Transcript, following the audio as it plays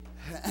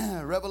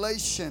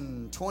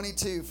Revelation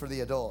 22 for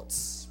the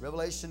adults.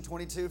 Revelation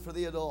 22 for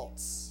the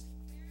adults.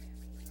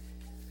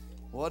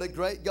 What a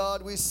great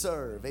God we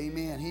serve.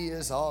 Amen. He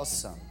is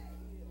awesome.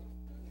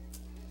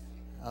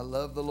 I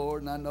love the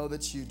Lord, and I know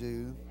that you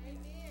do.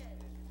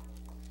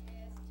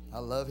 I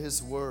love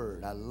His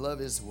Word. I love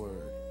His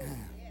Word.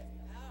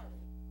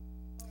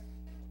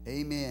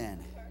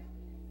 Amen.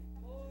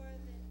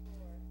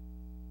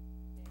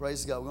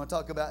 Praise God. We're going to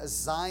talk about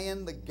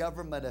Zion, the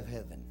government of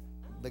heaven.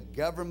 The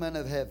government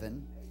of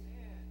heaven.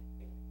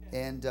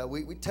 And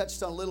we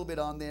touched on a little bit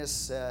on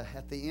this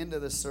at the end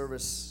of the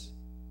service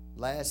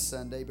last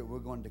Sunday, but we're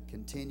going to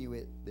continue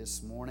it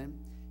this morning.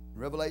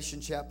 Revelation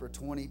chapter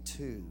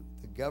 22,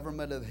 the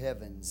government of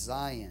heaven,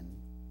 Zion.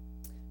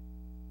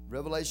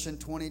 Revelation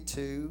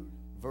 22,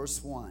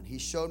 verse 1. He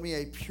showed me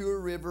a pure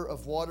river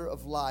of water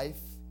of life,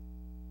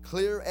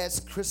 clear as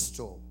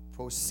crystal,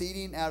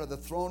 proceeding out of the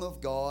throne of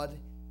God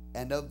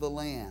and of the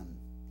Lamb.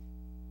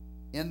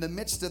 In the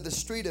midst of the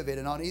street of it,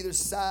 and on either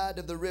side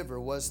of the river,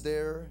 was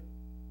there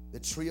the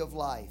tree of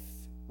life,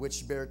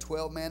 which bare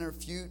 12 manner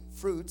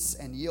fruits,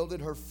 and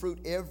yielded her fruit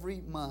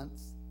every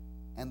month.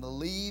 And the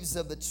leaves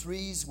of the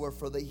trees were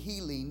for the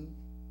healing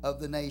of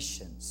the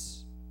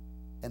nations.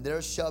 And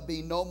there shall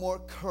be no more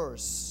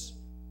curse,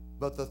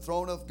 but the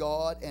throne of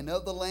God and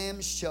of the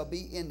Lamb shall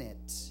be in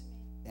it,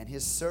 and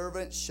His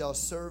servants shall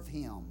serve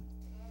Him.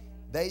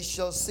 They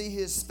shall see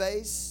His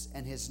face,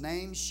 and His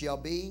name shall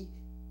be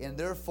in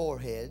their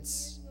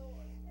foreheads.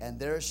 And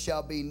there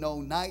shall be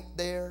no night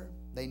there.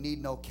 They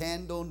need no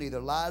candle, neither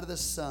light of the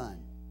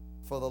sun.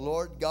 For the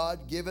Lord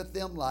God giveth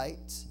them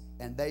light,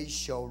 and they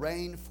shall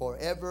reign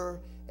forever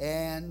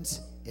and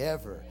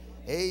ever.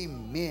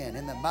 Amen.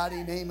 In the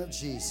mighty name of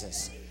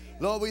Jesus.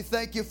 Lord, we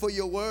thank You for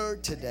Your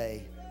word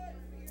today.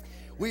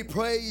 We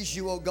praise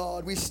You, O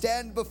God. We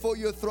stand before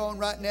Your throne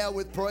right now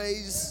with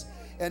praise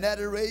and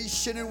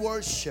adoration and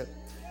worship.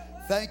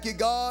 Thank You,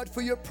 God,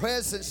 for Your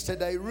presence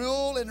today.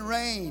 Rule and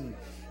reign.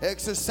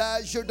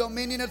 Exercise Your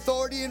dominion,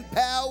 authority, and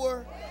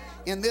power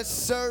in this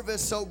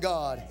service, oh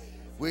God.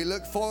 We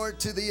look forward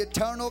to the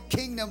eternal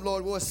kingdom,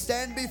 Lord. We'll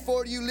stand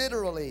before You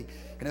literally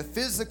in a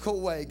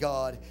physical way,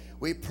 God.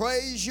 We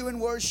praise You and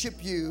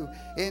worship You.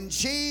 In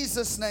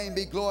Jesus' name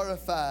be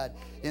glorified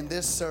in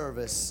this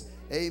service.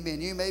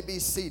 Amen. You may be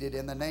seated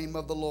in the name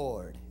of the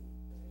Lord.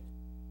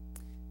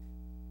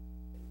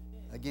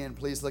 Again,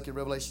 please look at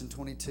Revelation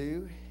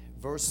 22.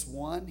 Verse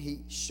 1,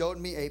 He showed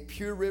me a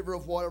pure river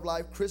of water of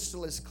life,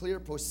 crystal as clear,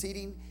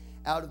 proceeding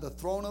out of the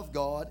throne of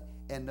God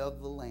and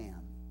of the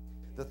Lamb.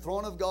 The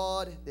throne of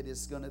God that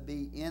is going to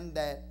be in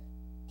that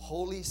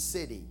holy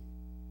city,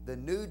 the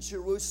new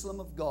Jerusalem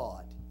of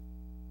God,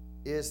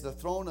 is the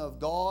throne of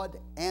God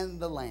and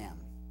the Lamb.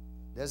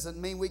 Doesn't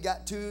mean we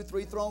got 2,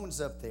 3 thrones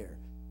up there.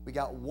 We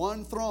got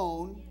one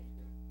throne,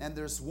 and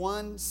there's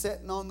one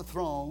sitting on the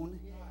throne,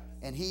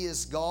 and He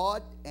is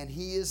God and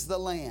He is the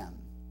Lamb.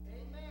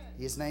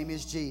 His name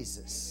is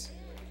Jesus.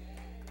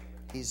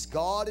 He's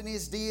God in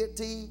His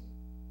deity.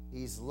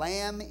 He's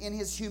Lamb in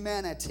His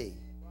humanity.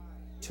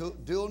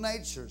 Dual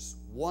natures,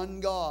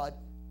 one God,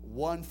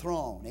 one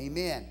throne.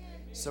 Amen.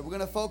 So we're going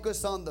to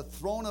focus on the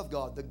throne of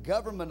God, the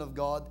government of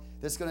God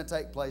that's going to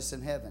take place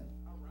in heaven.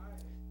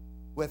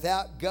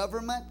 Without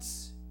government,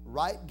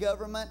 right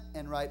government,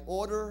 and right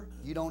order,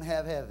 you don't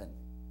have heaven.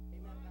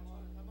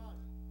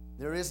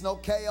 There is no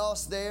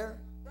chaos there.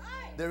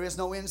 There is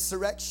no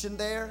insurrection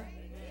there.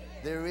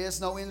 There is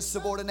no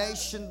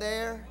insubordination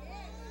there.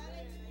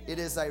 It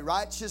is a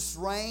righteous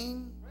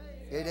reign.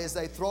 It is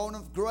a throne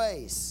of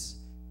grace.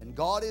 And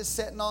God is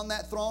sitting on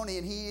that throne,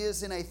 and He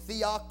is in a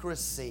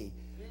theocracy,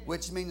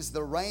 which means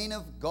the reign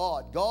of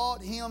God.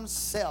 God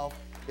Himself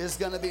is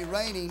going to be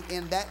reigning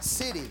in that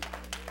city.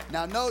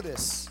 Now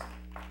notice,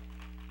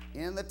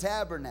 in the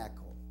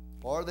tabernacle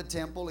or the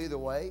temple, either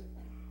way,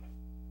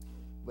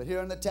 but here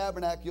in the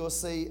tabernacle you'll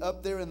see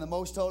up there in the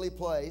most holy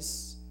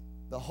place,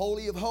 the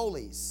Holy of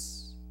Holies.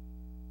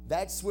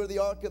 That's where the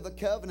Ark of the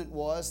Covenant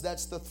was.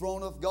 That's the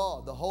throne of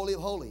God, the Holy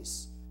of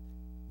Holies.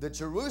 The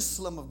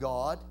Jerusalem of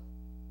God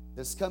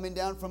that's coming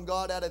down from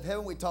God out of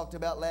heaven, we talked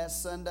about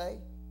last Sunday,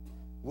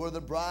 where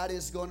the bride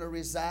is going to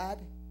reside.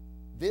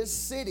 This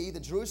city, the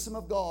Jerusalem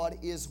of God,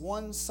 is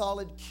one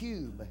solid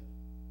cube.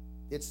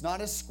 It's not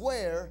a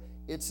square,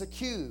 it's a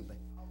cube.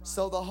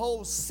 So the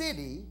whole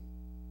city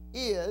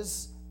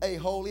is a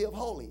Holy of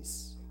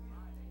Holies.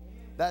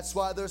 That's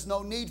why there's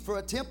no need for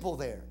a temple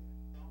there,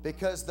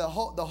 because the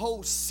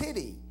whole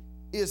city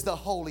is the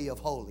Holy of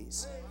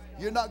Holies.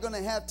 You're not going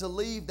to have to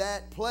leave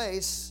that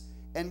place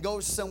and go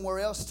somewhere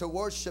else to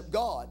worship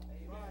God.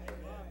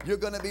 You're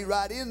going to be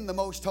right in the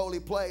most holy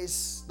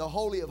place, the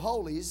Holy of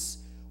Holies,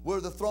 where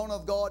the throne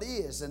of God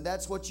is. And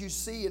that's what you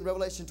see in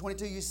Revelation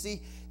 22. You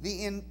see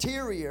the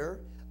interior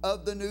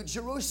of the New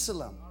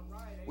Jerusalem.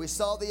 We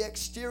saw the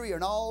exterior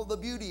and all the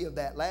beauty of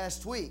that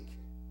last week.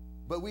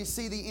 But we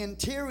see the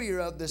interior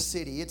of the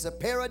city. It's a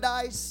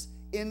paradise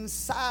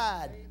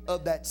inside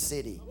of that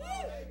city.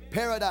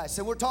 Paradise.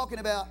 And we're talking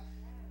about,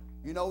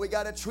 we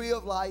got a tree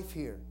of life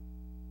here.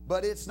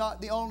 But it's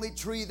not the only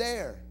tree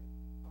there.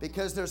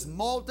 Because there's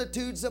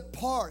multitudes of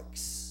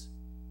parks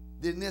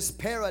in this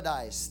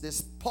paradise,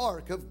 this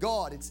park of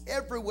God. It's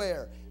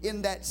everywhere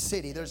in that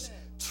city. There's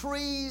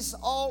trees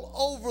all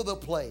over the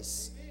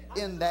place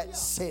in that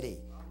city.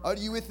 Are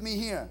you with me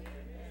here?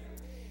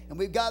 And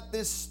we've got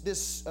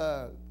this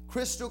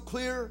crystal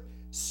clear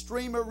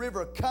stream or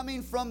river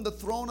coming from the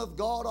throne of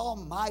God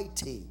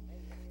Almighty.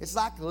 It's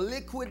like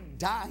liquid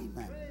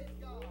diamond.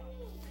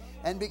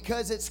 And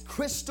because it's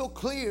crystal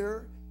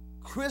clear,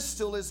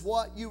 crystal is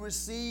what you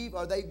receive,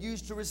 or they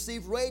used to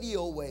receive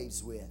radio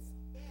waves with.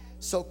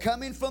 So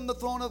coming from the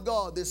throne of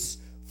God, this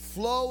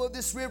flow of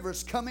this river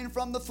is coming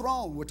from the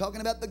throne. We're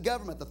talking about the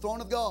government, the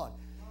throne of God.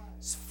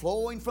 It's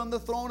flowing from the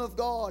throne of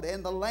God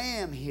and the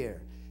Lamb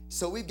here.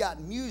 So we've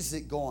got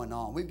music going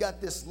on. We've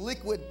got this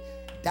liquid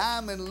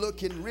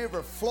diamond-looking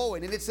river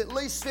flowing, and it's at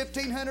least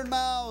 1,500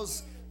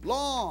 miles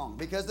long,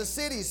 because the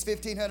city's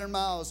 1,500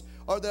 miles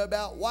or they're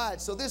about wide.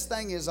 So this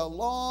thing is a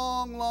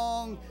long,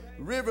 long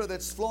river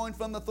that's flowing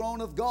from the throne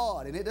of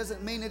God. And it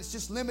doesn't mean it's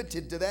just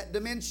limited to that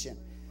dimension,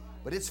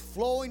 but it's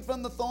flowing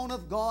from the throne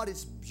of God.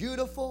 It's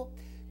beautiful,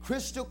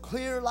 crystal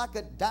clear like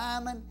a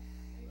diamond.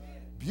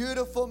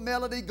 Beautiful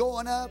melody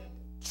going up.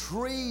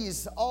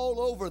 Trees all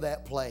over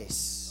that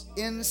place,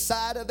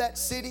 inside of that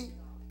city.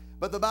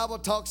 But the Bible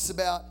talks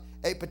about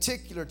a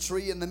particular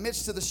tree in the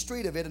midst of the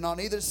street of it, and on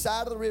either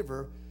side of the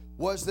river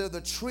was there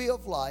the tree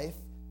of life,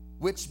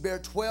 which bare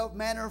 12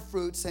 manner of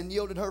fruits and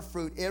yielded her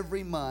fruit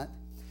every month.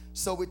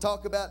 So we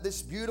talk about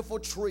this beautiful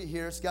tree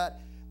here. It's got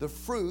the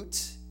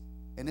fruit,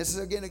 and this is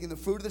again the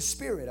fruit of the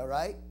Spirit, all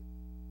right?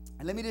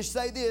 And let me just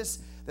say this,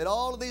 that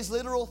all of these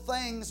literal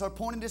things are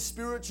pointing to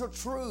spiritual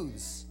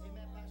truths.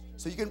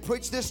 So you can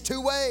preach this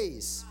two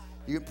ways.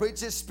 You can preach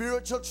this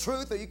spiritual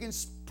truth, or you can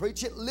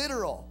preach it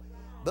literal.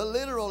 The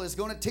literal is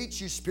going to teach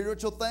you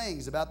spiritual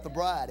things about the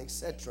bride,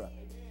 etc.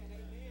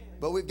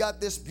 But we've got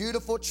this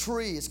beautiful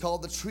tree. It's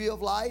called the tree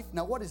of life.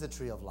 Now, what is the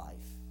tree of life?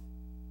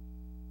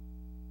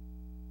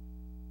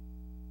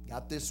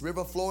 Got this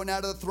river flowing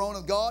out of the throne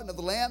of God and of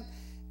the Lamb,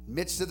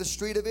 midst of the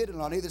street of it,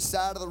 and on either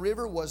side of the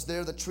river was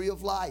there the tree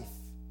of life.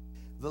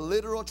 The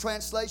literal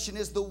translation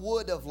is the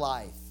wood of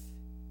life.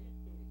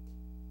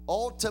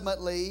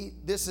 Ultimately,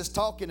 this is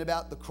talking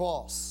about the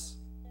cross.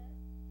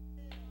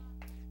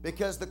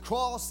 Because the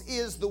cross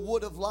is the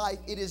wood of life.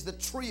 It is the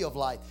tree of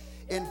life.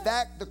 In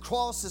fact, the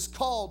cross is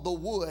called the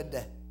wood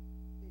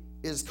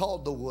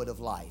of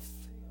life.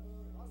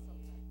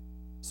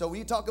 So when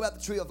you talk about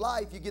the tree of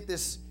life, you get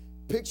this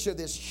picture of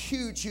this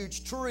huge,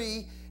 huge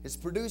tree. It's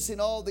producing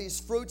all these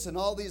fruits and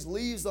all these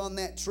leaves on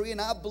that tree,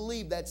 and I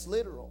believe that's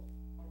literal.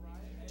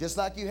 Just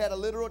like you had a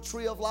literal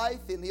tree of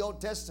life in the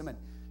Old Testament.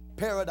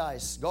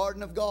 Paradise,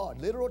 garden of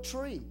God, literal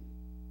tree.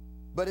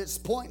 But it's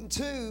pointing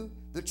to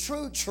the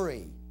true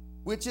tree,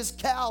 which is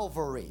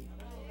Calvary.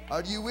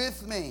 Are you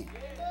with me?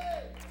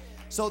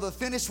 So the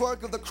finished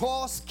work of the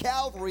cross,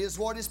 Calvary, is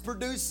what is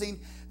producing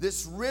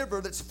this river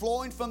that's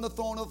flowing from the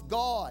throne of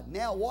God.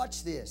 Now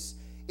watch this.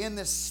 In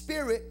the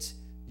Spirit,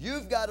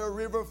 you've got a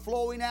river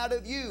flowing out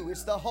of you.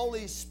 It's the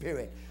Holy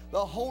Spirit,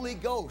 the Holy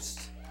Ghost.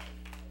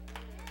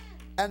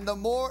 And the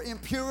more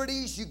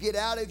impurities you get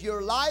out of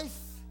your life,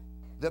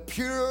 the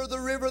purer the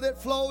river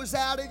that flows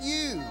out of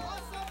you.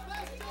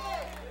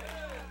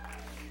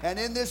 And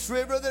in this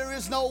river, there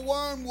is no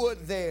wormwood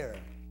there.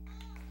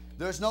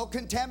 There's no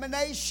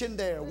contamination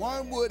there.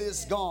 Wormwood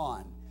is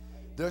gone.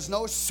 There's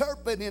no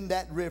serpent in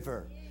that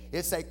river.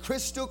 It's a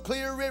crystal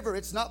clear river.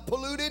 It's not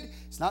polluted.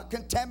 It's not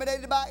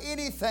contaminated by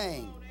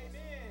anything.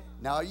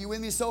 Now, are you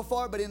with me so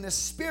far? But in the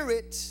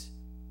Spirit,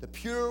 the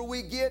purer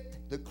we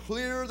get, the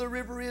clearer the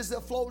river is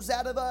that flows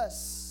out of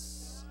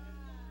us.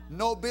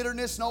 No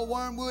bitterness, no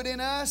wormwood in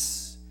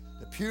us.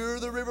 The purer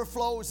the river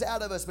flows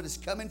out of us, but it's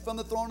coming from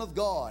the throne of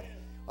God.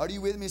 Are you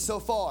with me so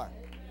far?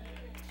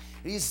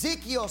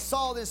 Ezekiel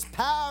saw this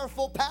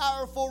powerful,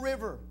 powerful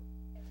river,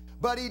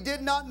 but he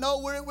did not know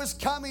where it was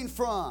coming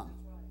from.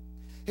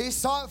 He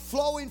saw it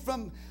flowing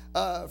from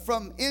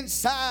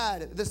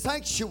inside the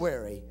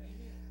sanctuary,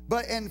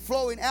 and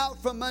flowing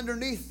out from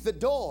underneath the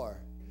door,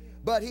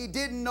 but he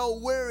didn't know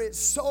where its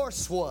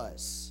source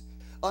was.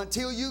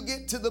 Until you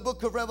get to the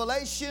book of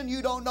Revelation,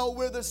 you don't know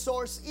where the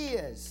source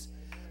is.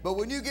 But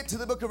when you get to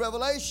the book of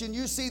Revelation,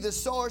 you see the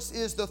source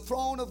is the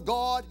throne of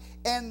God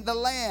and the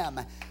Lamb.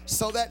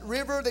 So that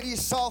river that he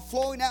saw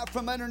flowing out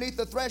from underneath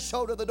the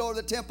threshold of the door of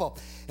the temple,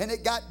 and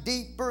it got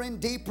deeper and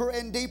deeper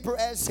and deeper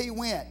as he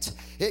went.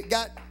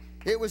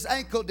 It was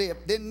ankle deep,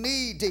 then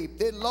knee deep,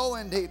 then low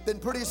and deep, then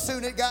pretty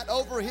soon it got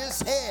over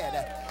his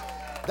head.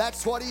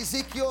 That's what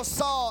Ezekiel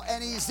saw,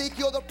 and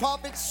Ezekiel the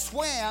prophet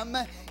swam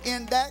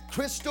in that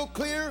crystal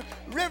clear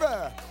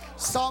river.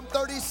 Psalm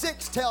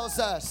 36 tells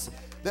us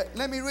that,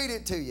 let me read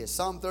it to you.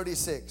 Psalm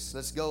 36,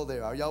 let's go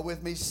there. Are y'all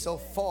with me so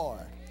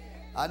far?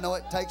 I know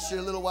it takes you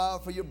a little while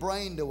for your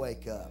brain to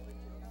wake up.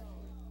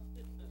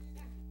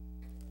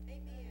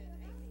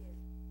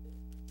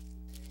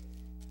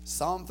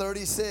 Psalm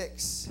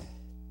 36.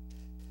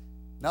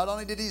 Not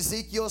only did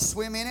Ezekiel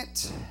swim in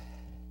it,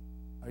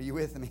 are you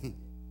with me?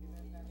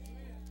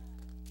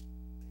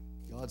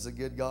 God's a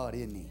good God,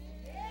 isn't he?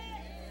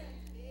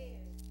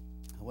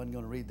 wasn't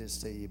going to read this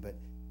to you, but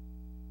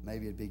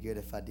maybe it'd be good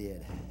if I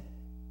did.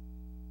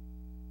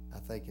 I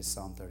think it's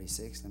Psalm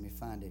 36. Let me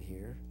find it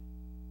here.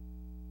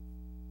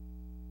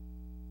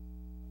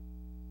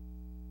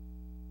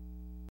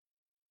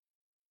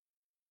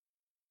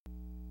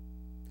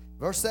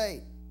 Verse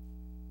 8.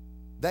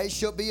 They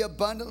shall be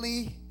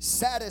abundantly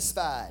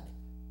satisfied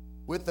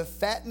with the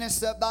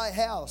fatness of thy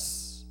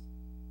house,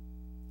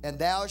 and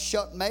thou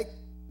shalt make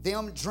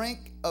them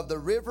drink of the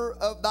river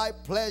of thy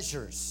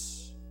pleasures.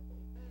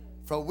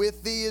 For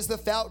with thee is the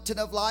fountain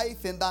of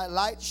life, in thy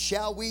light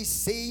shall we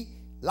see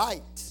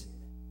light.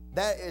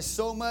 There is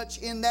so much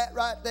in that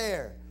right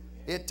there.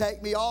 It'd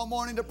take me all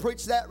morning to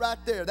preach that right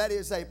there. That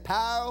is a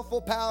powerful,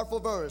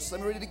 powerful verse.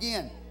 Let me read it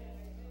again.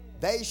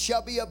 They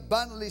shall be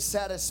abundantly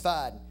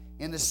satisfied.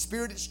 In the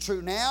spirit, it's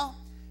true now,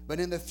 but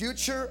in the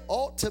future,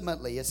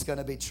 ultimately, it's going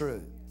to be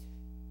true.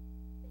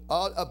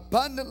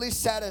 Abundantly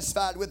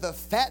satisfied with the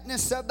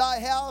fatness of thy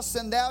house,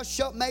 and thou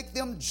shalt make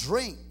them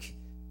drink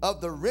of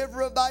the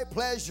river of thy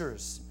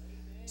pleasures.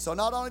 So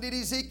not only did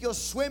Ezekiel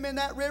swim in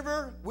that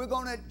river, we're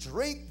going to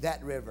drink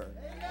that river.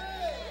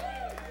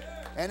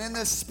 And in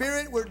the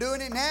spirit, we're doing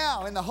it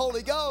now in the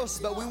Holy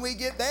Ghost. But when we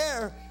get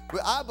there,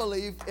 I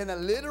believe in a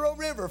literal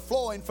river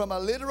flowing from a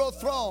literal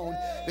throne,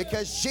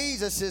 because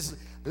Jesus is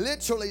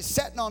literally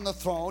sitting on the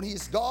throne.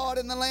 He's God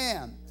and the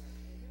Lamb.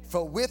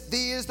 For with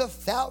thee is the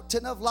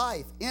fountain of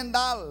life. In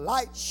thy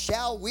light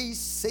shall we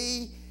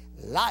see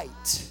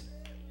light.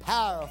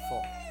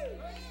 Powerful.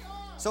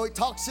 So he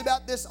talks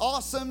about this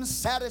awesome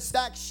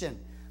satisfaction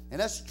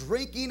and us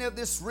drinking of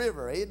this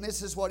river. And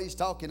this is what he's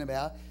talking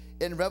about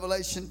in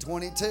Revelation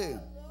 22.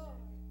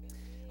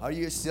 Are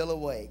you still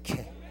awake?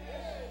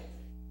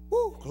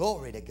 Woo,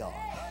 glory to God.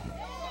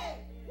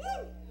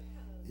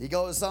 He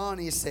goes on,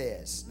 he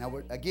says,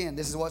 now again,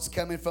 this is what's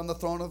coming from the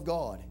throne of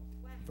God.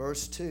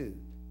 Verse 2.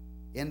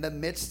 In the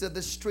midst of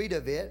the street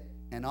of it,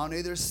 and on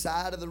either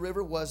side of the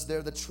river, was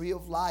there the tree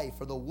of life,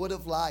 or the wood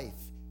of life,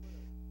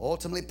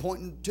 ultimately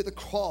pointing to the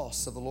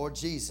cross of the Lord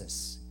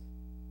Jesus,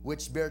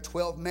 which bare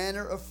 12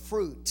 manner of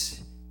fruit.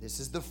 This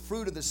is the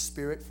fruit of the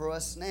Spirit for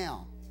us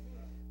now.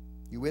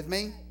 You with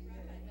me?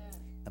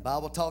 The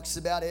Bible talks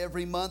about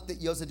every month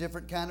that yields a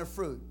different kind of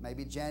fruit.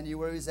 Maybe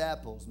January is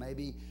apples.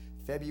 Maybe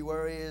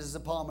February is the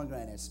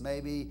pomegranates.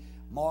 Maybe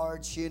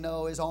March,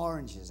 is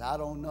oranges. I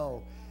don't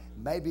know.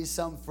 Maybe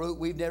some fruit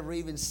we've never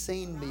even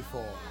seen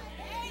before.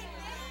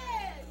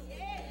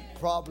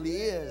 Probably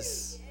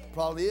is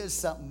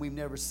something we've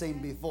never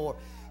seen before.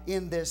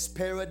 In this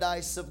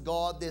paradise of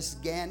God, this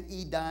Gan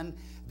Eden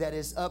that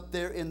is up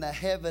there in the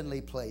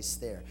heavenly place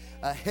there.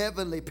 A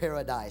heavenly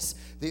paradise.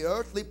 The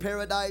earthly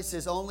paradise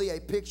is only a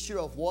picture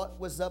of what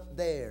was up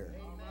there.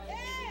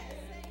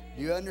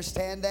 Do you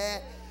understand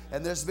that?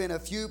 And there's been a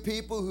few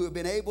people who have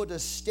been able to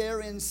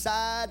stare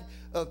inside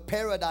of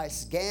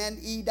paradise, Gan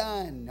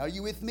Eden. Are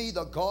you with me?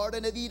 The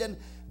Garden of Eden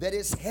that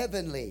is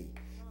heavenly.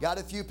 Got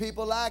a few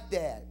people like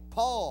that.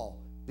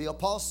 Paul, the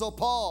Apostle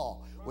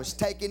Paul, was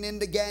taken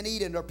into Gan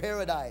Eden or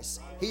paradise.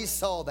 He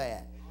saw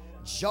that.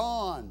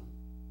 John,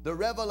 the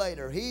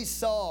Revelator, he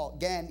saw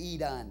Gan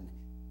Eden.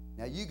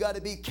 Now you got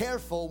to be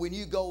careful when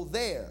you go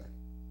there.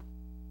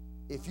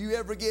 If you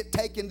ever get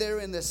taken there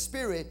in the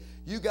Spirit,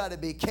 you got to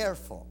be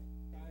careful.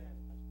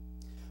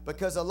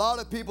 Because a lot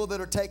of people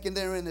that are taken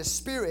there in the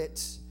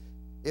Spirit,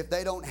 if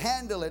they don't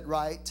handle it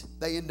right,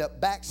 they end up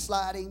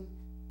backsliding,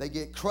 they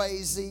get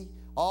crazy,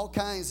 all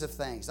kinds of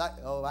things.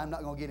 I'm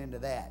not going to get into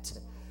that.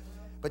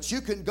 But you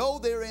can go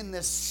there in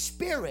the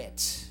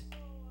Spirit.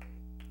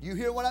 You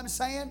hear what I'm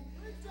saying?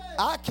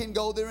 I can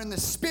go there in the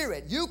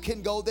Spirit. You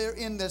can go there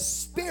in the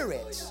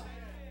Spirit.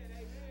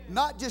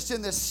 Not just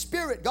in the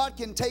Spirit. God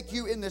can take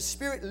you in the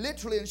Spirit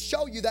literally and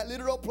show you that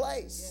literal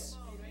place.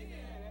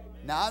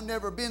 Now, I've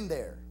never been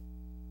there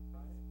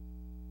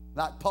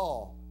like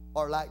Paul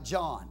or like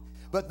John.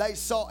 But they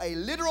saw a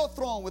literal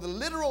throne with a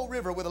literal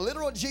river, with a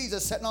literal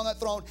Jesus sitting on that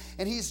throne,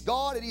 and He's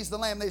God and He's the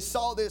Lamb. They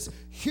saw this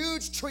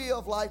huge tree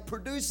of life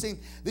producing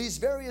these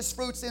various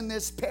fruits in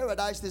this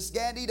paradise, this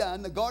Gan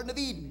Eden, the Garden of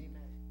Eden.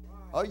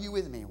 Are you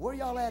with me? Where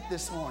y'all at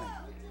this morning?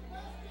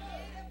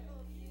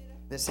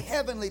 This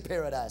heavenly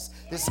paradise,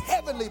 this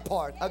heavenly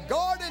part, a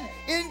garden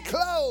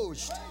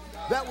enclosed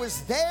that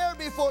was there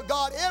before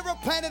God ever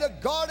planted a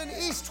garden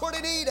eastward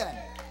in Eden.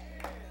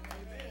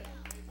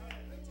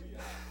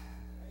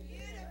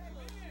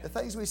 The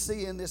things we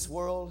see in this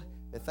world,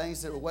 the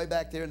things that were way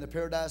back there in the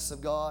paradise of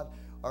God,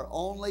 are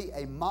only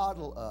a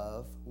model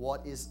of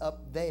what is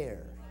up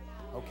there.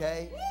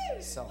 Okay?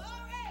 So,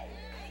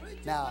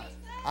 now,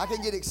 I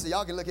can get excited.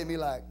 Y'all can look at me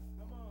like,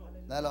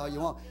 that's all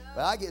you want.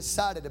 But I get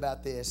excited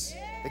about this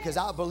because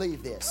I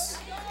believe this.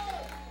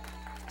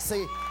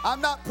 See, I'm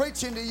not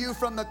preaching to you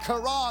from the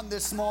Quran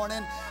this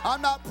morning.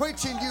 I'm not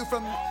preaching to you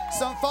from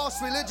some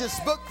false religious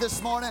book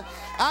this morning.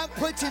 I'm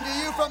preaching to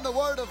you from the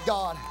Word of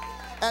God.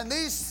 And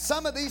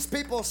some of these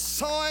people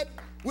saw it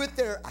with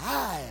their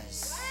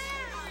eyes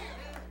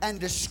and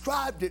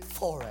described it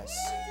for us.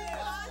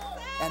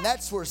 And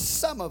that's where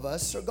some of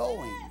us are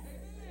going.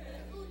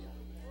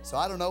 So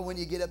I don't know when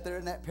you get up there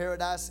in that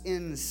paradise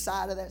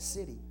inside of that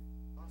city.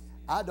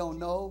 I don't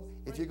know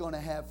if you're going to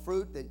have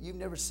fruit that you've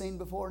never seen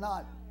before or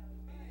not.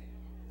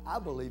 I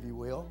believe you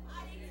will.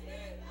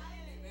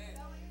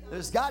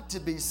 There's got to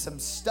be some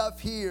stuff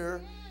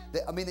here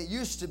that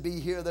used to be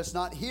here that's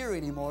not here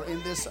anymore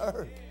in this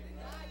earth.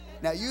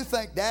 Now you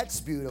think that's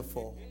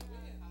beautiful.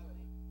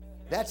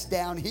 That's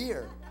down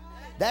here.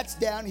 That's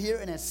down here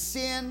in a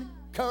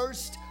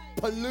sin-cursed,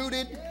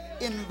 polluted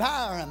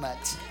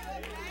environment.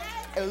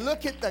 And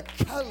look at the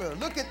color.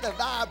 Look at the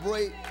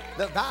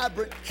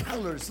vibrant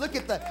colors. Look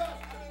at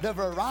the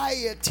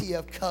variety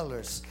of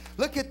colors.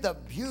 Look at the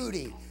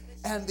beauty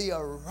and the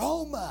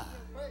aroma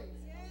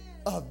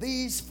of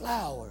these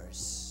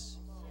flowers.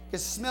 You can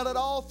smell it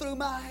all through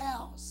my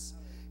house.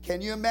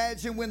 Can you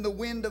imagine when the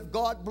wind of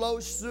God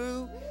blows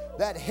through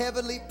that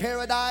heavenly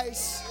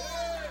paradise?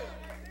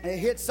 And it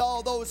hits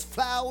all those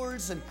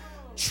flowers and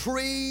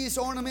trees,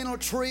 ornamental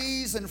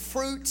trees and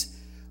fruit,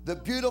 the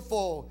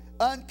beautiful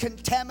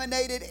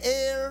uncontaminated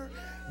air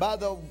by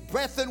the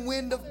breath and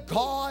wind of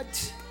God.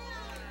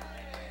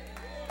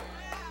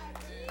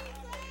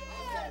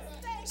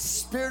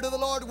 Spirit of the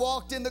Lord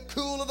walked in the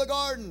cool of the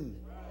garden.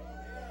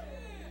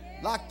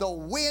 Like the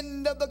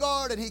wind of the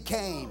garden he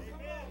came.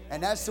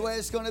 And that's the way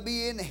it's going to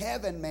be in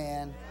heaven,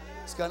 man.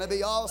 It's going to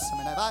be awesome.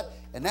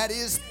 And that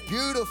is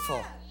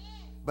beautiful.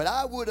 But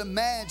I would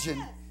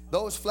imagine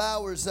those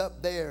flowers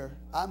up there,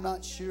 I'm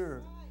not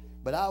sure,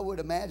 but I would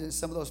imagine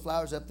some of those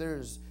flowers up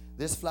there,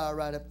 this flower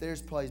right up there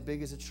is probably as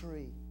big as a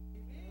tree.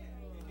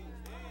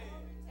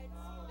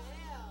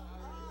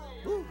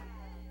 Woo.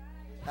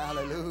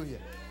 Hallelujah.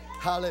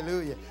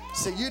 Hallelujah.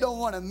 So you don't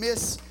want to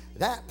miss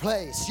that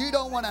place. You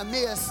don't want to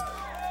miss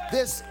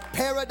this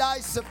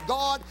paradise of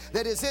God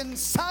that is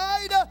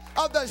inside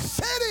of the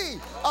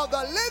city of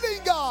the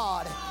living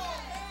God.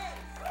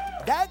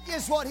 That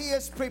is what he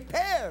has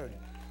prepared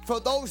for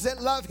those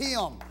that love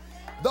him,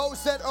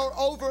 those that are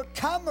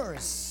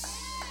overcomers.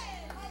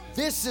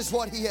 This is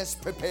what he has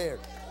prepared.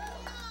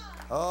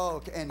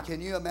 Oh, and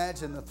can you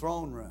imagine the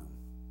throne room?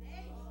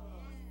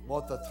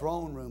 What the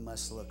throne room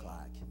must look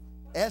like.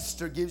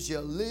 Esther gives you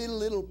a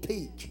little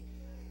peek.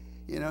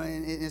 You know,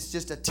 and it's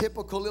just a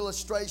typical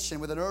illustration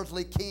with an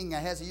earthly king,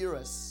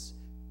 Ahasuerus.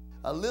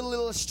 A little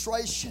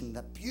illustration,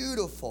 the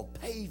beautiful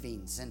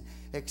pavings and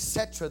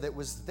etc. that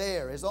was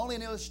there is only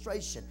an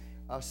illustration,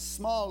 a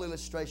small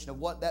illustration of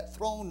what that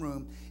throne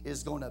room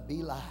is going to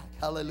be like.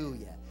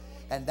 Hallelujah.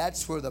 And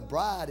that's where the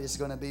bride is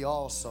going to be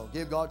also.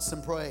 Give God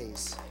some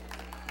praise.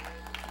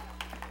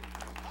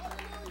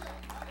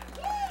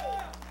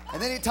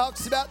 And then he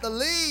talks about the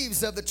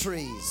leaves of the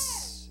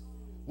trees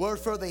were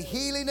for the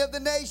healing of the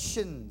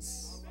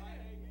nations.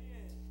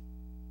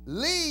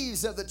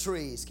 Leaves of the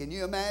trees. Can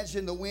you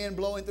imagine the wind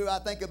blowing through? I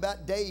think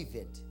about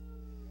David.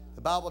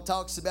 The Bible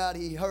talks about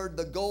he heard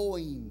the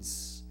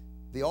goings,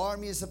 the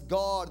armies of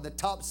God, and the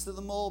tops of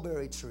the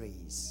mulberry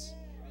trees.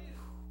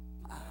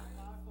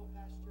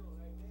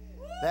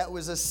 That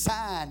was a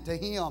sign to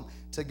him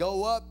to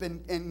go up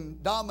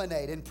and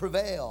dominate and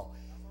prevail.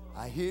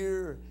 I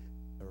hear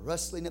the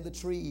rustling of the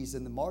trees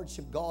and the march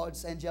of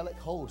God's angelic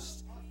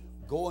host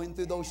going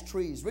through those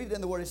trees. Read it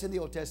in the Word. It's in the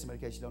Old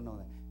Testament in case you don't know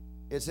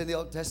that. It's in the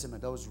Old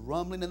Testament. Those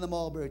rumbling in the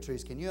mulberry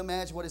trees. Can you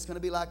imagine what it's going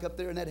to be like up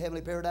there in that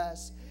heavenly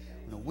paradise?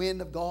 When the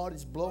wind of God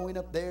is blowing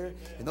up there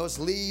and those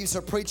leaves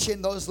are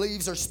preaching, those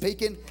leaves are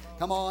speaking.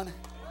 Come on.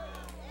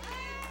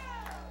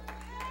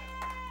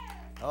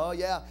 Oh,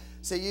 yeah.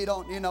 See, you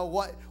know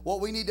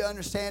what we need to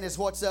understand is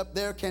what's up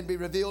there can be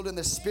revealed in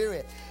the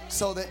Spirit.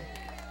 So that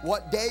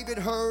what David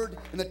heard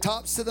in the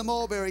tops of the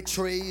mulberry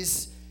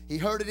trees, he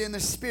heard it in the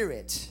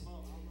Spirit.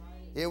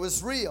 It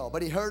was real,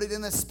 but he heard it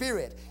in the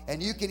Spirit.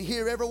 And you can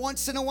hear every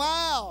once in a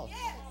while,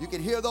 you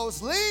can hear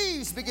those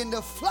leaves begin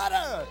to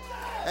flutter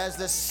as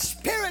the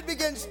Spirit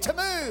begins to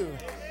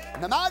move.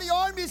 And the mighty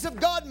armies of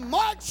God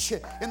march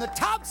in the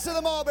tops of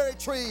the mulberry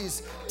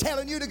trees,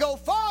 telling you to go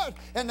forth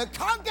and to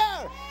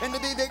conquer and to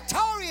be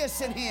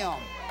victorious in him.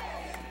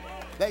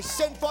 They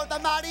send forth a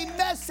mighty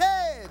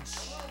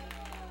message.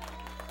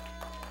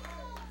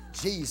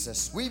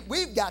 Jesus,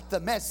 we've got the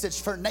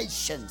message for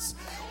nations.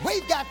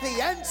 We've got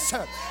the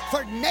answer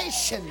for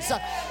nations.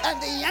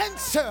 And the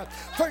answer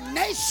for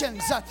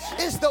nations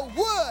is the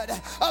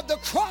wood of the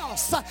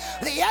cross.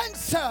 The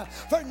answer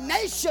for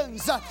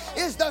nations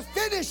is the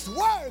finished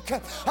work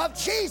of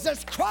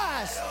Jesus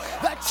Christ.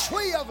 The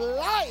tree of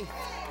life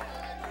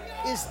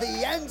is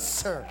the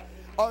answer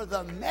or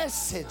the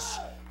message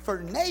for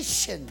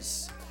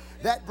nations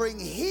that bring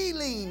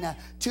healing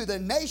to the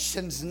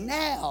nations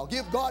now.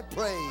 Give God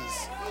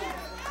praise.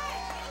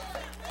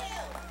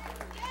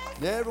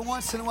 Every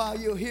once in a while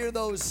you'll hear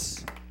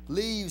those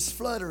leaves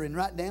fluttering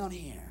right down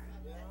here.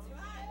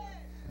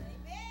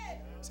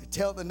 So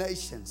tell the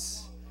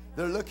nations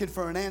they're looking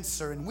for an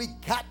answer, and we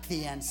got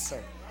the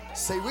answer.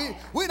 See,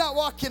 we're not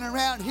walking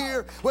around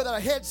here with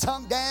our heads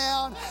hung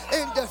down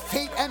in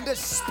defeat and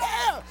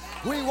despair.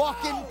 We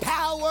walk in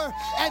power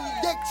and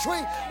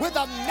victory with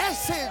a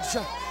message.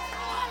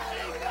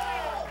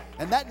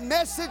 And that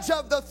message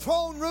of the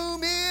throne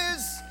room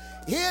is,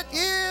 it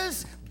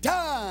is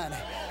done.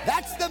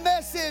 That's the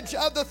message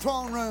of the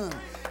throne room.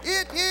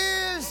 It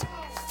is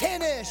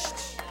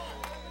finished.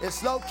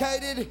 It's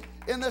located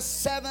in the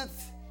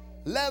 7th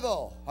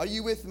level. Are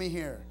you with me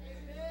here?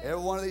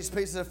 Every one of these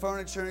pieces of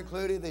furniture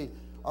included the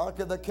Ark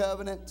of the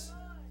Covenant,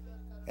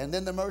 and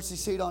then the mercy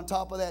seat on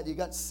top of that. You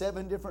got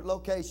 7 different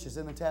locations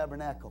in the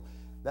tabernacle.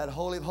 That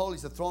Holy of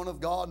Holies, the throne of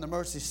God, and the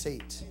mercy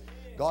seat.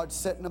 God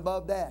sitting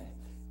above that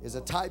is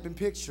a type and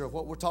picture of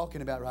what we're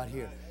talking about right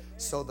here.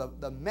 So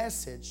the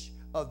message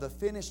of the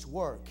finished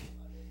work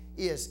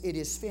is, it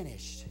is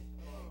finished.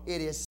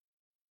 It is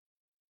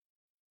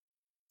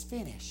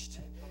finished.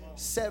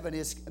 7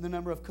 is the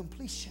number of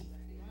completion.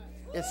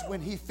 It's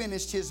when He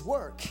finished His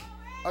work.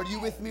 Are you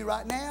with me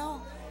right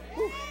now?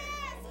 Whew.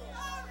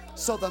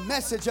 So the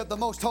message of the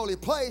most holy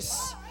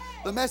place,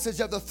 the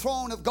message of the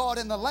throne of God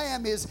and the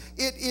Lamb is,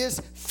 it is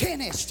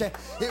finished.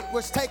 It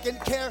was taken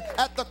care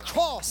at the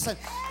cross. And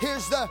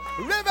here's the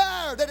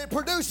river that it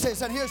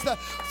produces. And here's the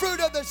fruit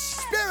of the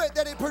Spirit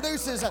that it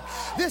produces.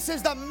 This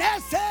is the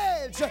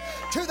message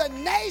to the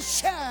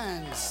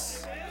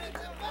nations.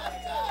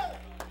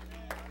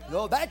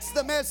 No, that's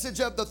the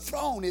message of the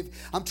throne. If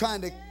I'm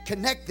trying to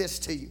connect this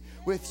to you,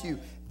 with you,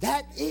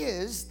 that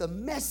is the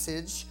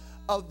message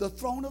of the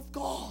throne of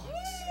God.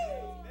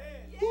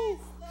 Woo.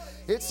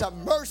 It's a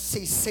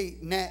mercy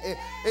seat now.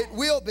 It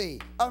will be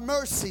a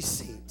mercy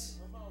seat.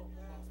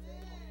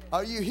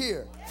 Are you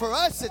here? For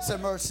us, it's a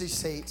mercy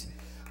seat.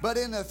 But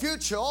in the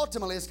future,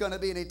 ultimately, it's going to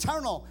be an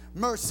eternal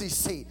mercy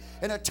seat,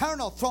 an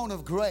eternal throne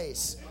of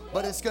grace.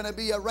 But it's going to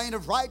be a reign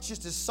of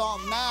righteousness.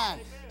 Psalm 9.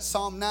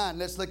 Psalm 9.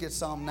 Let's look at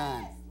Psalm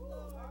 9.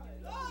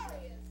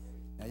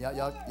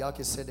 Now, y'all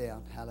can sit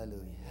down.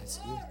 Hallelujah. That's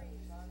good.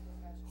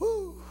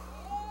 Woo.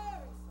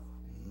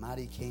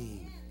 Mighty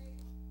King.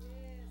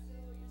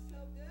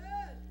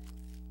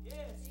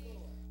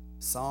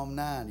 Psalm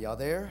 9. Y'all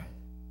there?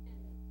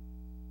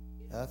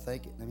 I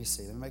think, let me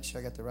see. Let me make sure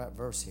I got the right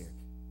verse here.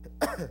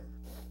 I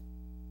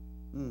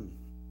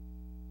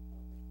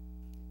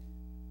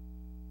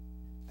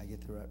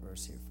get the right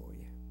verse here for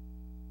you.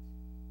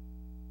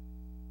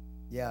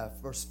 Yeah,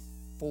 verse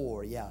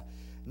 4. Yeah.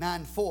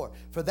 9:4.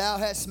 For thou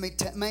hast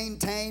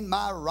maintained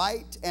my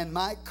right and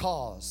my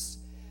cause.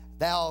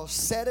 Thou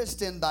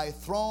settest in thy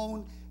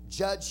throne,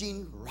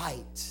 judging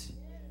right.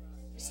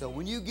 So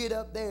when you get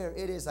up there,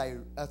 it is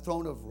a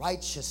throne of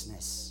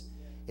righteousness.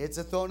 It's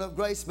a throne of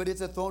grace, but it's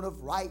a throne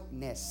of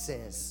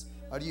rightnesses.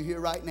 Are you here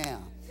right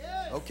now?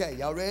 Okay,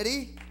 y'all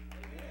ready?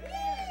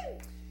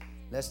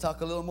 Let's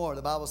talk a little more.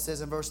 The Bible says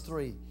in verse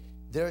 3,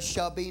 there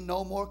shall be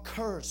no more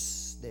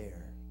curse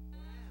there.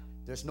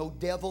 There's no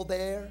devil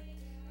there.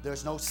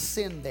 There's no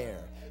sin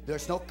there.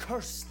 There's no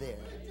curse there.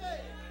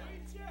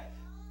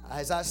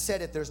 As I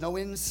said it, there's no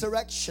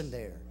insurrection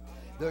there.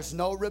 There's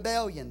no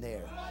rebellion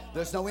there.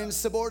 There's no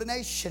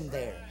insubordination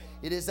there.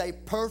 It is a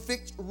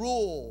perfect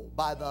rule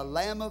by the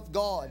Lamb of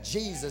God.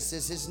 Jesus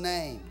is His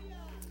name.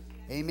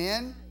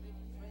 Amen.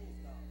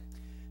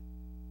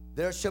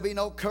 There shall be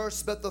no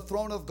curse, but the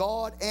throne of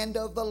God and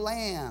of the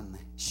Lamb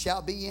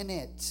shall be in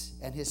it,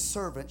 and His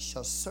servants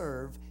shall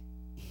serve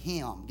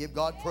Him. Give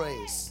God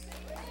praise.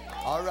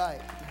 All right.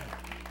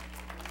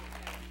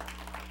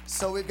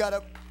 So we've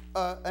got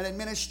an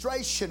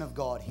administration of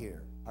God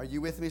here. Are you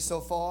with me so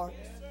far?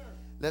 Yes, sir.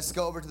 Let's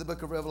go over to the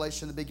book of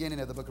Revelation, the beginning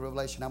of the book of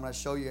Revelation. I'm going to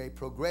show you a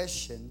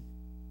progression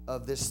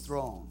of this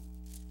throne,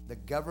 the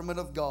government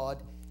of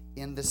God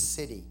in the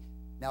city.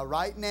 Now,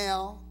 right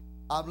now,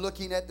 I'm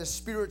looking at the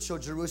spiritual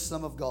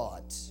Jerusalem of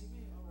God.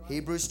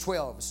 Hebrews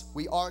 12.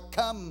 We are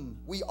come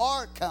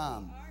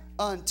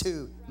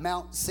unto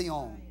Mount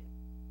Zion.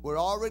 We're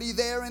already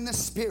there in the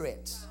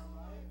Spirit.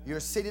 You're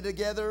seated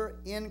together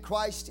in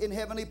Christ in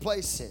heavenly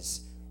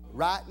places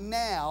right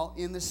now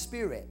in the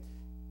Spirit.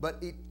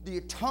 But the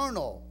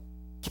eternal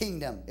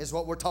kingdom is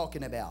what we're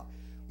talking about.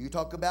 You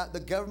talk about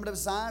the government of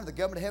Zion, the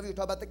government of heaven, you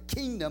talk about the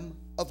kingdom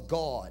of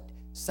God.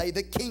 Say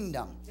the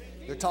kingdom.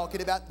 You're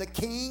talking about the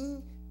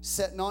king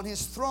sitting on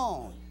his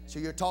throne. So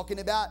you're talking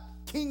about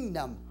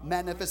kingdom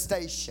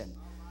manifestation.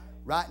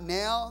 Right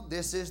now,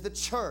 this is the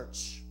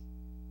church.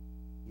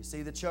 You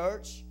see the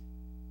church?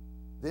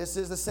 This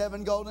is the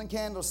 7 golden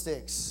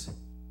candlesticks.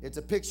 It's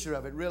a picture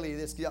of it. Really,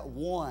 it's got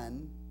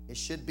 1. It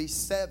should be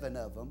 7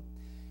 of them.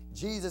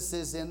 Jesus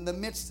is in the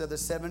midst of the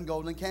 7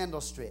 golden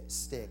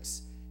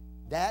candlesticks.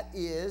 That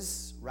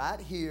is right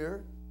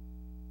here.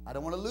 I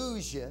don't want to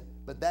lose you,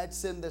 but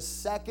that's in the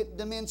 2nd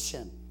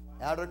dimension.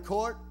 Outer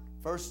court,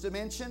 1st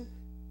dimension,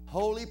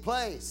 holy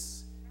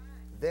place.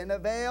 Then a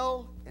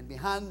veil, and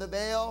behind the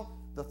veil,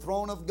 the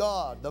throne of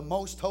God, the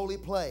most holy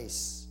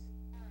place.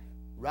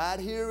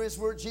 Right here is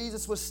where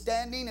Jesus was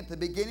standing at the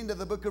beginning of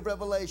the book of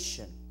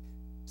Revelation.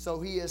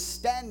 So He is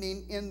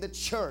standing in the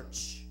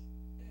church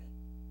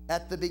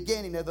at the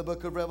beginning of the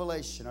book of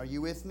Revelation. Are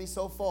you with me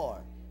so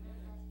far?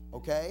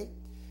 Okay?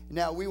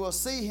 Now we will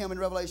see Him in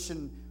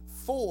Revelation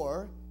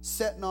 4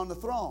 sitting on the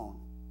throne.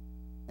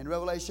 In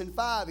Revelation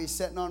 5, He's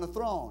sitting on the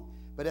throne.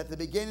 But at the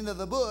beginning of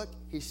the book,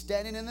 He's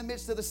standing in the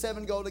midst of the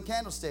 7 golden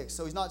candlesticks.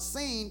 So He's not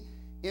seen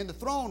in the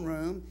throne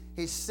room.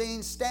 He's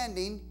seen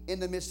standing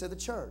in the midst of the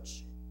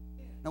church.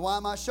 Now, why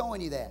am I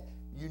showing you that?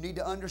 You need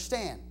to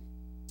understand.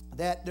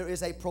 that there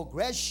is a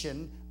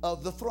progression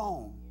of the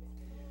throne.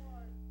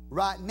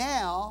 Right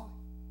now,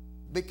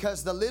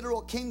 because the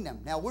literal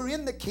kingdom, now we're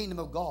in the kingdom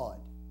of God.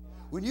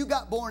 When you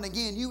got born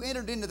again, you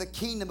entered into the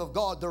kingdom of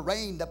God. The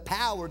reign, the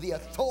power, the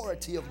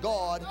authority of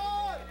God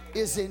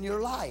is in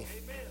your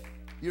life.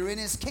 You're in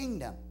His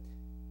kingdom.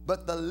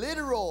 But the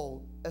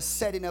literal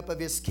setting up of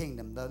His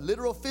kingdom, the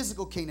literal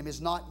physical kingdom, is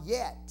not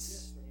yet.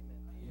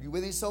 You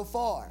with me so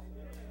far?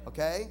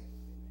 Okay?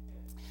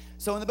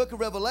 So in the book of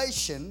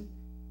Revelation,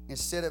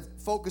 instead of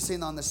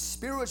focusing on the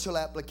spiritual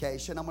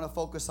application, I'm going to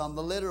focus on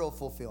the literal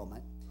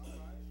fulfillment.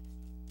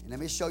 And let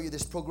me show you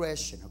this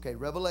progression. Okay,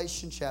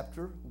 Revelation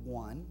chapter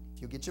 1.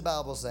 If you get your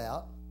Bibles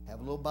out, have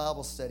a little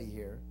Bible study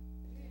here.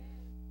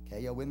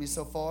 Okay, y'all with me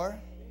so far?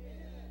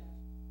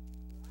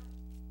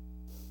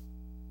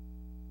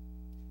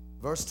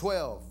 Verse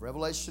 12.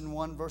 Revelation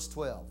 1, verse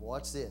 12.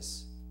 Watch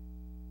this.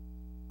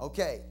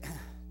 Okay,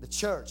 the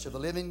church of the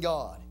living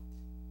God.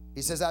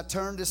 He says, I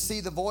turned to see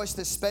the voice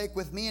that spake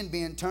with me, and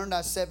being turned,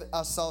 I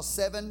saw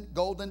 7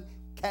 golden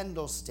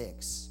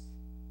candlesticks.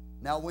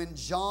 Now, when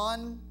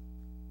John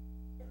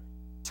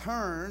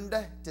turned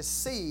to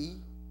see,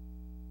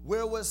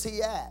 where was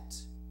he at?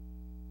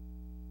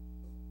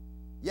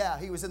 Yeah,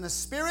 he was in the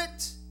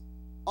Spirit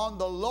on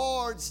the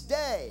Lord's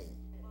day.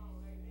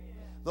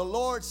 The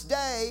Lord's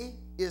day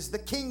is the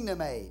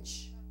kingdom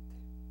age.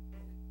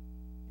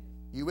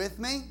 You with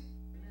me?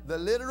 The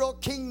literal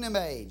kingdom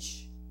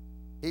age.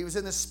 He was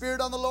in the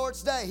Spirit on the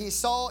Lord's day. He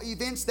saw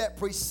events that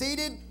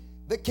preceded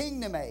the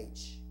kingdom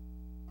age.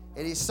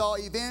 And he saw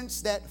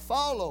events that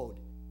followed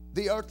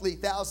the earthly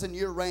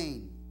 1,000-year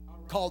reign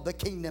called the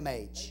kingdom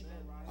age.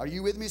 Are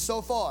you with me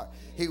so far?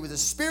 He was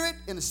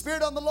in the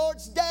Spirit on the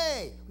Lord's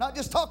day. We're not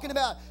just talking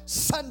about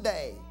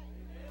Sunday.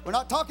 We're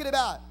not talking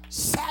about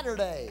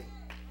Saturday,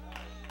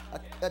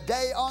 a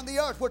day on the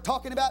earth. We're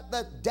talking about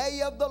the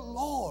day of the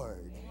Lord.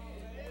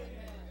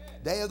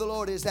 Day of the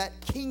Lord is that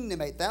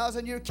kingdom age,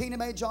 1,000-year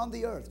kingdom age on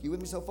the earth. You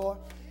with me so far?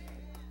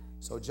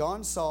 So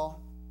John saw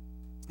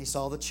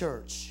the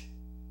church.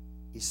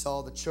 He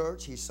saw the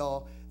church. He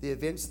saw the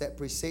events that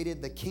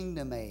preceded the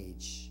kingdom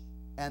age.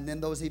 And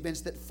then those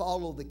events that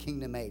followed the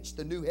kingdom age,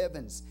 the new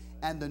heavens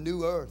and the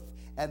new earth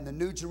and the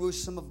new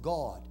Jerusalem of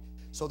God.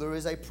 So there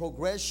is a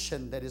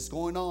progression that is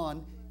going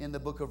on in the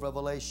book of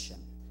Revelation.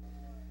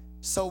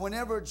 So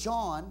whenever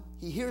John,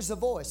 he hears a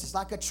voice, it's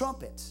like a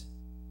trumpet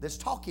that's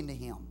talking to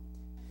him.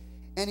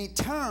 And he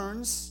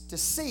turns to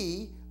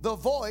see the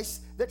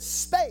voice that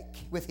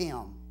spake with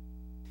him.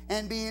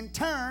 And being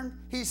turned,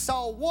 he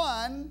saw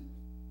one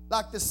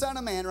like the Son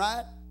of Man,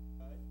 right?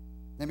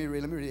 Let me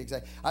read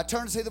exactly. I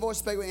turned to see the voice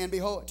spake with him, and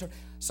behold,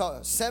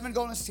 saw 7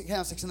 golden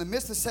candlesticks. In the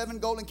midst of 7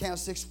 golden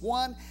candlesticks,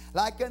 one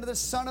like unto the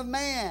Son of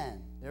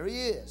Man. There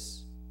he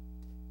is.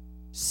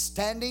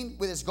 Standing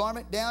with his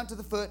garment down to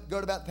the foot,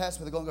 girded about the path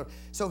with a golden girdle.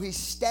 So he's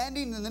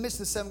standing in the midst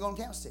of the 7 golden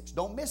candlesticks.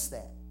 Don't miss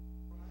that.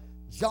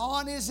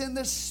 John is in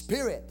the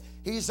Spirit.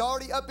 He's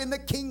already up in the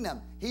kingdom.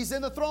 He's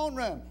in the throne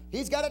room.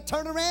 He's got to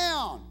turn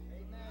around.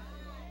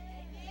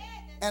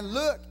 And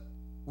look,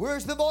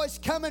 where's the voice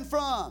coming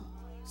from?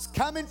 It's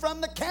coming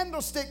from the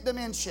candlestick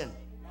dimension.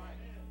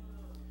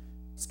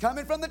 It's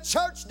coming from the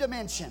church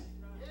dimension.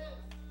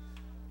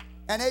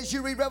 And as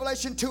you read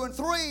Revelation 2 and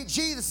 3,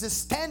 Jesus is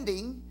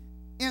standing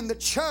in the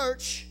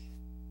church,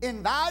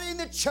 inviting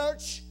the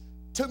church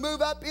to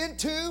move up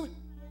into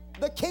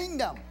the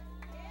kingdom.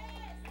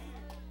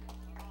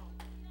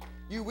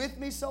 You with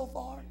me so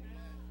far?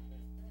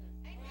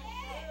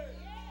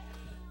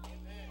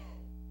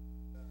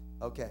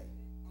 Okay.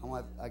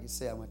 I can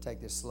say I'm going to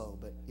take this slow,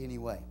 but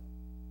anyway.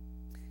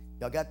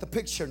 Y'all got the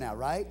picture now,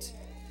 right?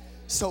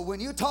 So when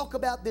you talk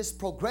about this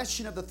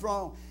progression of the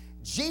throne,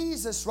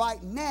 Jesus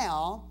right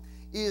now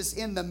is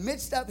in the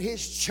midst of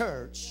His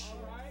church,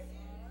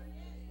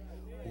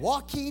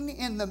 walking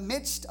in the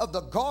midst of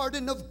the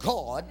garden of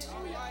God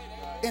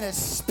in a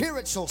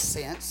spiritual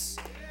sense.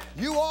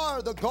 You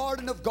are the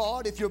garden of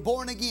God if you're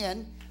born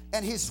again,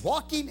 and He's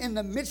walking in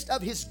the midst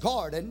of His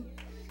garden,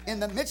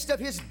 in the midst of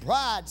His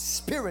bride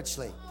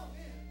spiritually.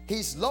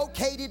 He's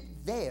located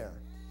there.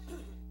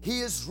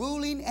 He is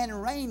ruling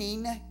and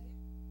reigning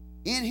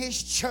in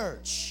His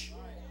church.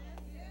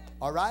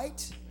 All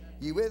right?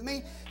 You with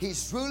me?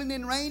 He's ruling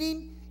and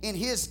reigning in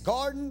His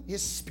garden,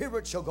 His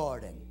spiritual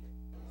garden,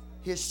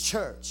 His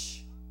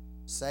church.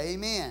 Say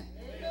amen.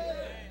 Amen.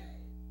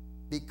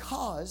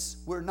 Because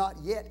we're not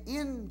yet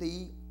in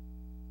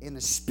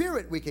the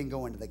spirit, we can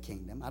go into the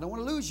kingdom. I don't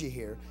want to lose you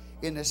here.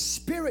 In the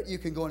spirit, you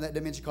can go in that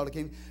dimension called the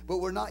kingdom, but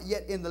we're not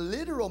yet in the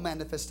literal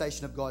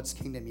manifestation of God's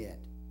kingdom yet.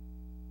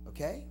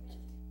 Okay?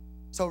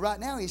 So right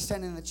now, He's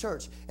standing in the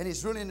church, and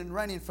He's ruling and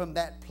reigning from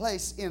that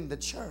place in the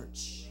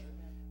church.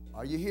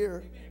 Are you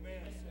here?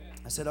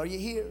 I said, are you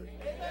here?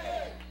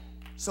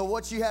 So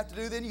what you have to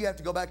do then, you have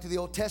to go back to the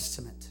Old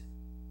Testament.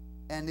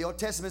 And the Old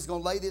Testament is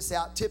going to lay this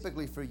out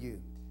typically for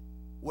you.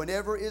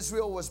 Whenever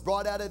Israel was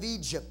brought out of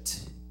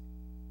Egypt,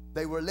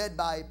 they were led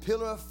by a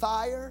pillar of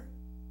fire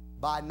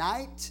by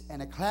night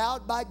and a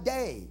cloud by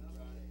day.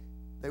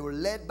 They were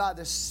led by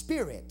the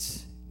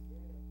Spirit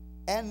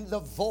and the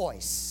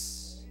voice.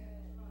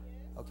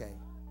 Okay.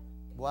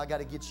 Boy, I got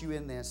to get you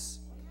in this.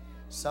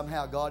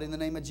 Somehow, God, in the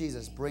name of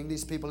Jesus, bring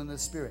these people into the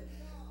Spirit.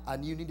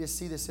 And you need to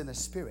see this in the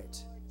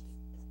Spirit.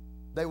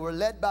 They were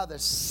led by the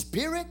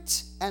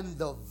Spirit and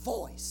the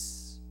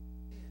voice.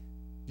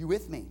 You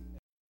with me?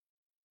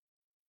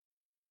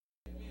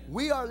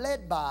 We are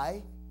led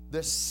by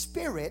the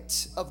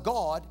Spirit of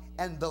God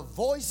and the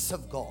voice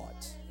of God.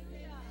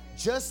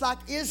 Just like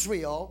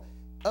Israel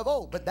of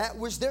old. But that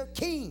was their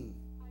king.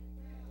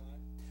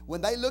 When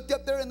they looked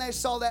up there and they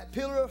saw that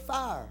pillar of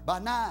fire by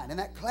night and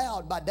that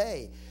cloud by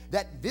day,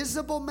 that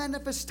visible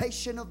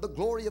manifestation of the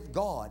glory of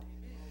God,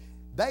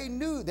 they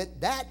knew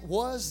that that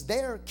was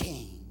their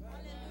king.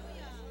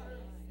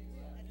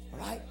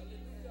 Right?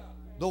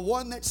 The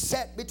one that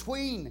sat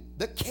between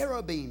the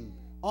cherubim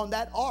on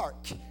that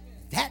ark,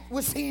 that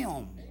was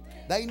him.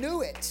 They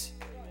knew it.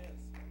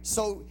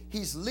 So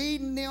he's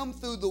leading them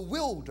through the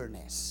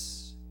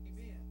wilderness.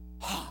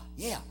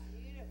 Yeah.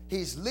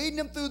 He's leading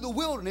them through the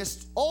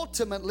wilderness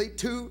ultimately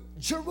to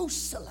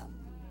Jerusalem.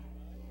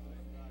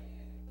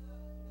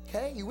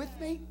 Okay, you with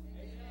me?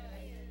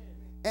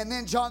 And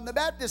then John the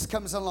Baptist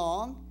comes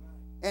along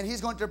and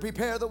he's going to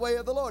prepare the way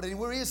of the Lord. And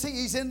where is he?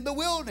 He's in the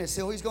wilderness.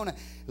 So he's going to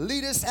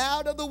lead us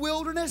out of the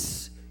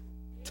wilderness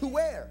to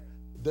where?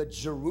 The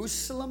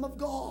Jerusalem of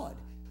God.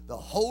 The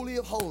Holy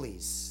of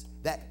Holies.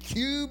 That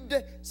cubed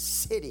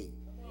city.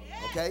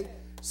 Okay?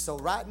 So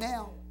right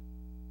now,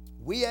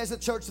 we as the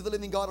Church of the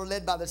Living God are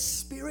led by the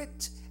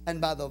Spirit and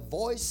by the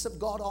voice of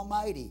God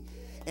Almighty.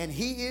 And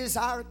He is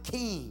our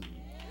King.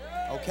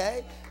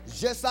 Okay?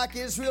 Just like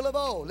Israel of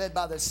old, led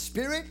by the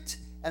Spirit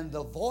and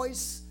the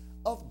voice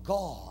of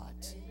God.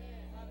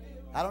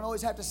 I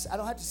don't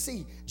have to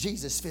see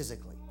Jesus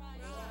physically.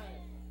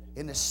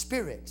 In the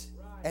Spirit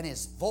and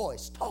His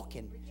voice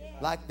talking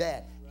like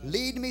that.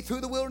 Leading me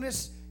through the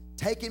wilderness,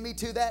 taking me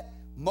to that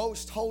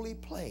most holy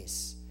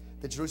place,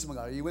 the Jerusalem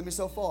of God. Are you with me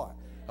so far?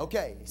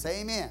 Okay,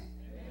 say amen.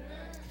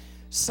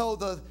 So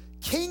the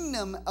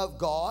kingdom of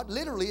God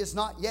literally is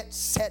not yet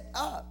set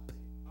up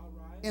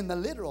in the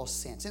literal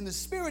sense. In the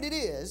Spirit it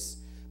is,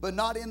 but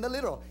not in the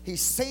literal. He's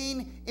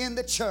seen in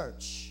the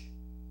church.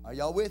 Are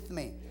y'all with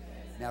me?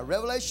 Now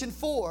Revelation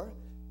 4,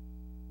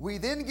 we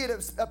then get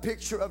a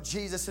picture of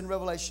Jesus in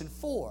Revelation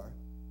 4.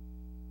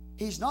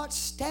 He's not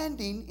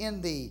standing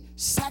in the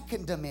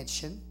second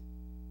dimension.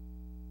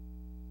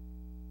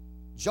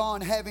 John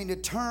having to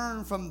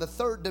turn from the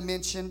third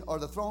dimension or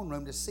the throne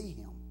room to see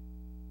Him.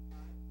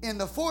 In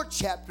the 4th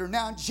chapter,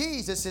 now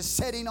Jesus is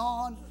sitting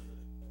on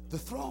the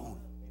throne.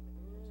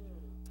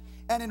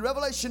 And in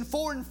Revelation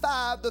 4 and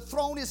 5, the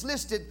throne is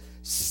listed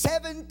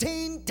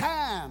 17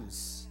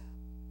 times.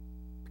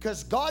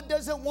 Because God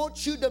doesn't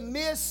want you to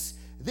miss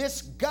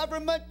this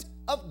government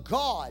of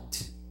God.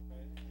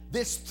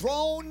 This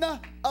throne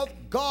of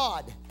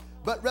God.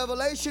 But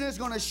Revelation is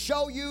going to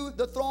show you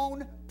the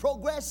throne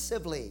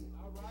progressively.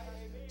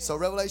 So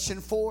Revelation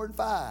 4 and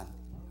 5.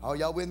 Are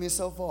y'all with me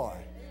so far?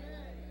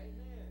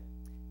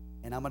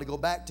 And I'm going to go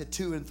back to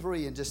 2 and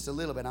 3 in just a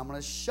little bit. I'm going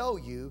to show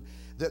you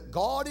that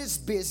God is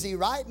busy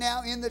right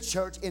now in the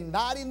church,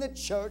 inviting the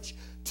church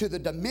to the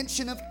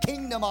dimension of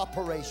kingdom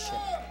operation.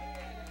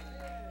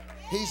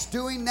 He's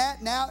doing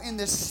that now in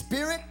the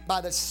Spirit,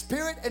 by the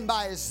Spirit and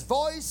by His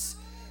voice.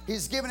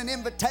 He's given an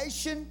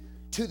invitation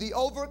to the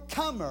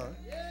overcomer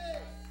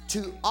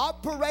to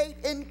operate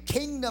in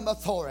kingdom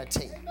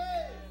authority.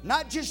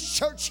 Not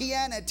just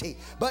churchianity,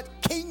 but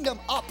kingdom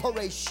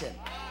operation.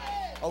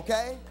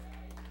 Okay?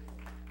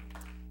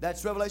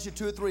 That's Revelation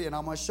 2 and 3, and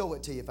I'm going to show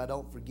it to you if I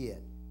don't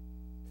forget.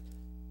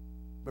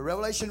 But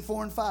Revelation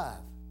 4 and 5,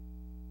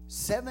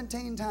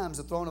 17 times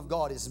the throne of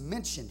God is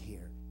mentioned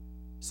here,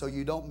 so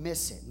you don't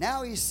miss it.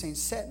 Now He's seen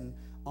sitting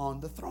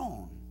on the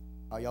throne.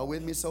 Are y'all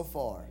with me so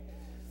far?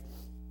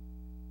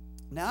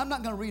 Now I'm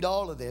not going to read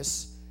all of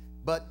this,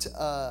 but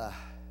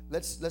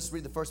let's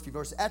read the first few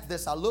verses. After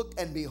this I looked,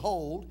 and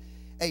behold,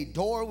 a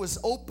door was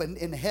opened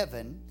in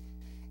heaven.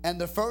 And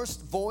the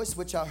first voice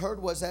which I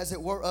heard was as it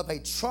were of a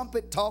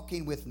trumpet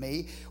talking with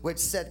me, which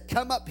said,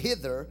 Come up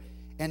hither,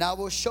 and I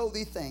will show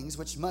thee things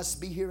which must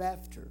be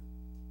hereafter.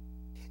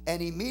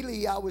 And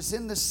immediately I was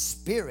in the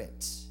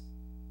Spirit,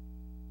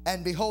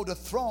 and behold, a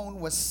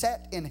throne was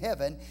set in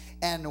heaven,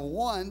 and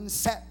one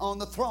sat on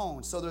the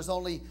throne. So there's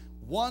only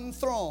one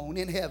throne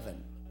in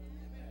heaven.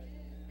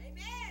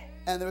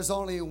 And there's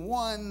only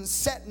one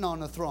sitting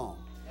on the throne.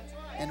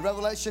 And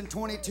Revelation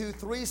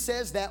 22:3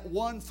 says that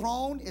one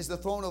throne is the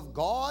throne of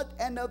God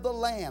and of the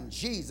Lamb,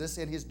 Jesus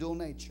in His dual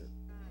nature.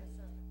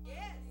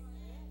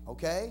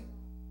 Okay?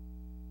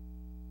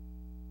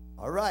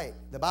 All right.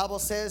 The Bible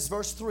says,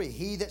 verse 3,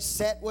 He that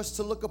sat was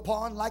to look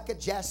upon like a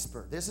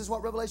jasper. This is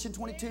what Revelation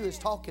 22 is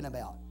talking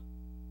about.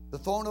 The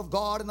throne of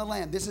God and the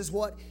Lamb. This is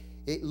what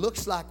it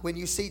looks like when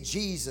you see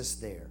Jesus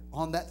there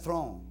on that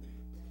throne.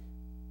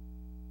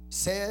 It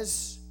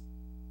says,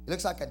 it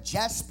looks like a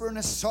jasper and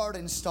a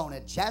sardine stone. A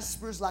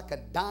jasper is like a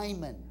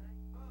diamond.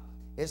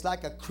 It's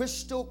like a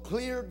crystal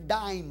clear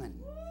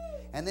diamond.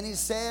 And then he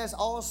says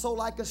also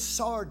like a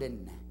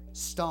sardine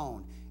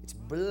stone. It's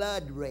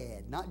blood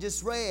red. Not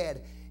just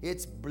red,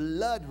 it's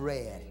blood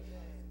red.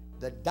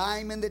 The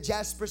diamond, the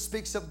jasper,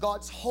 speaks of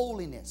God's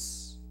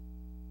holiness.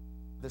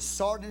 The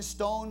sardine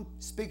stone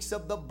speaks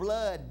of the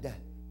blood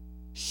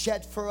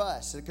shed for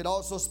us. It could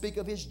also speak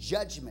of His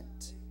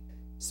judgment,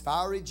 His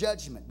fiery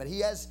judgment. But He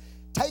has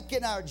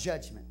taken our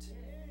judgment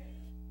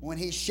when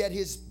He shed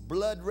His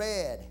blood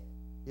red,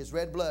 His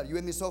red blood. You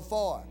with me so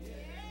far?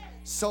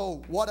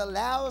 So what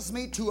allows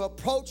me to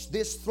approach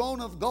this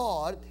throne of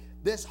God,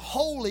 this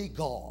holy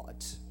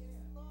God,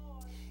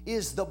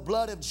 is the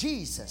blood of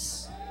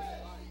Jesus.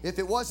 If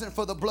it wasn't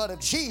for the blood of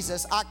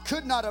Jesus, I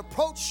could not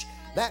approach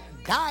that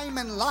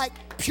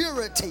diamond-like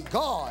purity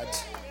God,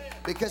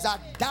 because I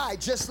died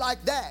just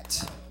like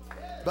that.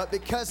 But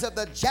because of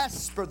the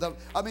jasper, the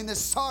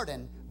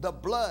sardine, the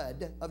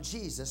blood of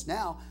Jesus,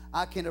 now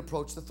I can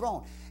approach the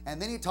throne. And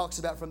then he talks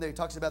about, from there, he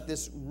talks about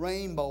this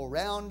rainbow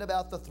round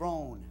about the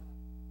throne.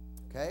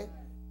 Okay?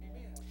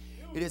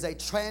 It is a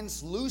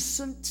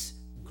translucent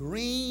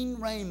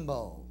green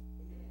rainbow.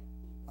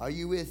 Are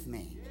you with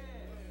me?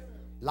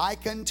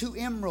 Like unto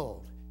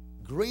emerald,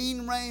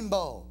 green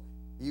rainbow.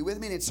 Are you with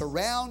me? And it's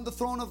around the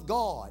throne of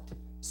God.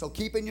 So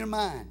keep in your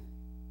mind,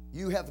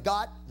 you have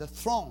got the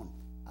throne.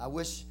 I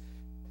wish,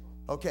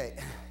 okay,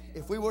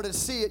 if we were to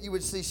see it, you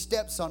would see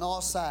steps on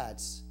all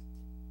sides,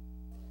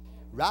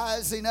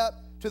 rising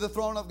up to the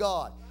throne of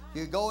God.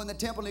 You could go in the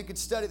temple and you could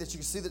study this. You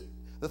could see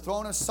the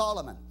throne of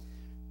Solomon,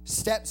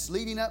 steps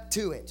leading up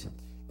to it.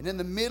 And in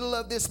the middle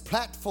of this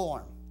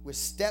platform, with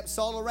steps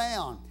all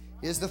around,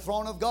 is the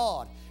throne of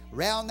God.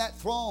 Round that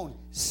throne,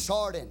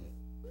 sardine.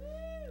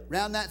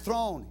 Round that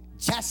throne,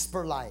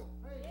 jasper light.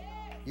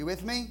 You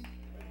with me?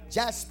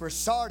 Jasper,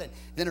 sardine.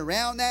 Then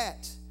around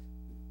that,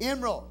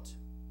 emerald.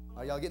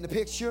 Are y'all getting the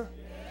picture?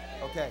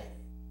 Okay.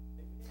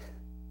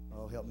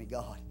 Oh, help me,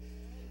 God.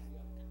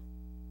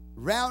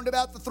 Round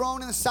about the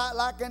throne in the sight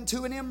like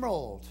unto an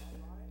emerald.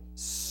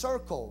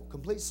 Circle,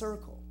 complete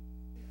circle.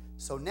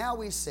 So now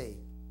we see,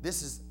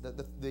 this is,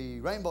 the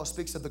rainbow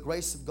speaks of the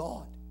grace of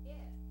God.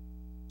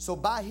 So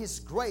by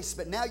His grace,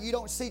 but now you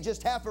don't see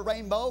just half a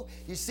rainbow,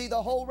 you see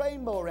the whole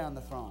rainbow around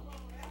the throne.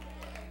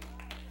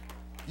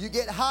 You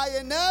get high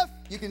enough,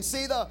 you can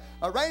see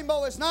a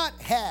rainbow is not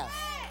half.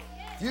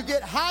 You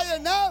get high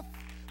enough,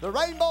 the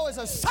rainbow is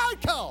a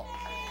circle.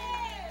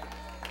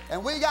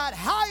 And we got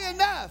high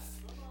enough,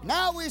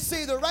 now we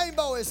see the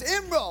rainbow is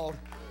emerald,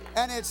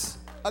 and it's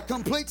a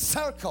complete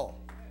circle.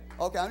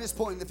 Okay, I'm just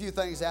pointing a few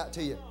things out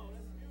to you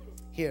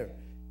here.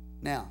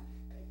 Now,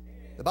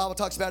 the Bible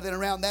talks about it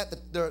around that,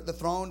 the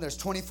throne, there's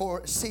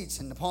 24 seats,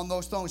 and upon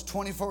those thrones,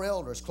 24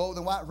 elders, clothed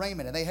in white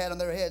raiment, and they had on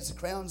their heads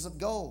crowns of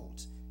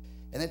gold.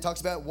 And then it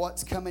talks about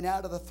what's coming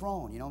out of the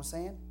throne, you know what I'm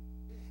saying?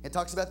 It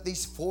talks about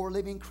these 4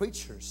 living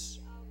creatures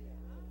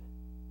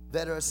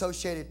that are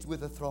associated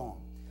with the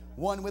throne.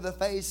 One with the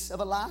face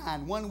of a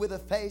lion, one with the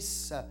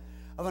face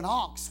of an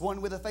ox, one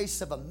with the face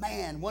of a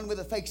man, one with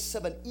the face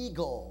of an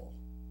eagle.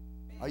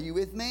 Are you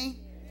with me?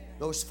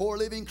 Those 4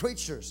 living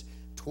creatures.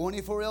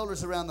 24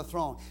 elders around the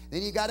throne.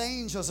 Then you got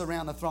angels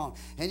around the throne.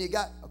 And you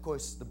got, of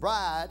course, the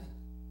bride.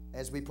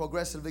 As we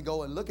progressively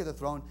go and look at the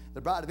throne,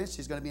 the bride eventually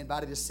is going to be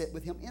invited to sit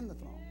with Him in the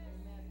throne.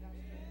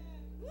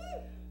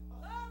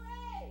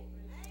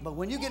 But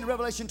when you get into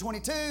Revelation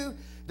 22,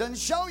 it doesn't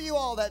show you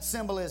all that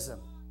symbolism.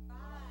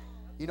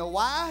 You know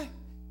why?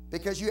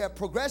 Because you have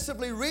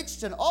progressively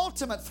reached an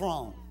ultimate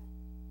throne.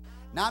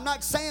 Now, I'm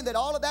not saying that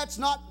all of that's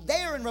not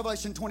there in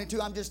Revelation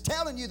 22. I'm just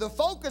telling you the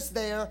focus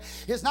there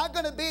is not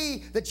going to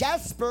be the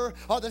jasper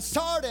or the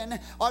sardine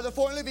or the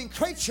 4 living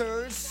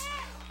creatures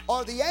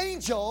or the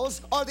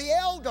angels or the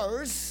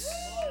elders.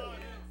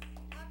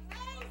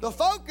 The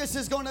focus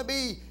is going to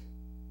be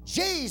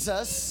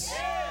Jesus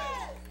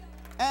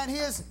and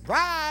His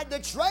bride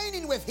that's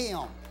reigning with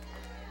Him.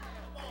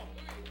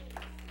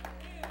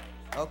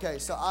 Okay,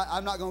 so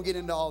I'm not going to get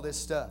into all this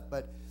stuff,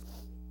 but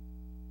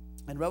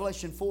in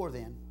Revelation 4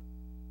 then,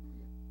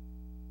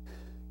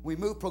 we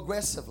move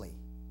progressively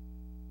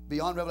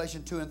beyond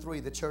Revelation 2 and 3,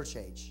 the church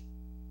age.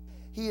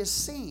 He is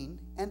seen,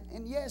 and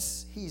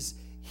yes, He's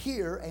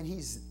here and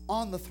He's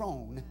on the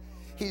throne.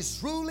 He's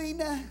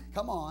ruling,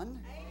 come on,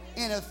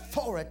 in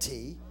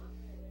authority,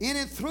 in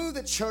and through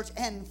the church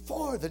and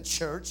for the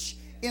church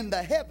in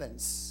the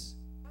heavens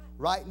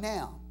right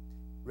now.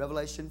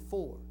 Revelation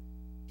 4.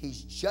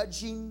 He's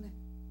judging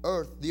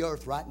the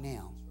earth right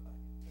now.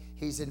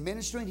 He's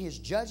administering His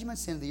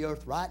judgments in the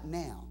earth right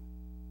now.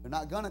 They're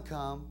not going to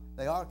come.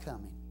 They are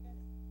coming.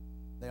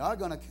 They are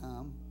going to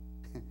come,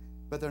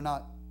 but they're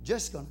not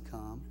just going to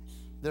come.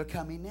 They're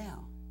coming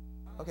now.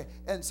 Okay,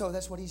 and so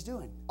that's what He's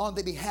doing on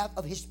the behalf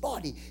of His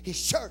body,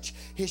 His church.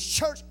 His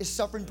church is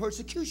suffering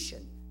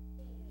persecution.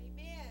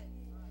 Amen.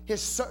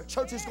 His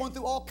church is going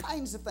through all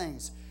kinds of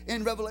things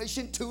in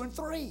Revelation 2 and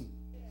 3.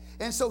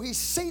 And so He's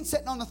seen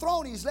sitting on the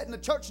throne. He's letting the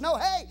church know,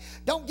 hey,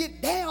 don't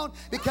get down,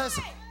 because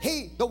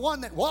He, the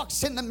one that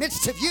walks in the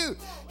midst of you,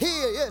 He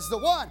is the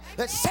one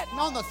that's sitting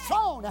on the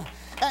throne.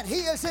 And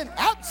He is in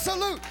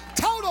absolute,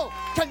 total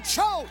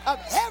control of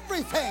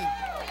everything.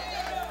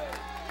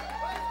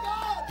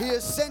 He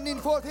is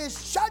sending forth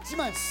His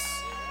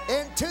judgments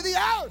into the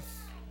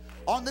earth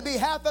on the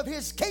behalf of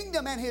His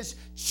kingdom and His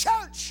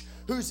church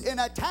who's in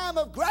a time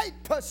of great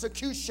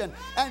persecution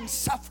and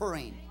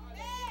suffering.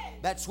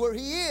 That's where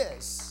he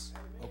is.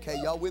 Okay,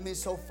 y'all with me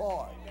so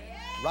far?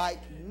 Right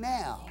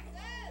now.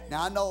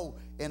 Now I know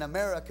in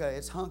America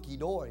it's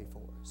hunky-dory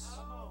for us.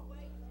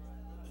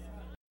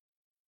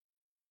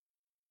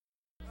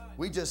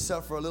 We just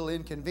suffer a little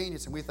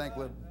inconvenience and we think,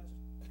 well,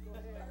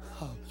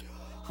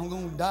 I'm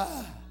going to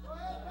die.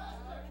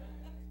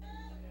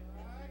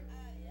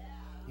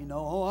 You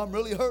know, oh, I'm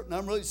really hurting.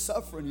 I'm really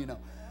suffering, you know.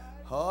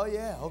 Oh,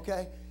 yeah,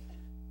 okay.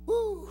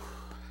 Woo.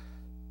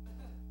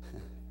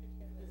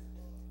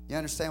 You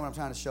understand what I'm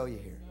trying to show you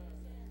here?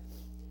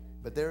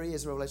 But there he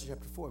is, Revelation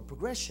chapter 4,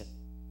 progression.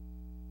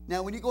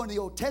 Now, when you go into the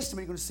Old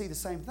Testament, you're going to see the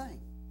same thing.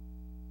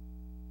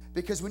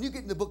 Because when you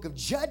get in the book of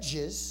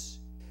Judges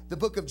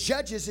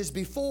is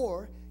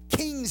before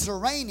kings are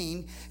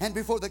reigning and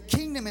before the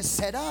kingdom is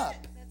set up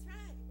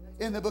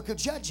in the book of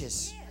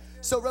Judges.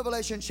 So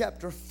Revelation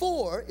chapter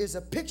 4 is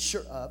a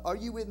picture of, are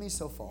you with me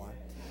so far?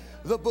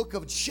 The book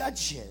of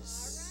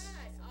Judges.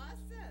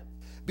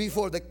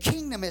 Before the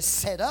kingdom is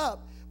set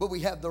up, but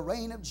we have the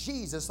reign of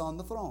Jesus on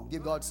the throne.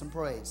 Give God some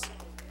praise.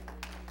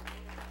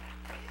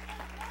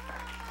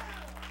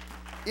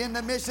 In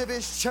the midst of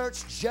his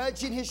church,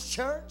 judging his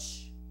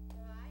church,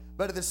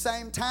 but at the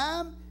same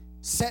time,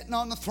 sitting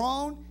on the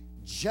throne,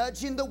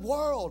 judging the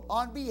world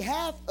on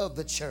behalf of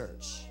the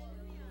church.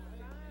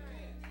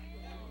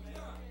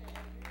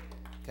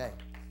 Okay.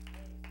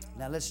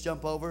 Now let's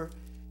jump over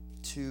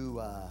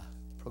to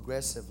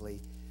progressively.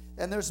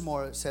 And there's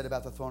more said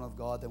about the throne of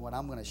God than what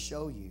I'm going to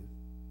show you.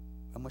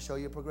 I'm going to show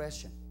you a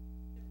progression.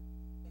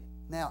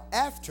 Now,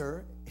 at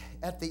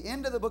the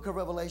end of the book of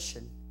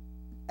Revelation,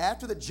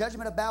 after the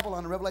judgment of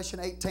Babylon in Revelation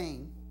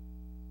 18,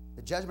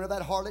 the judgment of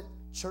that harlot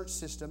church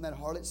system, that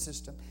harlot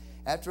system,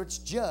 after it's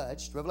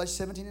judged, Revelation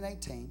 17 and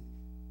 18,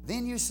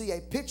 then you see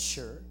a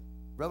picture,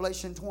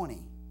 Revelation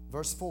 20,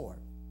 verse 4.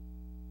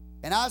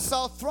 And I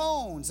saw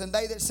thrones, and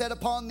they that sat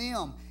upon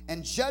them,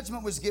 and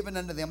judgment was given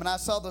unto them. And I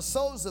saw the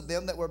souls of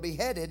them that were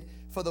beheaded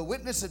for the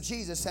witness of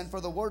Jesus and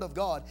for the word of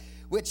God,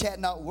 which had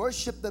not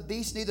worshipped the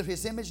beast, neither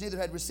his image, neither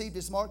had received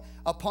his mark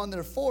upon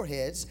their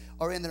foreheads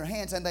or in their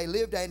hands. And they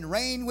lived and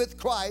reigned with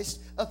Christ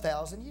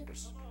 1,000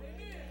 years.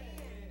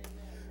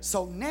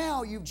 So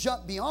now you've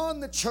jumped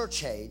beyond the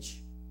church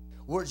age,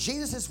 where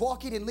Jesus is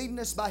walking and leading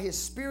us by his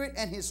Spirit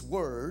and his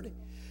word.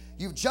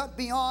 You've jumped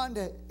beyond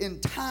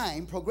in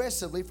time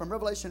progressively from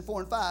Revelation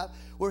 4 and 5,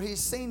 where he's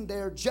seen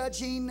there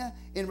judging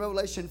in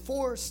Revelation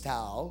 4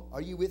 style.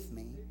 Are you with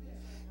me?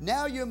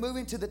 Now you're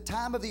moving to the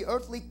time of the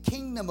earthly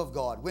kingdom of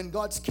God, when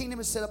God's kingdom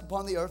is set up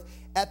upon the earth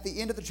at the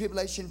end of the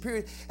tribulation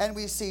period. And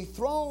we see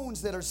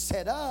thrones that are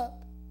set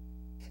up.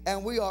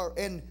 And we are,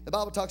 and the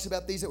Bible talks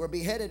about these that were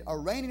beheaded are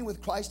reigning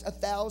with Christ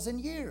 1,000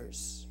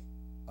 years.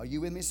 Are you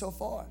with me so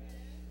far?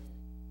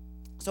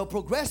 So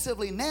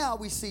progressively now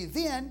we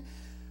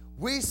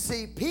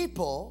see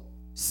people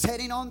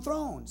sitting on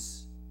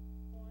thrones,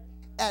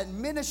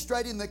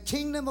 administrating the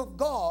kingdom of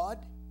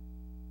God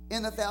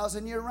in the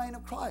 1,000-year reign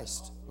of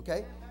Christ.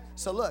 Okay?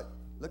 So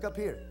look up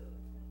here.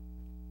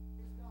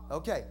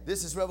 Okay,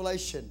 this is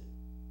Revelation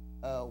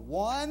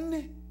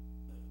 1,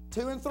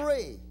 2, and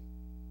 3.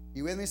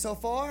 You with me so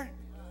far?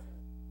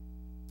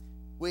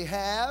 We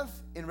have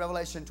in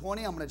Revelation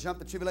 20, I'm going to jump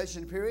the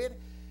tribulation period.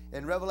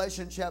 In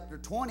Revelation chapter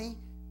 20,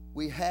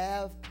 we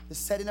have the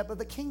setting up of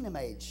the kingdom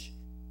age.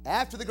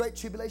 After the great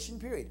tribulation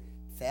period,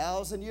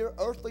 1,000-year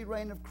earthly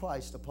reign of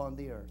Christ upon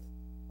the earth.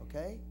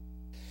 Okay?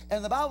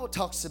 And the Bible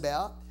talks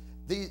about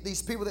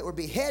these people that were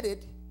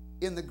beheaded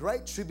in the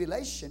great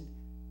tribulation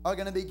are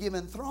going to be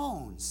given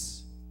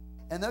thrones.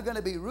 And they're going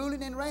to be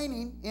ruling and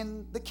reigning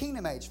in the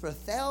kingdom age for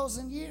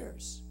 1,000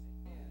 years.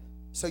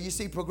 So you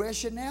see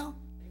progression now?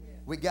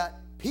 We got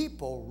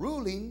people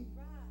ruling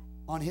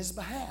on his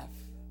behalf.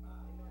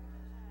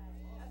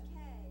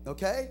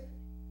 Okay?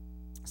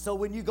 So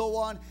when you go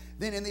on,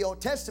 then in the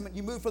Old Testament,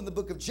 you move from the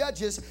book of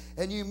Judges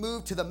and you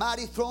move to the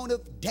mighty throne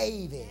of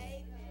David.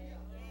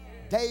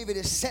 David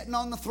is sitting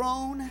on the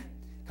throne,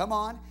 come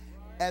on,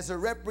 as a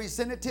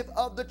representative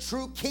of the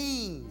true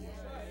king.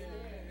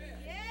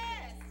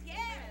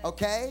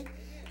 Okay?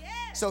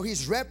 So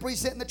he's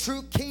representing the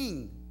true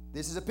king.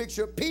 This is a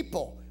picture of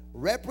people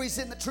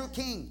representing the true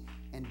king.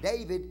 And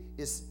David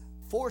is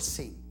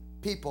forcing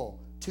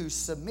people to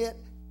submit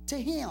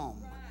to him.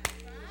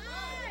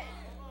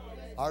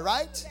 All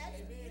right?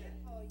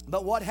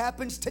 But what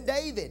happens to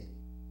David?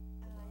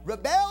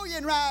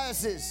 Rebellion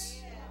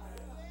rises.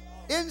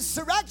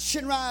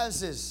 Insurrection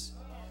rises.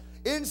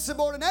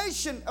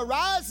 Insubordination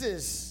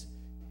arises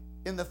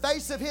in the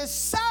face of his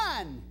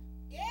son,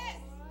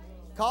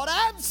 called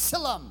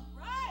Absalom.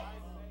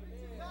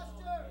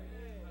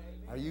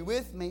 Are you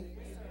with me?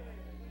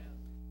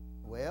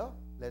 Well,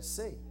 let's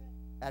see.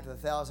 After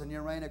the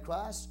 1,000-year reign of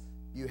Christ,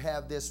 you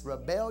have this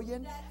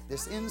rebellion,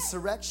 this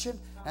insurrection,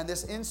 and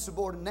this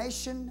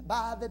insubordination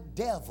by the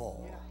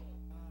devil.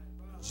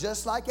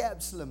 Just like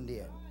Absalom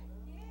did.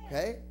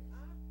 Okay?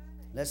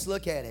 Let's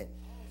look at it.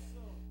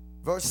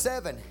 Verse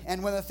 7,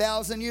 and when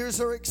 1,000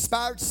 years are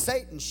expired,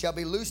 Satan shall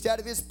be loosed out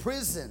of his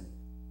prison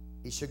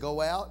He shall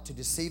go out to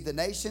deceive the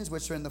nations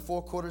which are in the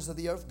four quarters of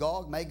the earth,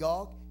 Gog,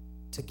 Magog,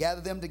 to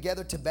gather them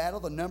together to battle,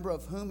 the number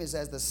of whom is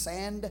as the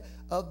sand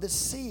of the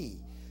sea.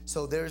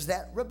 So there's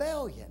that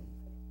rebellion.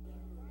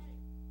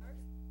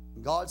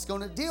 God's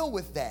going to deal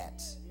with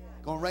that.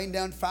 Going to rain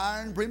down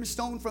fire and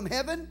brimstone from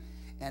heaven.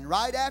 And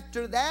right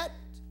after that,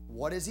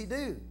 what does he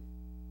do?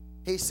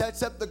 He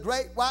sets up the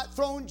great white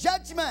throne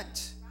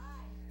judgment.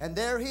 And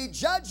there he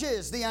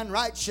judges the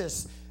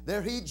unrighteous.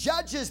 There he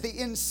judges the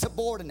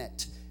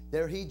insubordinate.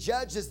 There he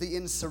judges the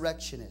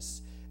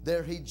insurrectionists.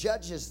 There he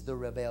judges the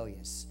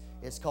rebellious.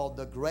 It's called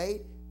the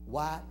great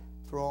white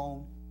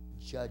throne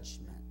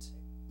judgment.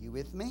 You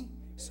with me?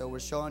 So we're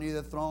showing you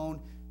the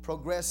throne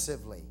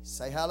progressively.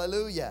 Say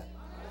hallelujah.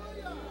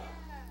 Hallelujah.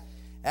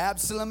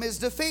 Absalom is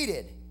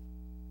defeated.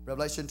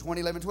 Revelation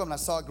 20:11-12. And I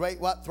saw a great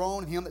white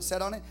throne, and him that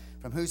sat on it,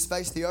 from whose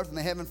face the earth and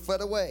the heaven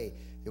fled away.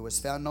 There was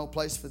found no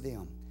place for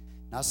them.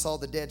 And I saw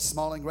the dead,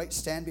 small and great,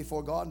 stand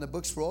before God, and the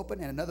books were open,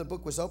 and another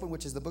book was open,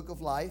 which is the book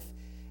of life.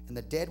 And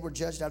the dead were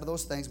judged out of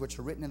those things which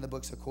are written in the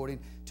books according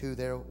to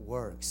their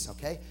works.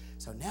 Okay?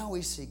 So now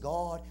we see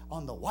God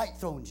on the white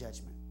throne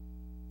judgment.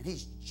 And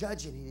he's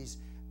judging.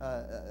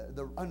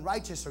 The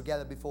unrighteous are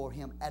gathered before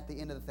him at the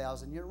end of the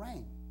 1,000-year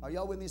reign. Are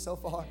y'all with me so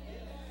far?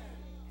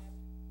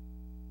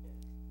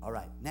 All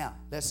right. Now,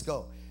 let's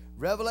go.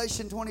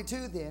 Revelation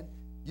 22 then,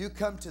 you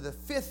come to the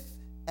fifth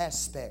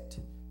aspect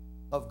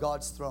of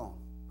God's throne.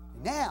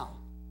 Now,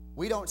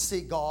 we don't see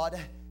God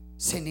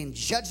sending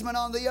judgment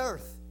on the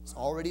earth. It's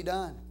already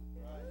done.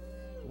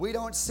 We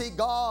don't see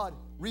God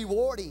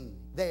rewarding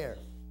there.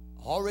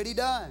 Already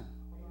done.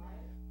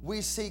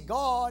 We see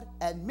God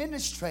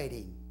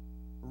administrating,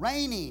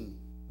 reigning,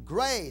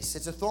 grace.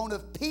 It's a throne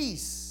of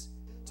peace.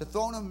 It's a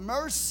throne of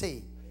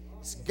mercy.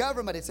 It's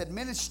government. It's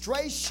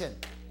administration.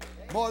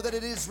 More than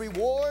it is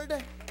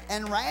reward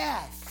and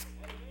wrath.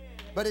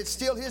 But it's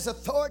still his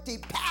authority,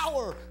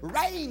 power,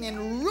 reign,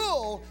 and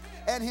rule.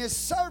 And his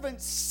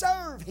servants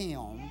serve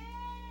him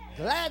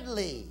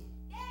gladly.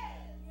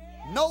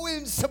 No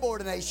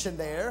insubordination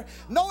there.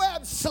 No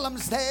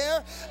Absaloms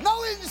there.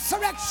 No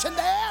insurrection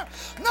there.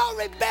 No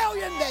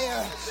rebellion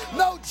there.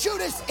 No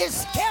Judas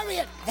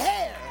Iscariot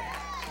there.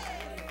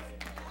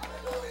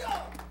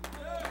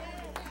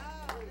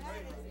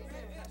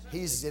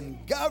 He's in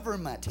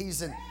government.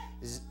 He's in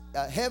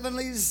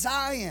heavenly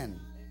Zion.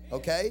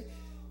 Okay?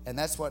 And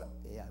that's what,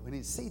 we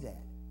need to see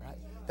that. Right?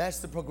 That's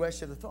the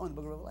progression of the throne in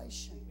the book of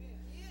Revelation.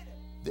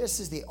 This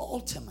is the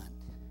ultimate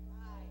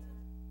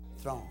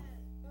throne.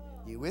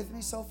 You with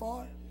me so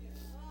far?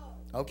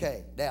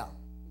 Okay, now,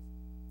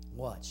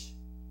 watch.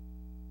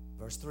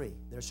 Verse 3.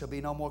 There shall be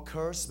no more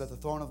curse, but the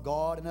throne of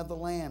God and of the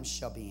Lamb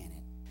shall be in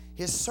it.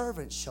 His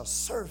servants shall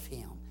serve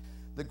him.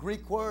 The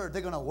Greek word,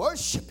 they're going to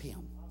worship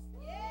him.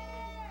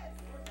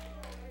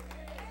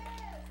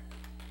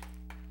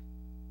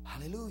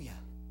 Hallelujah.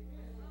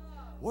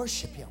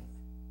 Worship him.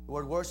 The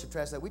word worship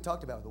translated, we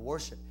talked about the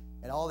worship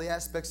and all the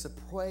aspects of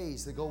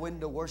praise that go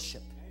into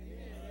worship.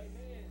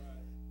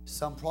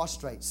 Some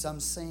prostrate, some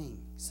sing,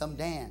 some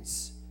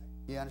dance.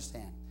 You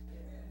understand?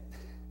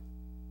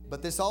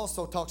 But this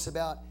also talks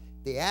about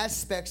the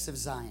aspects of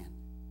Zion.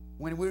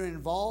 When we're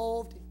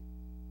involved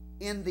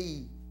in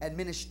the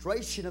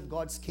administration of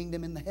God's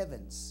kingdom in the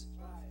heavens,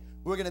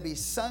 we're going to be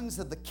sons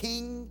of the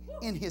King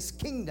in his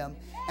kingdom,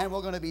 and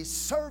we're going to be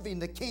serving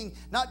the King,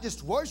 not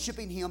just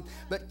worshiping him,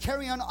 but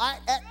carrying on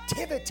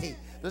activity.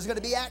 There's going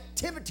to be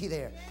activity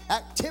there.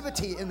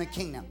 Activity in the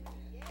kingdom.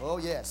 Oh,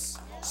 yes.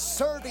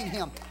 Serving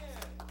him.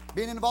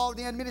 Being involved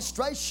in the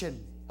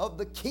administration of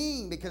the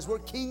King, because we're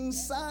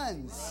King's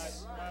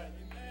sons.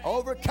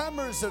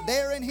 Overcomers are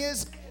there in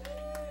his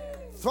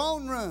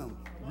throne room.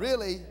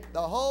 Really,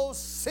 the whole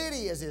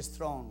city is his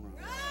throne room.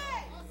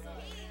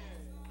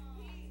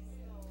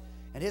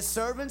 And his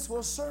servants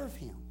will serve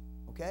him.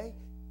 Okay?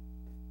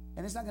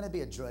 And it's not going to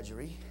be a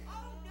drudgery.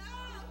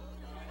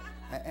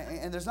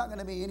 And there's not going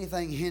to be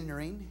anything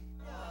hindering.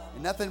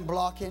 And nothing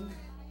blocking.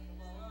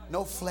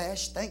 No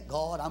flesh. Thank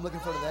God. I'm looking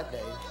forward to that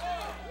day.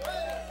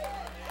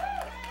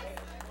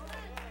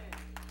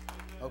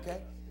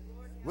 Okay?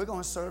 We're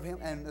going to serve him.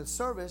 And the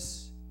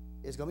service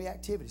is going to be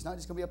activity. It's not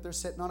just going to be up there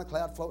sitting on a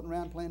cloud, floating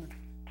around, playing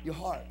your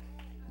heart.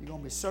 You're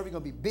going to be serving.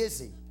 You're going to be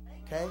busy.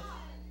 Okay?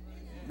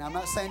 Now, I'm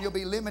not saying you'll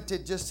be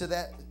limited just to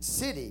that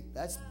city.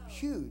 That's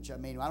huge. I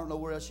mean, I don't know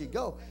where else you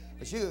go.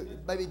 But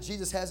maybe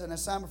Jesus has an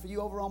assignment for you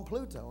over on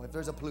Pluto, if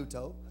there's a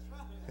Pluto.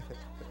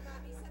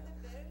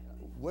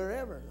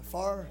 Wherever, the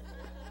far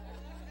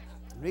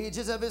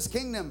regions of his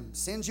kingdom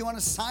sends you on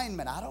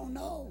assignment. I don't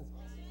know.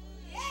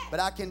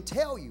 But I can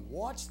tell you,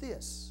 watch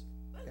this,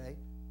 okay?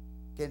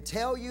 Can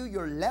tell you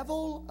your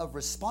level of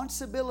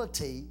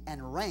responsibility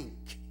and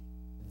rank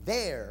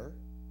there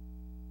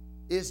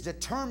is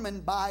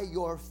determined by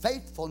your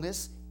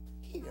faithfulness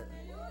here.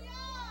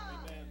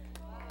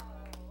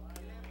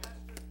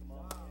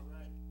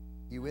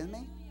 You with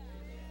me?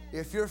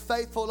 If you're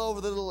faithful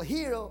over the little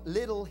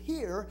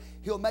here,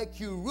 he'll make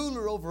you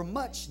ruler over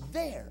much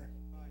there.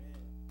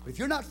 If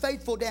you're not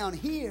faithful down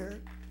here,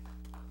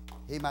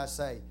 he might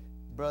say,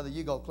 brother,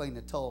 you go clean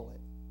the toilet.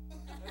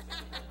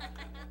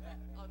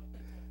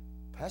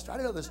 Pastor, I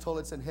didn't know there's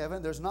toilets in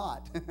heaven. There's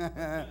not.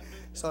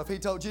 So if he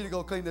told you to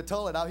go clean the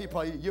toilet out,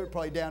 you're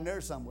probably down there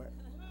somewhere.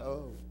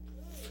 Oh.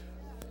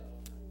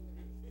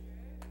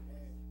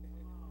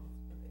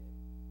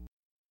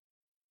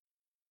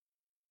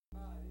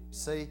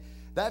 See,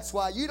 that's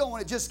why you don't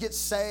want to just get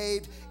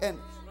saved and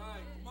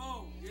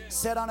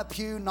sit on a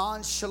pew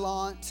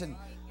nonchalant and,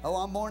 oh,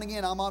 I'm born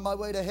again, I'm on my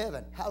way to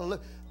heaven. Hallelujah.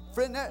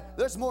 Friend,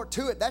 there's more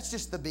to it. That's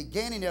just the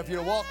beginning of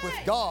your walk with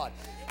God.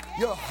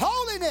 Your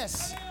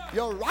holiness,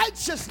 your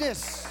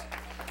righteousness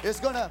is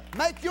going to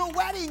make your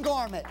wedding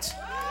garment.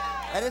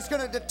 And it's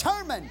going to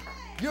determine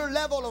your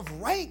level of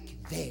rank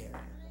there.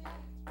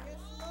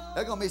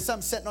 There's going to be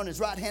some sitting on his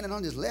right hand and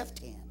on his left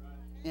hand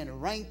in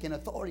rank and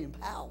authority and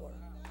power.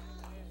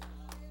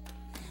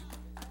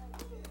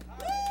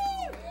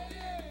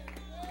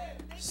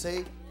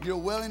 See, your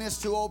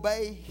willingness to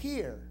obey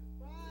here.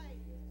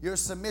 Your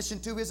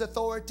submission to His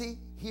authority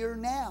here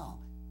now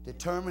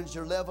determines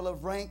your level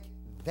of rank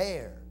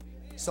there.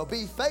 So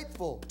be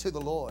faithful to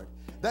the Lord.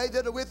 They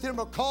that are with Him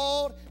are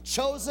called,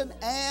 chosen,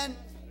 and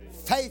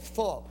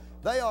faithful.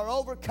 They are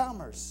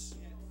overcomers.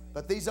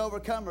 But these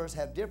overcomers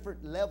have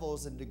different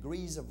levels and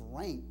degrees of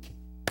rank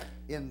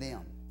in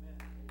them.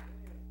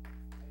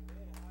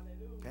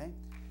 Okay?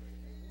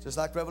 Just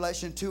like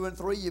Revelation 2 and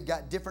 3, you've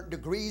got different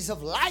degrees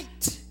of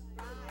light.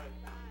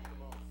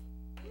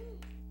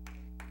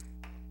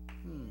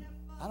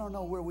 I don't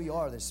know where we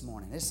are this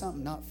morning. There's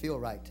something not feel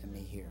right to me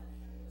here.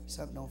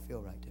 Something don't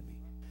feel right to me.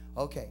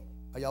 Okay,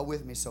 are y'all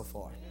with me so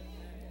far?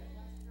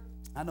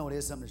 I know it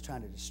is something that's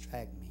trying to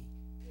distract me.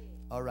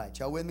 All right,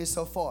 y'all with me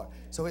so far?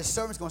 So his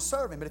servant's going to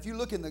serve him. But if you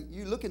look in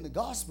the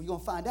gospel, you're going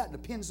to find out it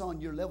depends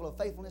on your level of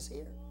faithfulness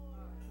here.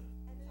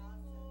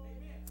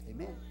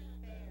 Amen.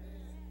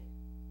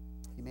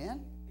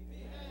 Amen.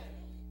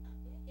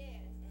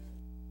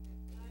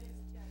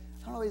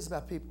 I don't know what it is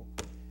about people.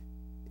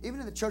 Even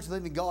in the Church of the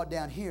Living God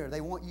down here, they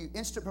want you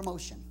instant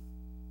promotion.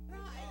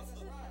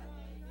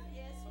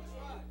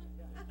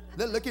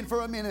 They're looking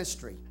for a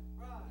ministry.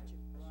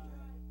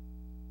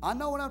 I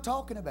know what I'm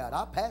talking about.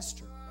 I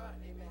pastor.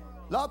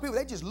 A lot of people,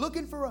 they're just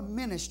looking for a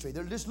ministry.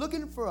 They're just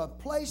looking for a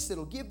place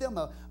that'll give them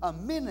a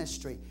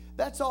ministry.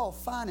 That's all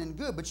fine and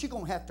good, but you're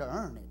going to have to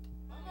earn it.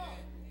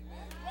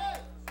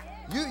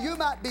 You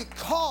might be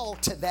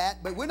called to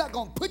that, but we're not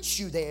going to put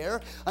you there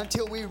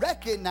until we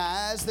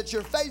recognize that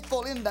you're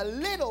faithful in the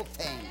little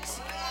things.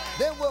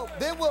 Then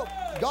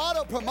God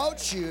will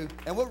promote you,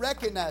 and we'll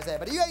recognize that.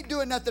 But if you ain't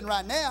doing nothing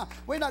right now,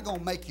 we're not going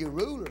to make you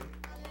ruler.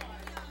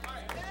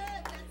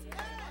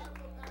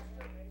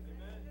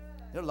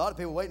 There are a lot of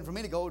people waiting for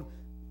me to go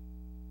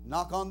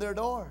knock on their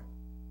door.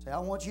 Say, I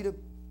want you to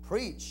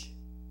preach.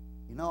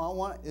 You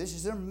know, this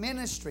is their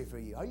ministry for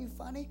you. Are you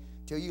funny?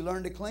 Till you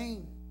learn to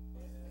clean.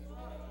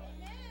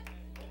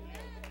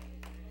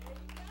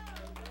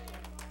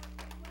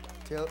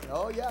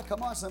 Oh yeah,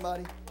 come on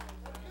somebody.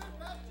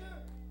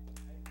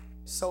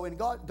 So in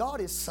God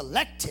is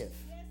selective.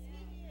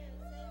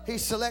 He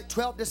select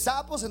 12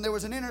 disciples and there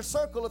was an inner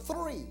circle of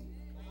 3.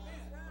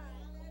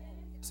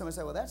 Somebody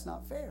say, well, that's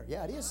not fair.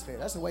 Yeah, it is fair.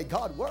 That's the way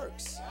God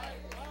works.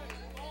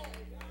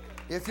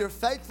 If you're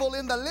faithful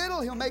in the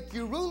little, He'll make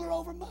you ruler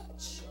over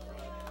much.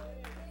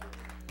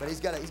 But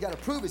He's got to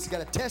prove us. He's got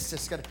to test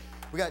us.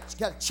 We got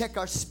to check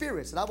our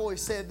spirits. And I've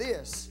always said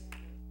this.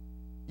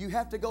 You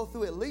have to go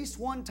through at least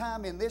one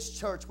time in this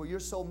church where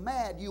you're so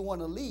mad you want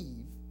to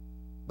leave,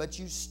 but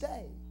you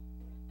stay.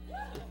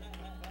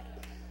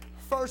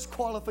 First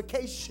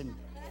qualification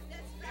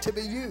to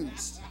be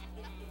used.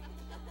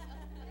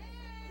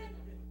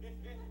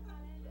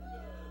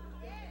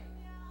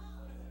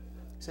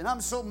 Saying, I'm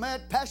so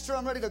mad, Pastor,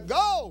 I'm ready to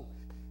go.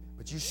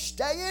 But you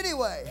stay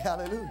anyway.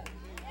 Hallelujah.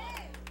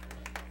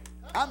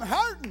 I'm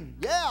hurting.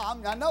 Yeah,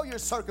 I know you're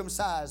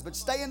circumcised, but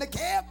stay in the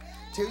camp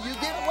till you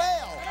get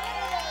well.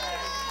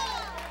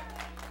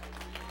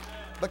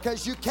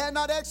 Because you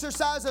cannot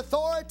exercise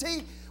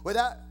authority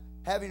without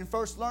having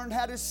first learned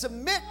how to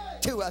submit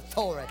to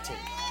authority.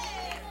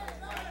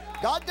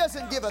 God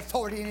doesn't give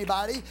authority to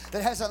anybody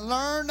that hasn't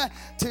learned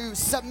to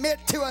submit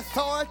to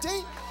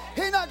authority.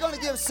 He's not going to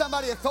give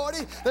somebody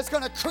authority that's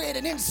going to create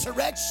an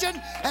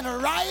insurrection and a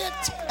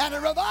riot and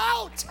a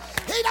revolt.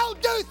 He don't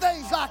do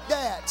things like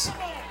that.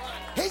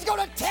 He's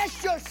going to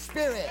test your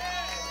spirit.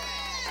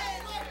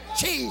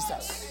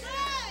 Jesus.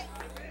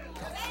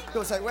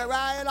 People say, well,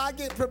 Ryan, I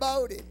get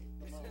promoted.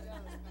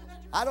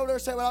 I don't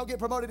understand why I don't get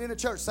promoted in the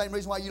church. Same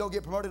reason why you don't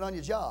get promoted on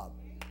your job.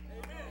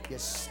 Your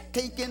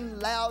stinking,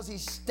 lousy,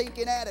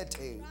 stinking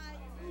attitude.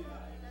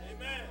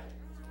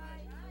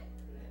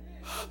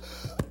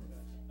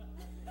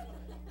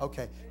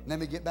 Okay, let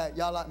me get back.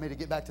 Y'all like me to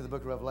get back to the book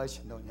of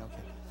Revelation, don't you?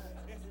 Okay.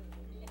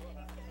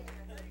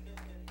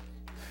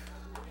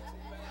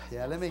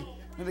 Yeah, let me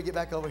get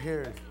back over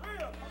here.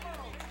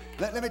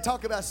 Let me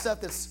talk about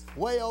stuff that's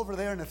way over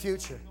there in the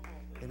future.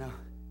 You know,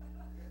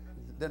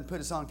 it doesn't put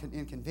us on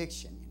in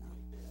conviction.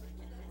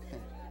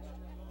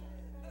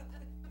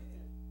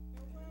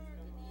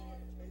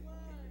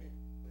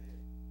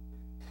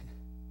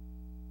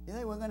 You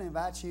think we're going to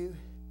invite you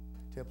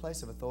to a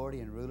place of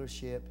authority and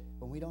rulership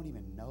when we don't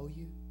even know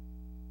you?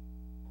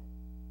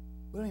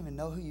 We don't even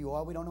know who you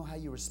are. We don't know how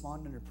you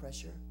respond under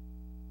pressure.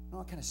 We don't know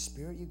what kind of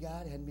spirit you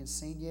got. It hadn't been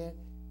seen yet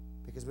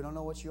because we don't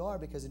know what you are,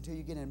 because until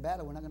you get in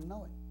battle, we're not going to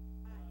know it.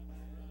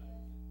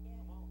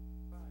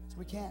 So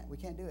we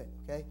can't do it,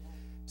 okay?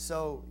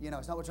 So, you know,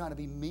 it's not we're trying to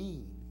be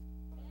mean.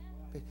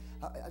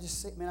 I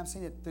just see, man, I've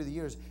seen it through the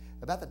years.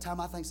 About the time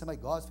I think somebody,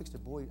 God's fixed a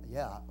boy,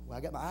 yeah, well,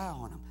 I got my eye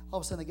on them. All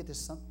of a sudden I get this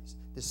something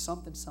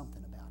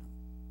about them.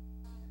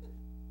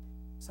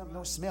 Something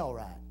don't smell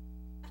right.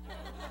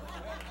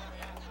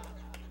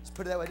 Let's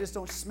put it that way, it just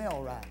don't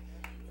smell right.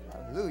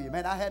 Hallelujah,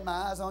 man, I had my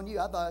eyes on you.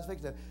 I thought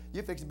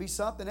you fixed to be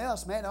something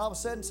else, man, and all of a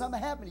sudden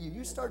something happened to you.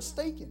 You start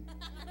stinking.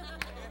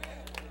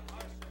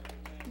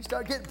 You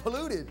start getting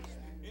polluted,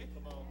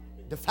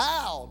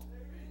 defiled,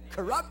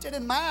 corrupted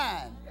in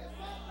mind.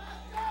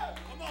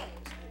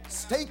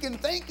 Stinking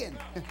thinking.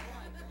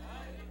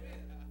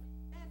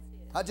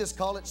 I just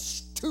call it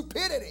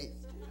stupidity.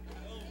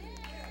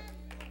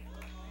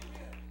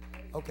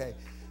 Okay,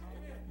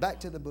 back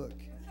to the book.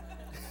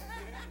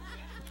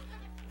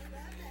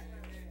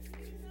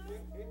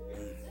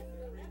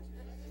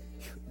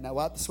 Now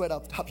wipe the sweat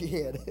off the top of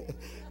your head.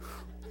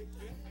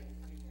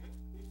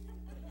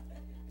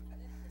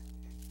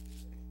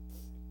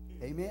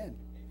 Amen.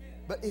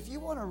 But if you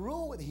want to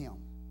rule with Him,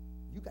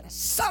 you got to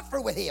suffer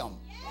with Him.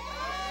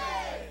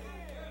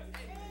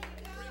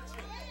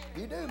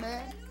 You do,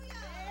 man.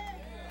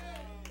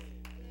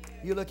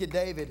 You look at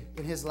David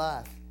in his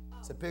life.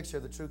 It's a picture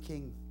of the true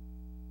king.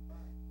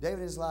 David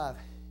in his life,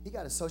 he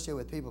got associated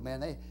with people, man.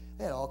 They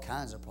had all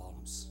kinds of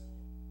problems.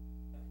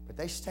 But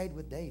they stayed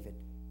with David.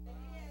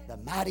 The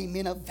mighty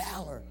men of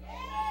valor.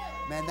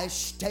 Man, they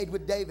stayed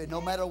with David. No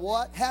matter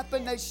what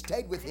happened, they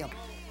stayed with him.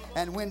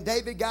 And when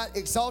David got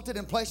exalted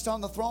and placed on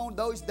the throne,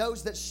 those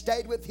that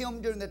stayed with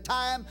him during the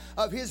time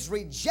of his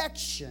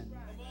rejection,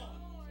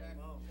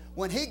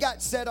 when he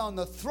got set on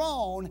the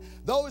throne,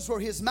 those were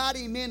his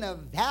mighty men of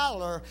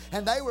valor,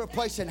 and they were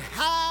placed in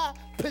high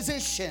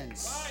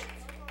positions.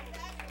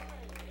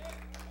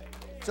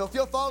 So if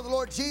you'll follow the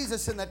Lord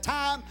Jesus in the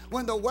time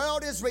when the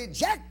world is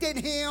rejecting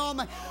Him,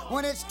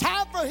 when it's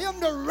time for Him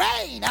to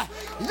reign,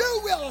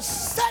 you will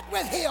sit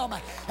with Him,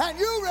 and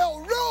you will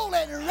rule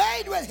and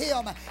reign with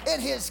Him in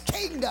His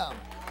kingdom.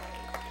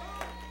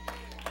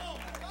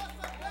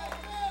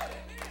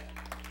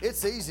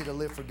 It's easy to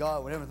live for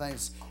God when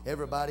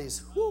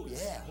everybody's, whoo,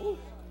 yeah, whoo.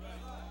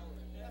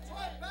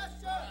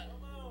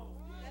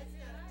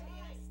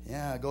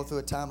 Yeah, go through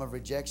a time of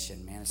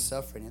rejection, man,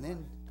 suffering, and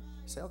then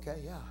say,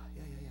 okay, yeah.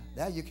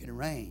 Now you can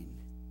reign.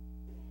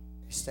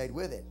 You stayed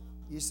with it.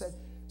 You said,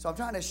 so I'm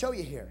trying to show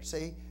you here.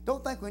 See,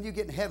 don't think when you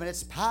get in heaven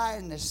it's pie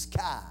in the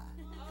sky,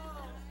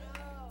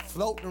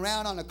 floating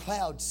around on a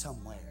cloud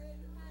somewhere.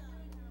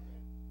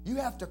 You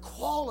have to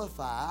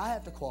qualify. I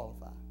have to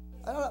qualify.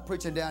 I'm not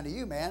preaching down to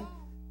you, man.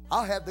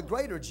 I'll have the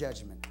greater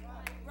judgment.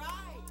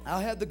 I'll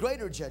have the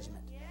greater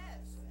judgment.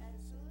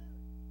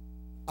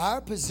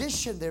 Our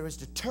position there is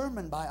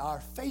determined by our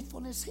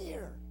faithfulness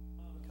here.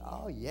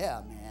 Oh,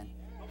 yeah, man.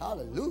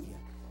 Hallelujah.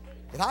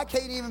 If I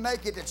can't even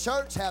make it to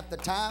church half the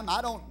time,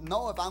 I don't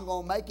know if I'm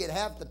going to make it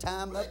half the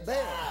time up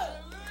there.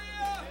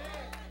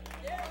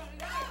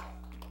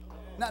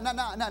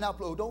 Now,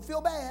 don't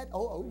feel bad.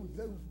 Oh,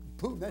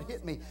 that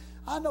hit me.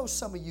 I know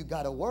some of you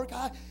got to work.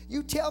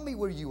 You tell me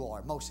where you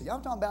are, most of you.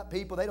 I'm talking about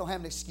people, they don't have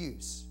an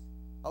excuse.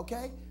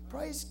 Okay?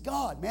 Praise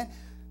God, man.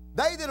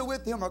 They that are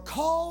with Him are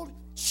called,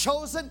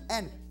 chosen,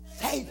 and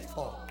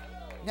faithful.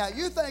 Now,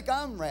 you think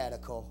I'm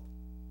radical.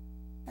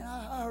 And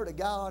I heard a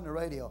guy on the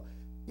radio.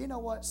 You know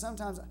what?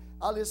 Sometimes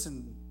I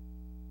listen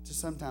to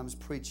sometimes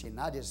preaching.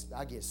 I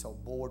get so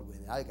bored with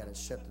it. I got to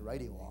shut the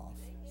radio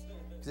off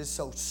because it's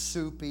so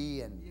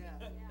soupy and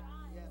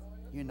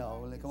you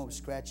know, they come up and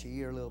scratch your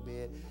ear a little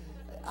bit.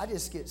 I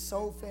just get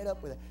so fed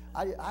up with it.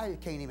 I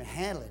can't even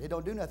handle it. It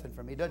don't do nothing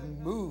for me. It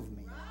doesn't move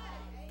me.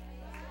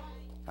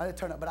 I had to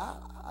turn up, but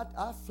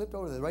I flipped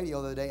over to the radio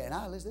the other day and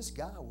I listened. This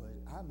guy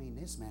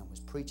this man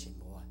was preaching,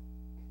 boy,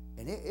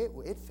 and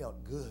it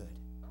felt good.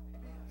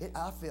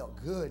 I felt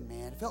good,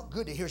 man. It felt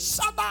good to hear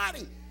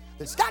somebody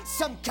that's got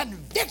some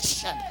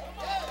conviction,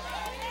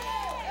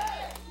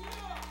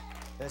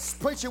 that's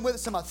preaching with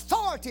some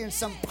authority and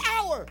some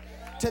power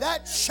to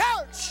that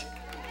church,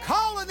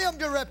 calling them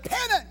to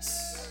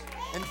repentance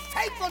and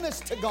faithfulness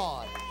to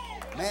God.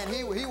 Man,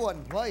 he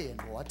wasn't playing,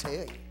 boy, I tell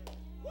you.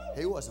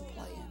 He wasn't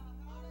playing.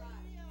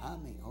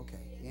 Okay,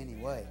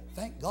 anyway,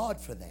 thank God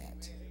for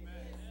that.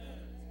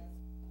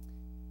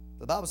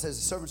 The Bible says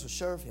the servants will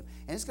serve Him.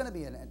 And it's going to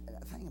be a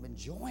thing of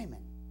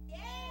enjoyment.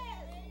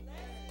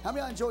 How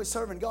many of y'all enjoy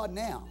serving God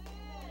now?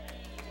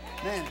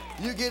 Man,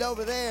 you get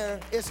over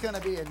there, it's going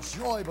to be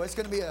enjoyable. It's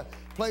going to be a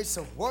place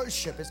of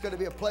worship. It's going to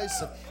be a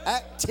place of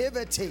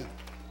activity.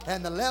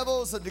 And the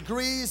levels and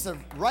degrees of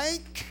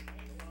rank,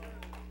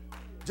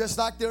 just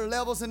like there are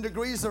levels and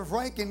degrees of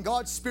rank in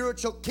God's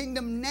spiritual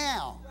kingdom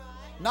now.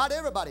 Not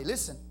everybody.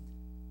 Listen,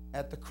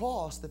 at the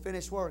cross, the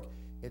finished work,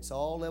 it's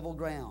all level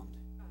ground.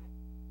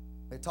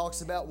 It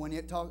talks about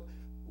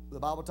the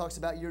Bible talks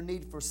about your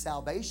need for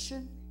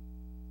salvation.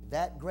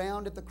 That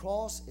ground at the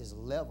cross is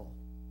level.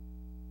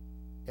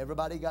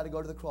 Everybody got to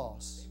go to the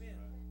cross.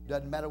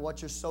 Doesn't matter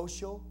what your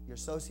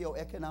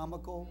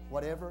socio-economical,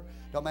 whatever.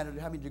 Don't matter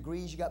how many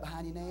degrees you got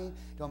behind your name.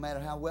 Don't matter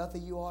how wealthy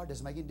you are.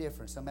 Doesn't make any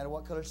difference. No matter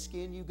what color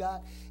skin you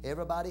got.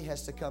 Everybody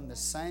has to come the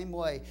same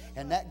way.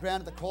 And that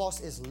ground of the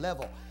cross is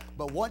level.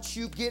 But once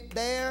you get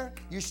there,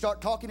 you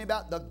start talking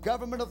about the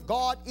government of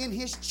God in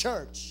His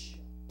church.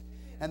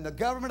 And the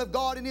government of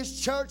God in His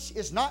church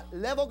is not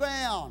level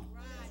ground.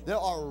 There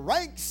are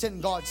ranks in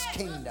God's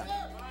kingdom.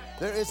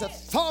 There is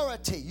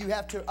authority. You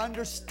have to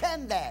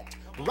understand that.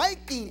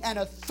 Ranking and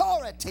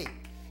authority.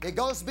 It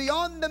goes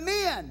beyond the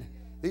men.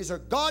 These are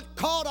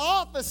God-called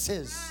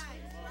offices.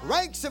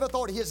 Ranks of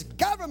authority. His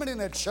government in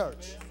the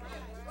church.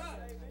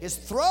 His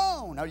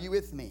throne. Are you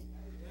with me?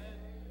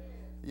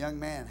 A young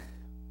man,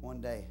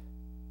 one day,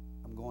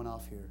 I'm going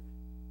off here.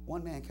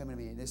 One man came to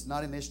me, and it's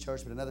not in this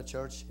church, but another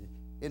church,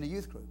 in a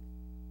youth group.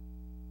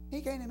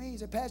 He came to me, he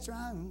said, Pastor,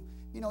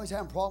 he's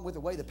having a problem with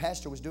the way the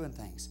pastor was doing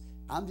things.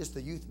 I'm just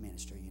the youth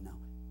minister, you know.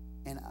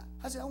 And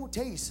I said, I want to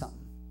tell you something.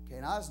 Okay,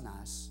 and I was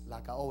nice,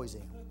 like I always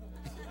am.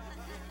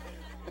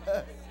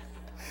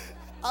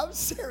 I'm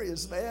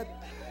serious, man.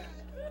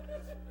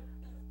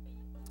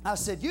 I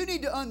said, you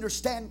need to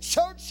understand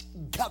church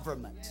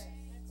government.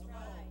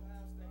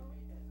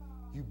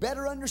 You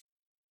better understand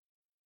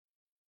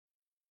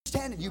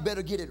it. You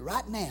better get it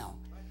right now.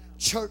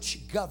 Church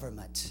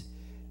government.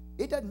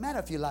 It doesn't matter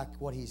if you like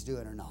what he's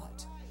doing or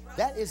not.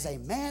 That is a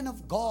man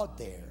of God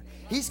there.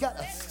 He's got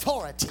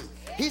authority.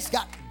 He's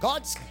got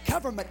God's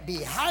government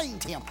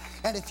behind him.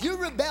 And if you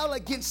rebel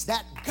against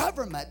that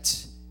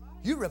government,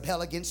 you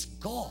rebel against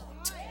God.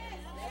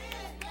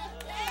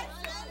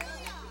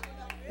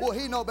 Well,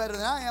 he know better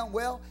than I am.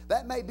 Well,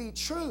 that may be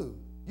true.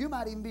 You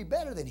might even be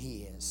better than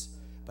he is.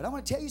 But I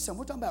want to tell you something.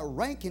 We're talking about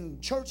rank in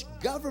church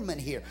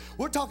government here.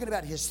 We're talking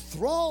about his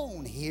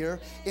throne here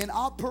in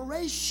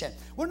operation.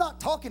 We're not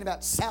talking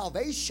about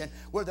salvation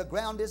where the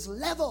ground is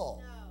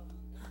level.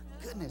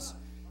 Goodness.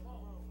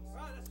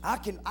 I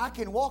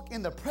can walk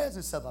in the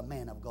presence of a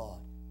man of God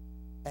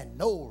and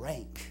know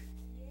rank.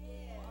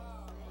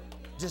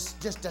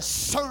 Just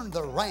discern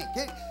the rank.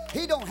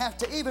 He don't have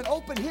to even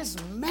open his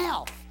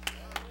mouth,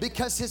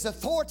 because his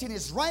authority and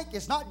his rank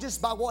is not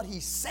just by what he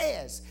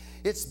says.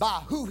 It's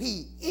by who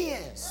he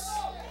is.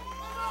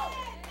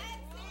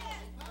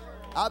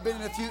 I've been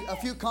in a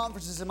few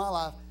conferences in my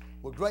life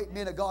where great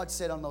men of God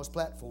sat on those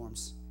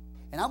platforms.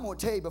 And I'm going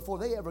to tell you, before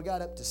they ever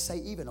got up to say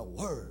even a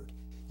word,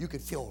 you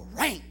could feel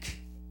rank.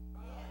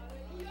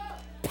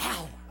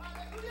 Power.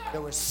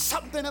 There was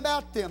something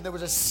about them. There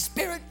was a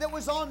spirit that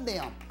was on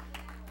them.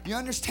 You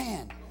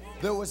understand?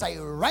 There was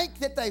a rank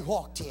that they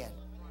walked in.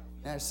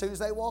 And as soon as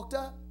they walked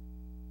up,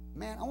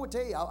 man, I want to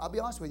tell you, I'll be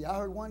honest with you. I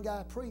heard one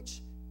guy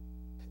preach.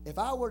 If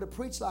I were to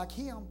preach like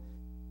him,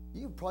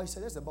 you'd probably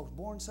say, this is the most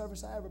boring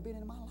service I've ever been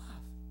in my life.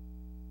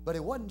 But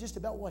it wasn't just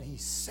about what he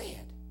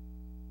said.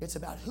 It's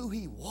about who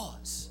he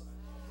was.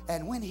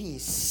 And when he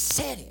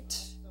said it,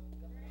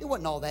 it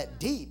wasn't all that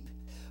deep.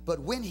 But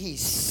when he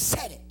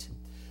said it,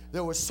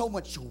 there was so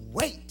much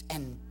weight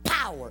and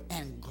power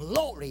and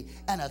glory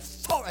and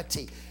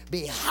authority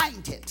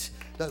behind it.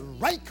 The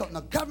rank and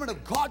the government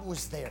of God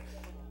was there.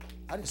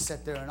 I just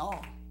sat there in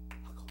awe.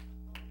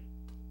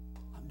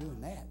 I'm doing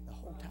that the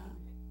whole time.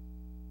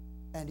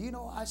 And you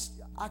know,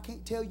 I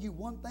can't tell you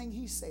one thing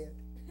he said.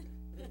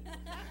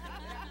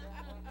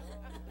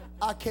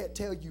 I can't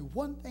tell you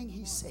one thing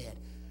he said.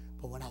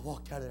 But when I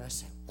walked out of there, I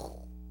said,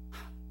 whoa.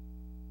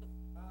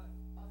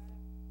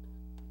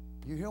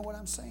 You hear what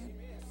I'm saying?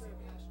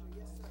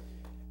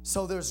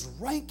 So there's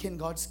rank in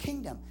God's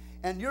kingdom.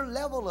 And your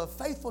level of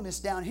faithfulness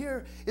down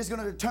here is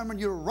going to determine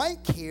your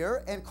rank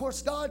here. And of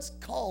course, God's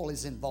call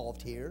is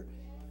involved here.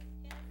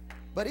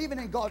 But even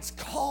in God's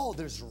call,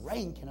 there's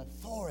rank and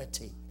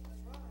authority.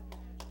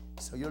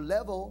 So your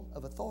level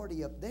of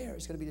authority up there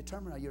is going to be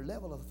determined by your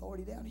level of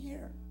authority down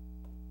here.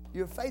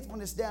 Your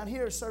faithfulness down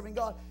here is serving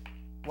God.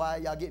 Why are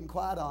y'all getting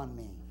quiet on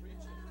me?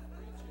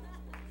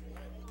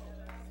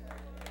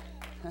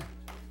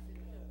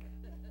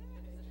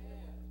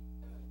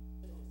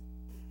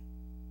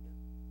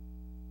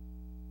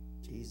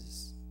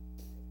 Jesus.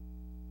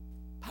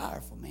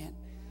 Powerful, man.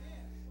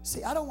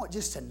 See, I don't want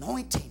just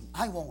anointing.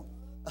 I want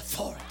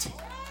authority.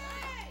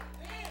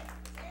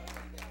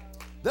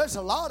 There's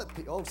a lot of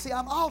people. Oh, see,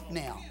 I'm off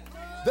now.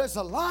 There's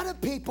a lot of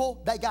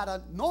people, they got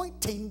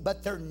anointing,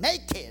 but they're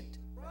naked.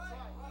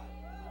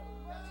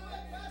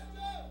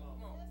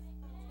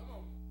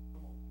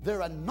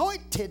 They're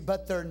anointed,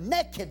 but they're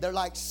naked. They're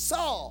like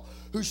Saul,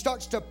 who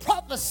starts to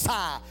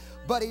prophesy,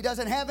 but he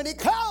doesn't have any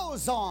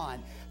clothes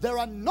on. They're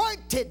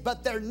anointed,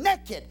 but they're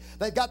naked.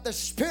 They've got the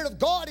Spirit of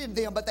God in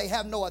them, but they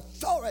have no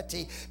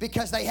authority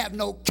because they have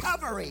no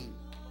covering.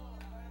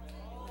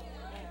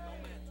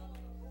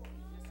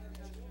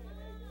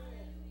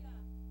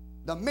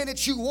 The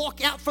minute you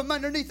walk out from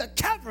underneath a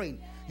covering,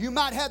 you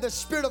might have the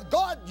Spirit of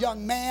God,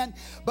 young man,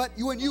 but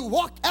when you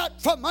walk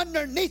out from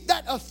underneath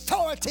that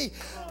authority,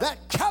 that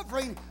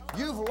covering,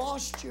 you've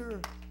lost your,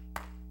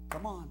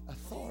 come on,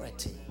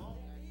 authority.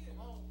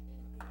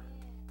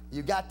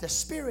 You got the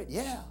Spirit,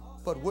 yeah,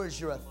 but where's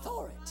your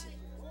authority?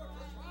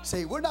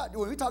 See, when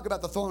we talk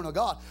about the throne of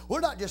God,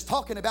 we're not just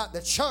talking about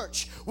the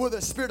church where the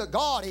Spirit of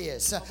God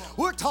is.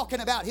 We're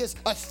talking about His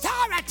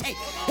authority,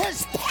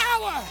 His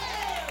power,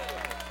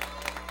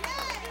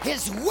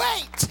 His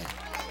weight.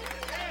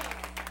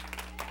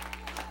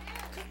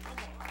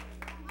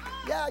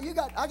 Yeah,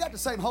 I got the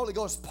same Holy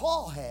Ghost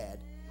Paul had,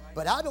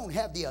 but I don't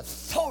have the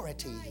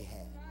authority he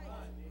had.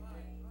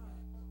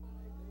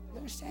 You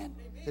understand?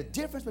 The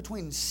difference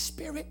between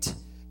Spirit,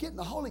 getting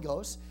the Holy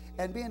Ghost,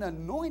 and being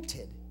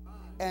anointed,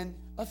 and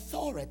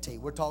authority.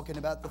 We're talking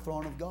about the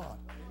throne of God.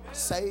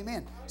 Say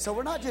amen. So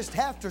we're not just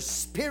after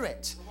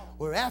Spirit,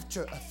 we're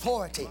after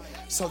authority.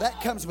 So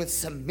that comes with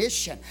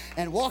submission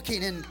and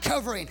walking in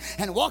covering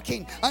and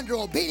walking under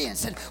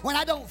obedience. And when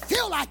I don't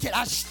feel like it,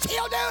 I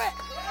still do it.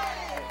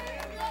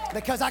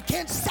 Because I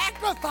can't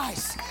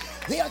sacrifice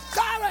the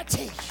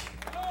authority.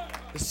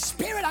 The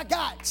Spirit I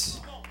got,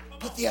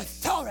 but the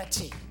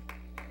authority.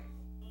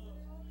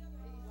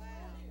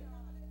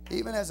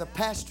 Even as a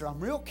pastor,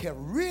 I'm real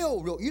careful,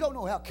 real. You don't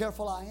know how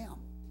careful I am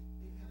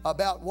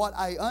about what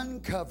I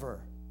uncover,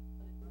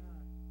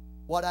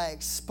 what I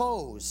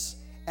expose,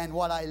 and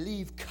what I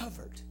leave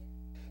covered.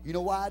 You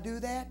know why I do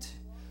that?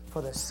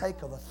 For the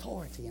sake of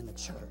authority in the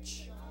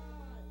church.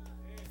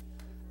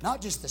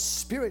 Not just the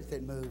Spirit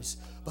that moves,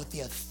 but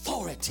the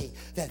authority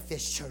that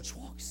this church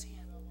walks in.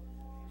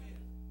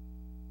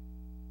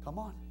 Come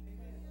on.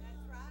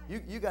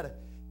 You got to,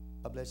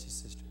 God bless you,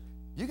 sister.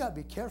 You got to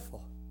be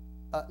careful.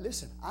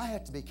 Listen, I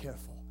have to be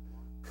careful.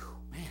 Whew,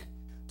 man,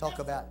 talk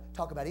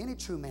about any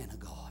true man of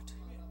God.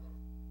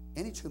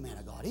 Any true man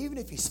of God, even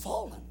if he's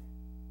fallen,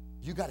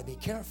 you got to be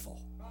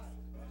careful.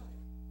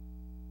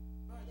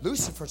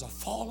 Lucifer's a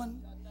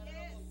fallen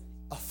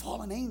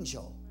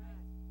angel.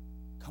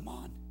 Come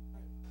on.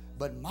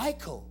 But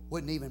Michael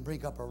wouldn't even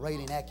bring up a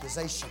rating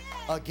accusation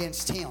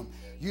against him.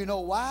 You know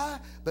why?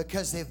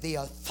 Because of the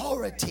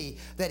authority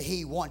that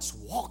he once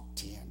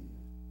walked in.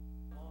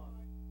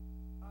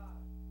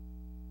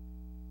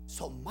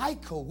 So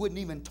Michael wouldn't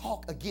even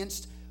talk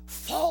against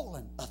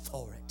fallen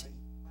authority.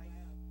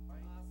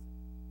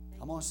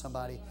 Come on,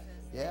 somebody.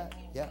 Yeah.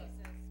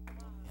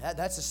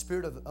 That's the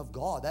Spirit of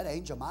God. That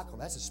angel Michael,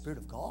 that's the Spirit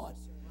of God.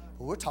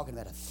 But we're talking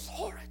about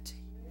authority.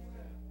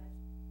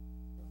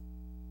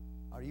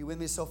 Are you with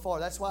me so far?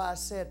 That's why I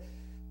said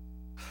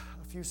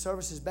a few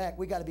services back,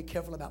 we got to be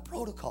careful about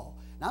protocol.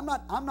 Now,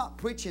 I'm not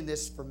preaching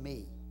this for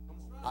me.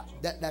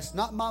 That's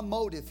not my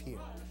motive here.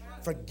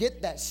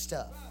 Forget that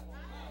stuff.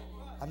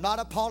 I'm not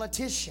a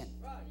politician.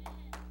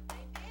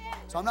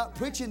 So I'm not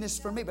preaching this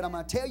for me, but I'm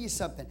going to tell you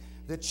something.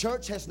 The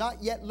church has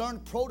not yet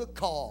learned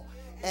protocol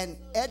and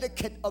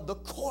etiquette of the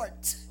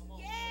court.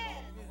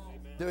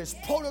 There is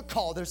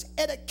protocol, there's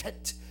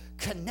etiquette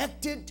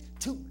connected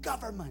to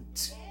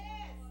government.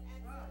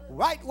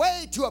 Right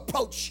way to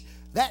approach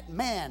that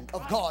man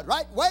of God.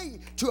 Right way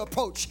to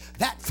approach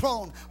that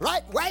throne.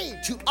 Right way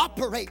to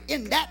operate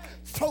in that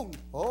throne.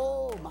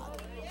 Oh my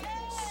goodness.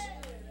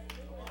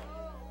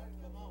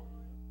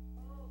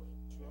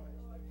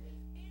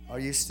 Are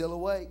you still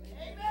awake?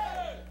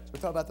 We're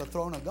talking about the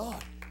throne of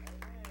God.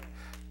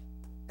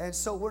 And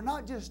so we're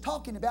not just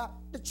talking about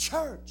the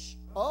church.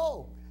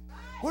 Oh,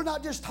 we're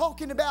not just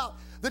talking about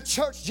the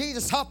church,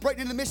 Jesus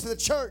operating in the midst of the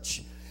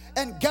church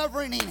and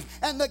governing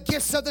and the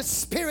gifts of the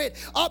Spirit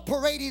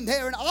operating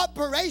there and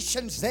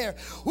operations there.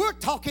 We're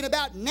talking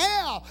about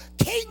now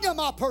kingdom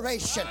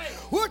operation.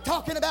 We're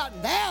talking about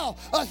now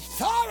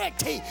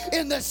authority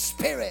in the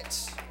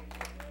Spirit.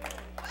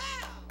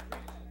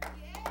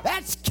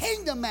 That's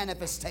kingdom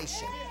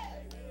manifestation.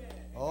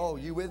 Oh,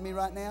 you with me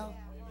right now?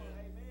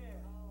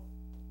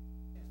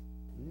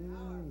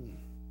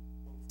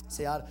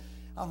 See, I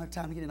don't have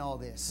time to get in all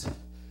this,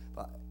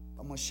 but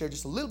I'm going to share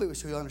just a little bit with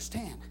you so you'll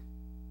understand.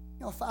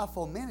 You know,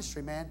 fivefold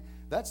ministry, man,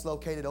 that's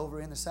located over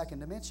in the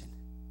second dimension.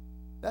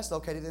 That's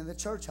located in the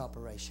church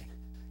operation.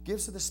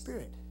 Gifts of the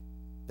Spirit.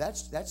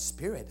 That's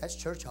Spirit. That's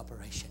church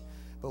operation.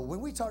 But when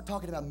we start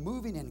talking about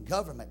moving in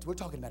government, we're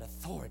talking about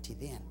authority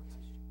then.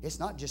 It's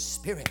not just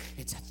Spirit,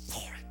 it's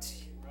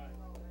authority.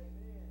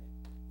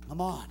 Come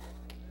on.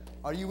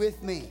 Are you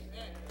with me?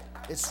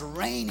 It's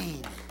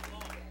reigning.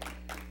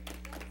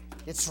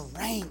 It's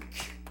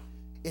rank.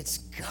 It's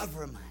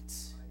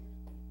government.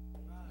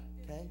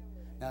 Okay?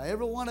 Now,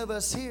 every one of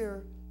us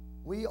here,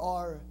 we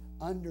are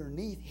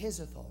underneath His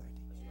authority.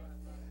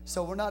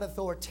 So we're not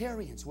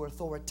authoritarians, we're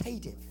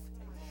authoritative.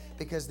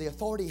 Because the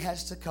authority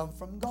has to come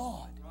from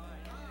God.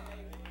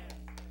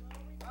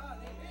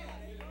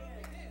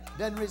 It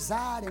doesn't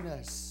reside in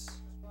us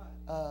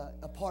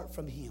apart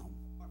from Him.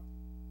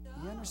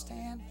 You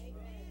understand?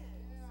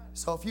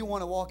 So if you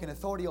want to walk in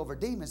authority over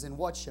demons, then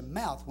watch your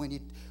mouth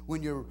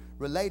when you're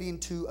relating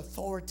to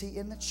authority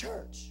in the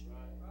church,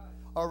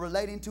 or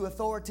relating to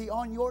authority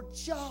on your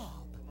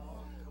job,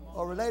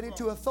 or relating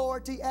to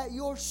authority at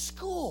your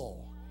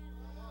school.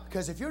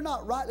 Because if you're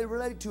not rightly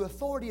related to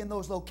authority in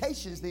those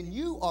locations, then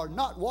you are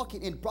not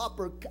walking in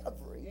proper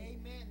covering.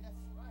 Amen. That's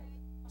right.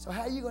 So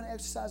how are you going to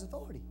exercise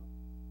authority?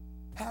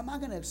 How am I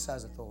going to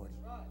exercise authority?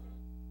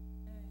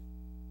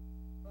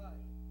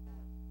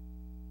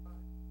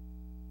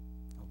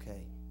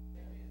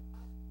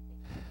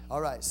 All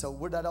right, so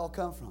where'd that all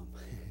come from?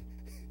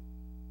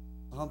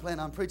 I'm planning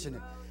on preaching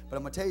it. But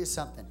I'm going to tell you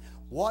something.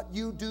 What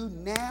you do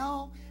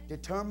now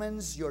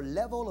determines your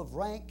level of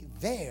rank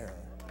there.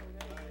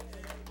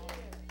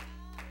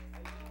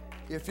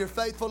 If you're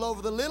faithful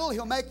over the little,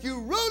 He'll make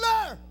you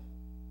ruler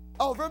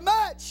over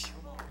much.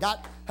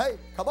 Hey,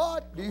 come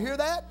on. Do you hear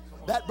that?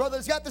 That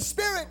brother's got the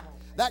Spirit.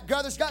 That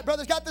brother's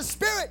got the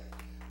Spirit.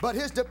 But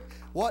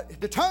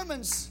what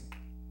determines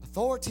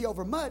authority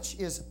over much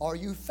is, are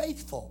you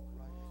faithful?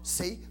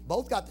 See,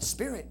 both got the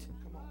Spirit,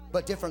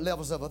 but different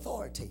levels of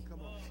authority.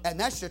 And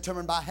that's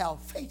determined by how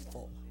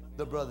faithful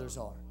the brothers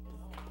are.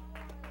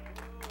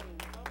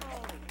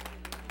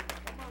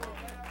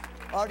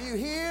 Are you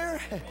here?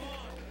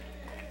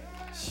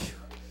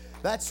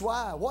 That's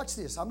why, watch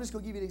this. I'm just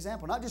going to give you an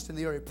example, not just in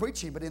the area of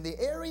preaching, but in the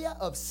area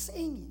of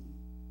singing.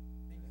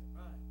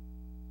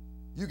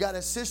 You got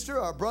a sister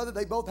or a brother,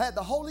 they both had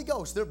the Holy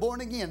Ghost. They're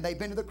born again. They've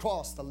been to the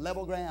cross, the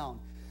level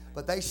ground.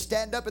 But they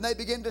stand up and they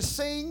begin to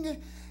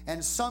sing.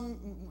 And some,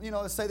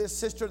 let's say this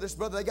sister or this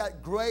brother, they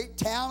got great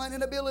talent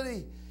and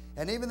ability.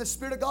 And even the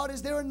Spirit of God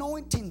is there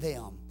anointing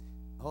them.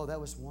 Oh, that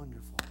was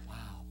wonderful.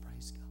 Wow,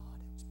 praise God.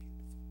 It was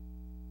beautiful.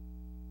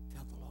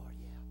 Felt the Lord,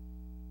 yeah.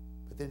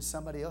 But then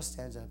somebody else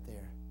stands up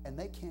there and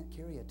they can't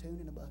carry a tune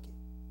in a bucket.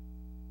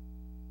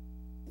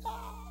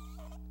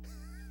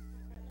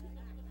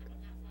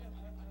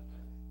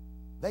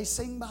 They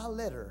sing by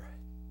letter.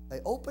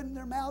 They open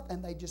their mouth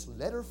and they just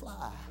let her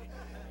fly.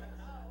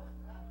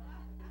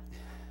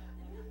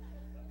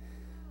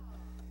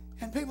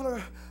 And people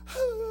are,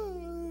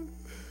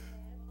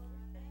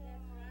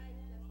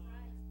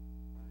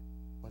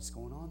 what's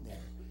going on there?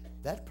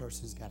 That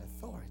person's got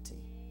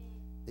authority.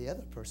 The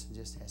other person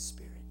just has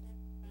spirit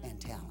and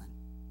talent.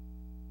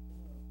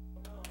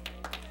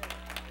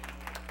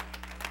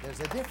 There's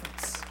a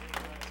difference.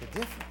 There's a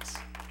difference.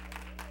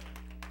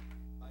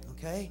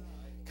 Okay?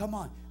 Come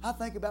on. I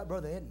think about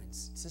Brother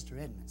Edmonds, Sister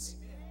Edmonds.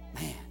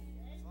 Man.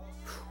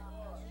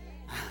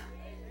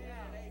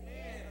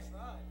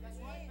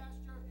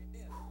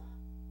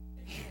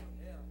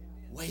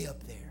 Way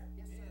up there.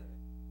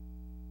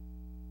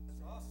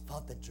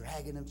 Fought the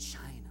dragon of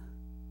China.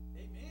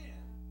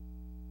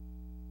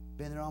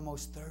 Been there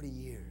almost 30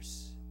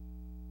 years.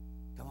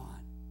 Come on.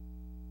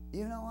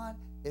 You know what?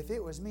 If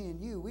it was me and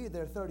you, we were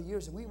there 30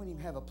 years and we wouldn't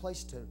even have a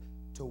place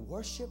to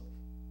worship.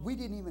 We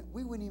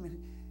wouldn't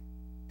even,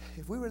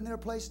 if we were in their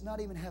place,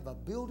 not even have a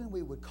building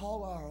we would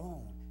call our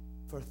own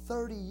for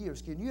 30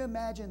 years. Can you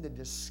imagine the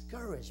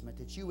discouragement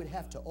that you would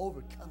have to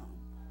overcome?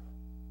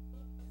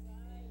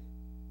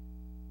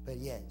 But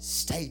yet,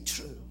 stay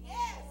true.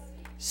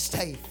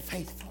 Stay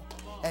faithful.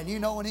 And you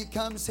know when He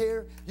comes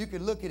here, you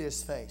can look at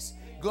His face.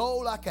 Glow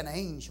like an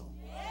angel.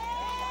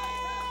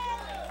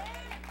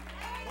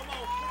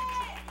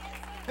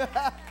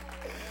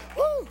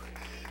 Woo.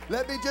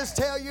 Let me just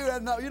tell you,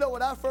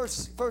 when I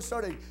first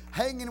started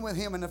hanging with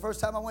Him, and the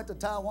first time I went to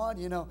Taiwan,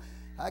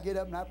 I get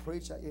up and I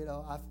preach.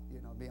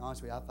 Be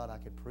honest with you, I thought I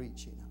could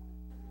preach.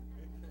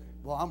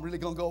 Well, I'm really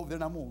gonna go over there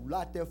and I'm gonna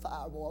light their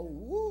fire, boy.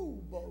 Woo,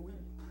 boy.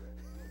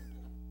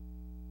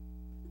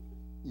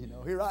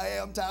 Here I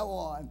am,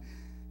 Taiwan.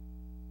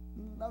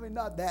 I mean,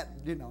 not that,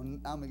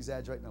 I'm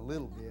exaggerating a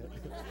little bit.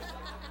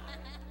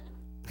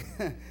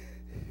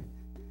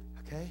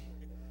 Okay?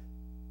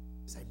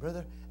 Say,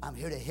 brother, I'm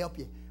here to help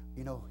you.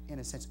 In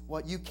a sense,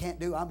 what you can't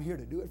do, I'm here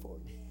to do it for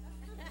you.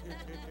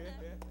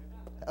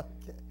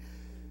 Okay.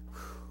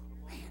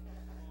 Man.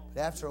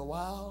 But after a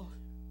while,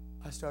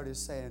 I started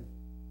saying,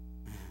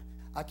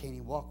 I can't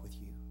even walk with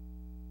you.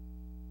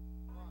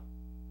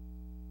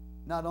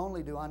 Not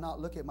only do I not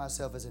look at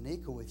myself as an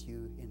equal with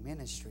you in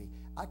ministry,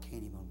 I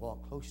can't even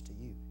walk close to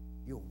you.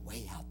 You're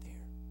way out there.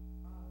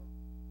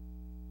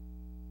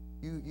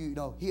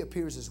 He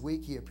appears as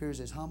weak, he appears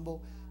as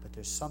humble, but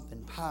there's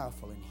something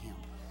powerful in him.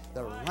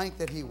 The rank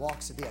that he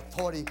walks in, the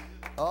authority.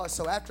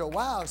 So after a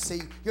while,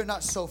 see, you're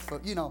not so,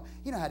 you know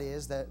how it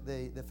is, that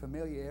the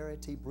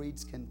familiarity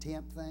breeds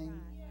contempt thing.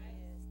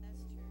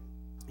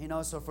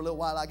 So for a little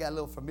while I got a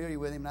little familiar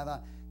with him and I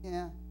thought,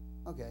 yeah,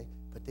 okay.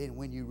 But then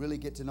when you really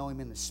get to know him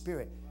in the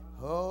Spirit,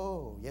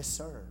 oh, yes,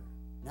 sir.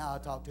 Now I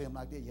talk to him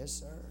like this, yes,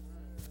 sir.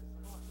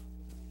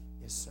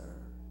 Yes, sir.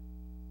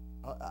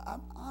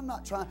 I'm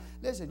not trying.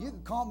 Listen, you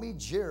can call me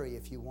Jerry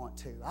if you want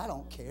to. I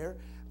don't care.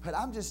 But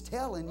I'm just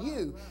telling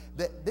you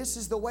that this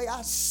is the way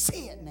I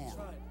see it now.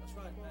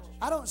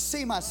 I don't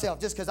see myself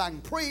just because I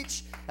can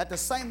preach at the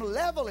same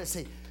level as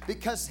he.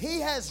 Because he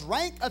has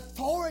rank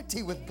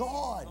authority with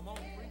God.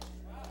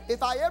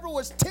 If I ever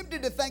was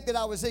tempted to think that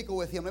I was equal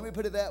with him, let me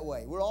put it that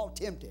way. We're all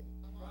tempted.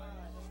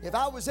 If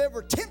I was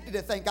ever tempted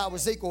to think I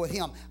was equal with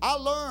him, I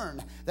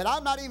learned that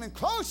I'm not even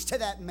close to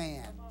that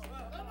man.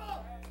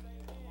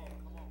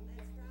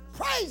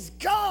 Praise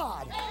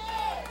God.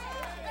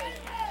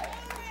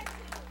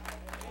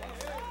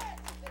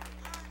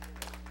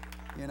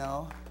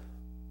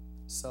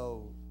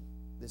 So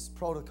this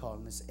protocol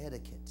and this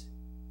etiquette,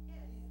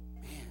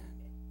 man,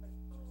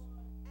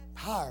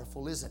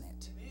 powerful, isn't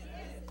it?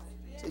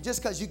 See,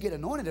 just because you get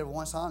anointed every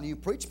once in a while and you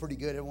preach pretty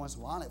good every once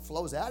in a while, it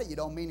flows out of you,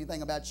 don't mean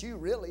anything about you,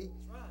 really.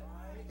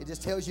 It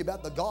just tells you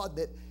about the God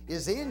that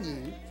is in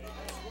you.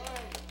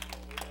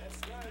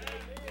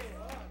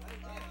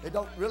 It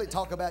don't really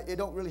talk about, it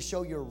don't really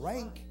show your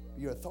rank,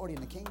 your authority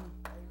in the kingdom.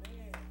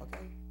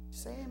 Okay?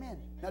 Say amen.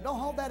 Now don't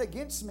hold that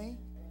against me.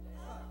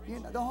 You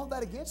know, don't hold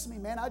that against me,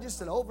 man. I'm just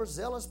an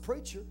overzealous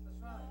preacher.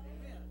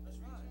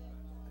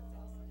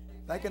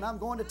 Thinking I'm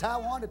going to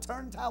Taiwan to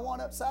turn Taiwan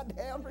upside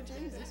down for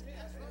Jesus.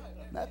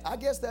 I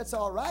guess that's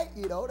all right,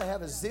 you know, to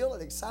have a zeal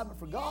and excitement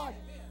for God.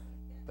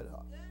 But,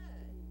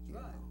 you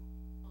know,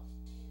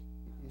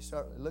 you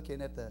start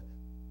looking at the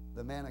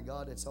man of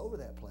God that's over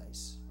that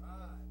place,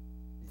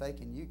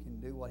 thinking you can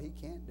do what he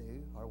can't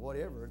do or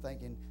whatever,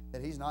 thinking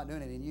that he's not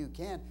doing it and you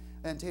can,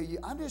 until you,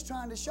 I'm just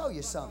trying to show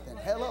you something.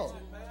 Hello.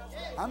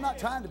 I'm not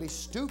trying to be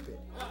stupid.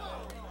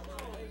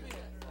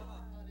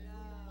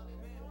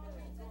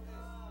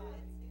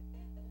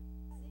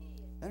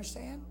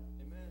 Understand?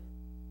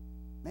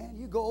 Man,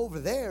 you go over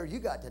there, you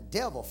got the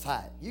devil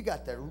fight. You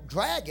got the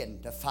dragon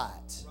to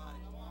fight.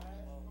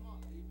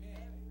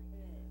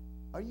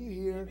 Are you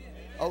here?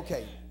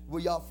 Okay. Will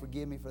y'all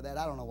forgive me for that?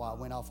 I don't know why I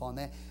went off on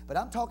that. But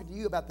I'm talking to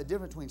you about the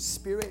difference between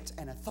spirit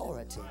and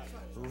authority.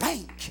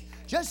 Rank.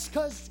 Just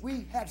because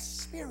we have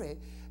spirit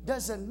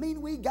doesn't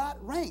mean we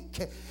got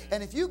rank.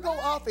 And if you go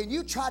off and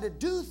you try to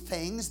do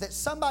things that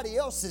somebody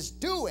else is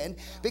doing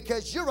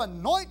because you're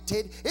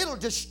anointed, it'll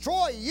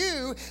destroy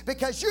you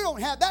because you don't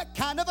have that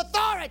kind of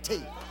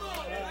authority.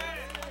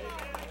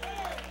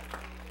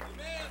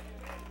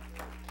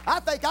 I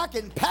think I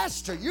can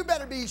pastor. You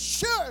better be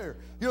sure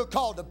you're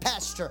called to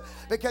pastor.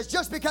 Because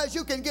just because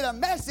you can get a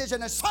message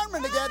and a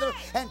sermon together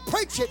and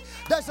preach it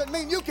doesn't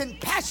mean you can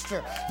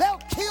pastor. They'll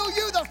kill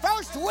you the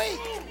first week.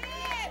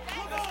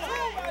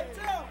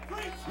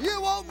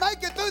 You won't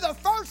make it through the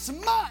first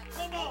month.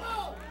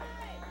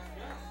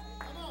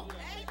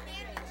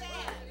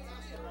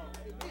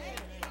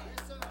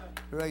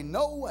 There ain't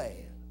no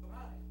way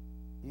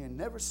you'll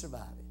never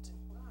survive it.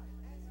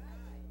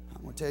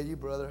 I'm going to tell you,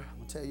 brother, I'm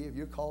going to tell you, if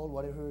you're called,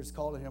 whatever is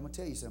called in here, I'm going to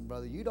tell you something,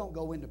 brother. You don't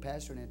go into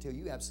pastoring until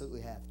you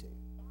absolutely have to.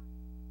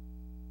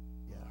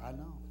 Yeah, I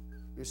know.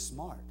 You're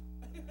smart.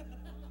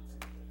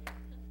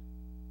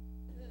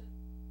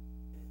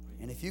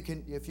 And if you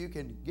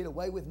can get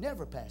away with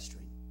never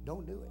pastoring,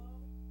 don't do it.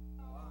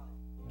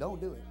 Don't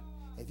do it.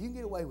 If you can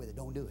get away with it,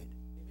 don't do it.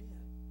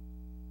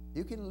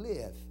 You can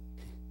live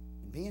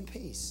and be in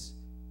peace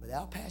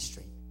without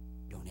pastoring.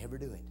 Don't ever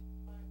do it.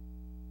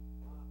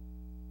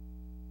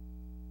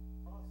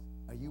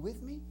 Are you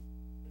with me?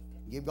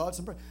 Give God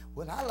some praise.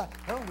 Well, I like,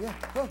 oh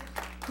yeah,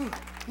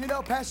 you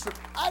know, Pastor,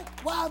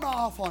 why am I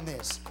off on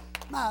this?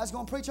 I was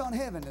going to preach on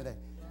heaven today.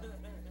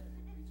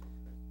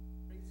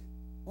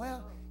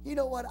 Well, you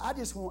know what?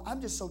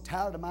 I'm just so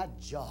tired of my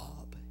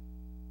job,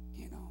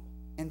 you know.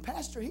 And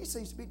Pastor, he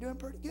seems to be doing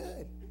pretty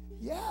good.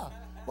 Yeah.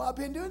 Well, I've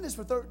been doing this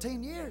for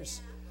 13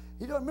 years.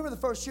 You don't remember the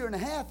first year and a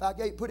half, I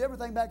put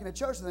everything back in the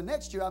church, and the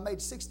next year I made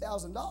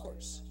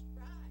 $6,000.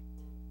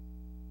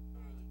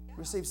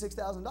 Received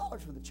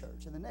 $6,000 from the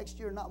church, and the next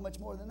year not much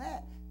more than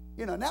that.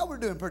 You know, now we're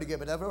doing pretty good,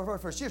 but our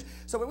first years.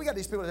 So we got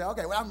these people that say,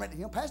 okay, well, I'm ready.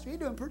 You know, Pastor, you're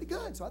doing pretty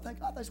good. So I think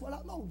that's what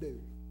I'm going to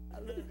do.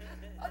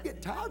 I'm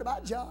getting tired of my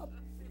job.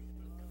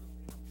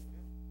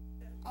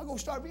 I'm going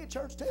to start me a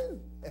church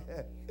too.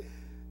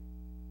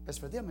 Because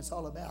for them, it's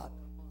all about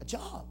a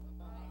job.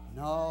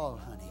 No,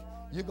 honey,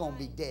 you're going to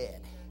be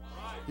dead.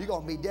 You're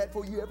going to be dead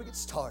before you ever get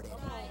started.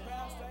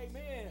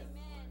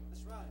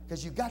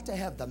 Because you've got to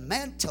have the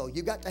mantle.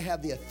 You've got to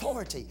have the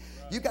authority.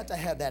 You've got to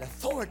have that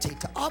authority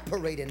to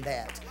operate in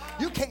that.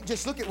 You can't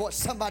just look at what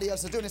somebody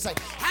else is doing and say,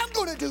 I'm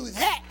going to do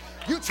that.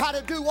 You try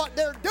to do what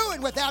they're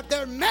doing without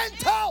their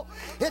mantle,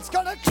 it's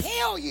going to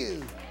kill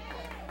you.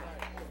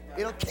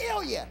 It'll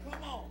kill you.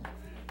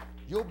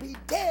 You'll be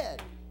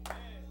dead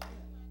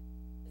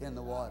in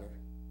the water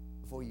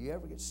before you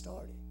ever get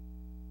started.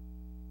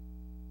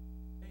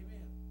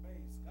 Amen.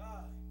 Praise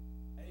God.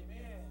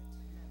 Amen.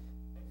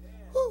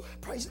 Whew,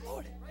 praise the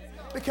Lord.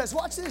 Because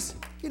watch this.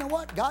 You know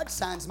what? God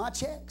signs my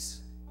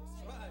checks.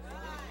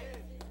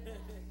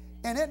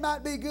 And it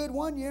might be good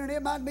one year, and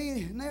it might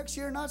be next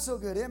year not so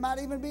good. It might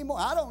even be more.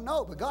 I don't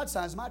know, but God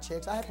signs my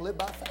checks. I have to live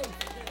by faith.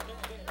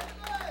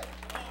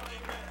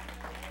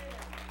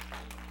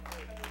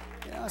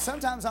 You know,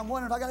 sometimes I'm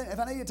wondering if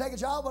I need to take a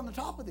job on the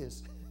top of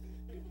this.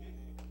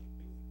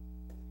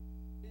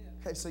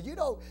 Okay, so you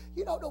don't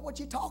know what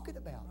you're talking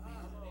about.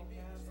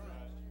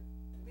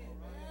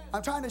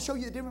 I'm trying to show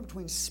you the difference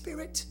between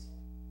spirit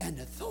and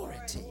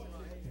authority.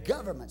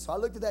 Government. So I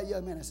looked at that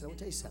young man and I said, I'll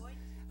tell you something.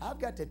 I've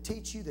got to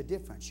teach you the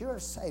difference. You're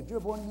saved. You're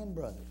a born-again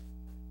brother.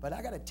 But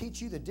I got to teach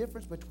you the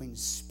difference between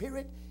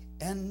spirit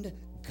and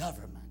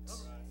government.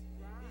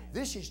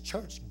 This is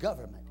church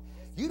government.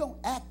 You don't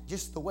act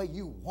just the way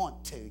you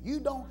want to.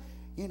 You don't,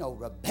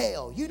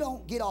 rebel. You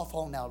don't get off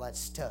on all that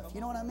stuff.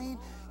 You know what I mean?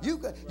 You're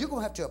going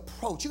to have to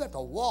approach. You have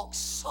to walk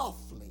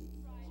softly.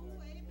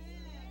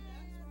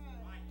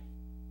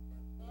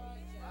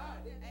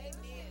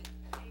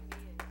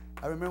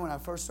 I remember when I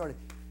first started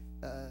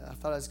I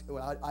thought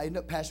I ended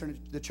up pastoring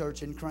the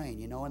church in Crane,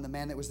 you know, and the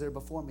man that was there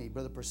before me,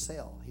 Brother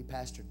Purcell, he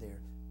pastored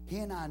there. He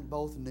and I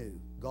both knew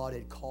God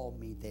had called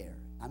me there.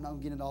 I'm not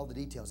going to get into all the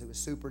details. It was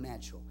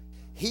supernatural.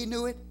 He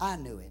knew it, I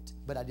knew it,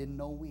 but I didn't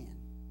know when.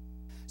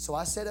 So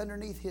I sat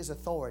underneath his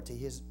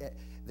authority,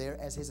 there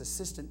as his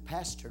assistant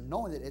pastor,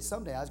 knowing that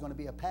someday I was going to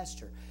be a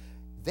pastor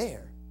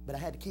there, but I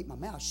had to keep my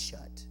mouth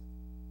shut.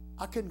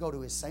 I couldn't go to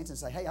his saints and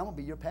say, hey, I'm going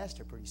to be your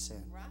pastor pretty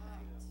soon. Right.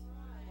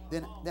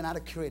 Then I'd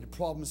have created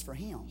problems for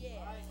him. Yes.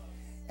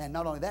 And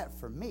not only that,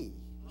 for me.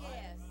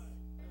 Yes.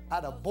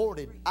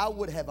 I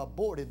would have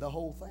aborted the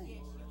whole thing.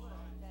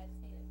 Yes.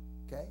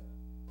 Okay?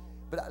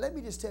 But let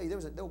me just tell you, there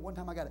was one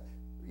time I got to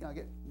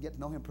get to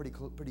know him pretty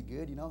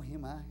good, you know,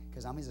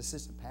 because I'm his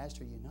assistant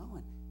pastor, you know,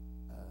 and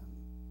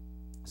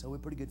so we're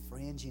pretty good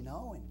friends, you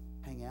know, and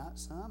hang out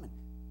some. And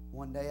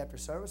one day after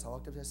service, I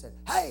walked up and I said,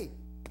 hey!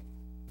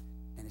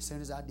 And as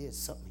soon as I did,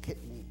 something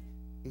hit me.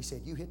 He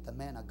said, you hit the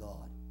man of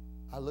God.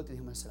 I looked at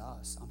him and said,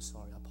 I'm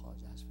sorry, I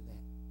apologize for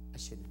that. I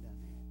shouldn't have done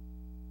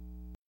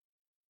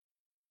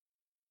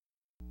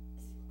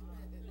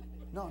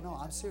that. No,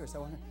 I'm serious.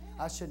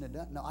 I shouldn't have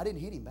done. No, I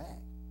didn't hit him back.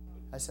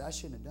 I said, I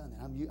shouldn't have done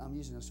that. I'm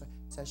using those. I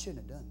said, I shouldn't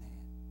have done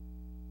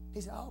that.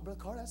 He said, oh, Brother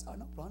Carter, that's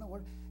no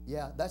problem.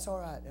 Yeah, that's all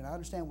right. And I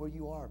understand where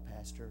you are,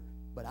 Pastor,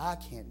 but I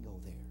can't go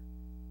there.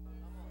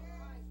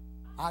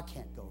 I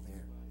can't go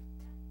there.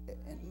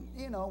 And,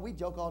 you know, we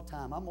joke all the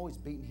time. I'm always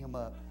beating him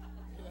up.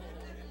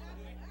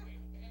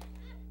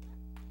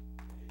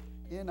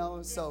 You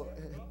know, so,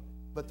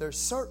 but there's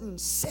certain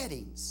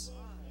settings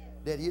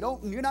that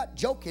you're not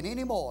joking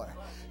anymore.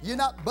 You're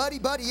not buddy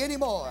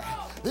anymore.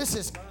 This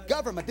is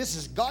government. This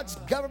is God's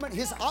government,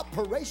 His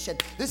operation.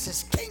 This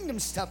is kingdom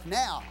stuff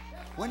now.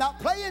 We're not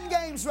playing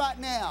games right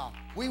now.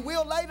 We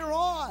will later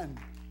on.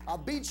 I'll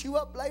beat you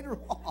up later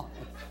on.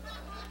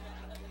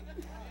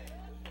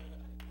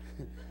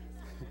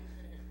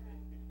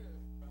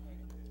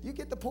 You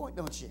get the point,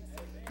 don't you?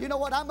 You know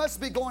what? I must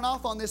be going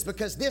off on this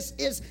because this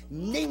is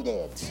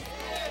needed.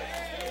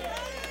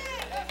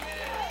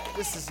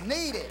 This is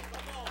needed.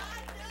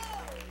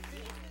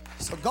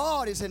 So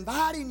God is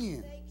inviting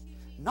you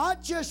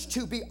not just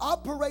to be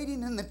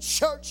operating in the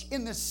church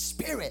in the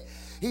Spirit.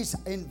 He's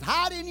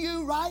inviting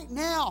you right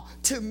now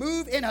to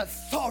move in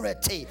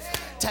authority,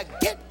 to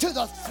get to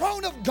the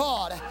throne of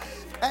God.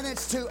 And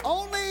it's to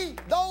only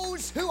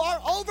those who are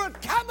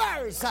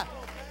overcomers.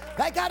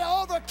 They got to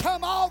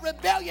overcome all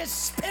rebellious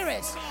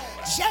spirits,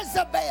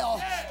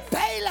 Jezebel,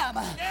 Balaam,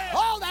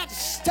 all that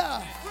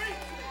stuff.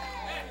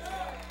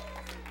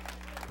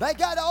 They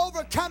got to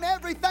overcome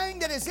everything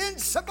that is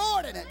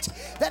insubordinate,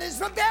 that is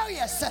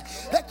rebellious,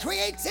 that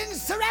creates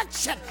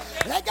insurrection.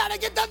 They got to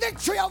get the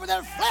victory over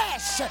their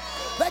flesh.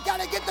 They got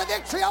to get the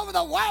victory over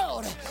the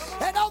world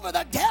and over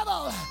the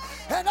devil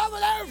and over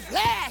their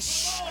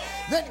flesh.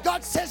 Then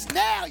God says,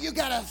 now you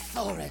got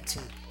authority.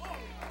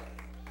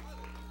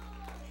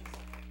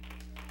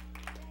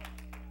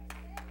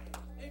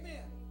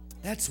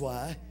 That's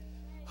why,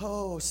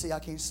 I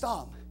can't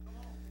stop.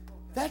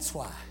 That's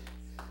why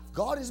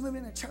God is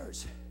moving in the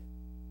church.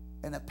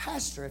 And the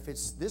pastor, if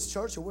it's this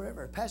church or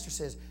wherever, a pastor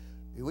says,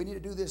 we need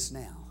to do this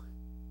now.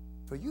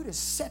 For you to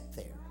sit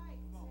there,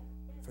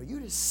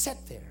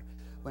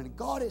 when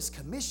God has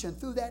commissioned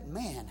through that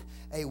man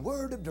a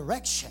word of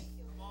direction,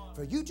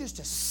 for you just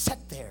to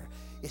sit there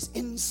is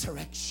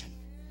insurrection.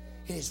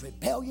 It is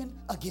rebellion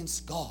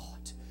against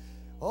God.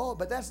 Oh,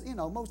 but that's,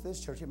 most of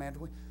this church, man,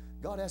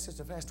 God asked us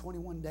to fast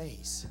 21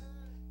 days.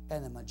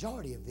 And the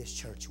majority of this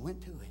church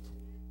went to it.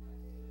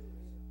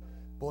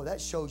 Boy,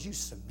 that shows you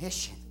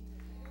submission.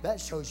 That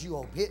shows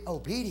you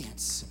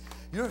obedience.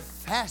 Your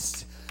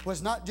fast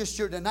was not just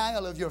your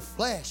denial of your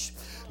flesh.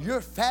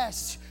 Your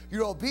fast,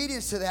 your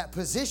obedience to that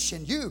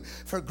position, you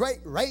for great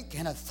rank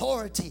and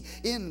authority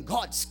in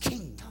God's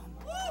kingdom.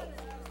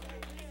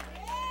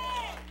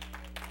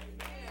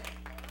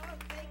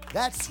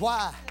 That's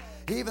why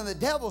even the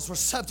devils were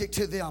subject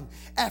to them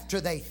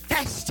after they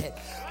fasted.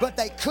 But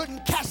they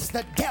couldn't cast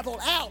the devil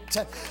out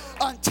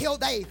until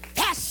they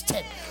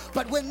fasted.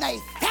 But when they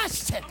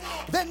fasted,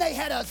 then they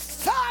had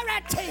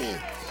authority.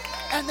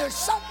 And there's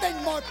something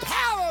more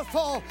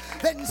powerful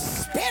than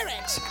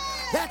spirit.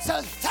 That's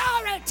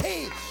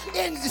authority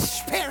in the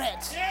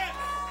spirit. Yeah.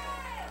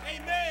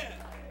 Amen.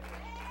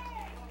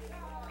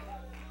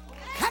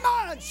 Come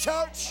on,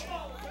 church.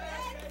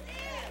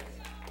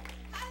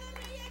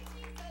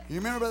 You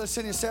remember Brother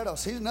Sidney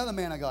Sertos? He's another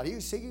man of God. He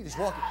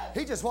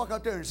just walk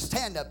up there and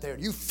stand up there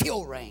and you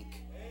feel rank.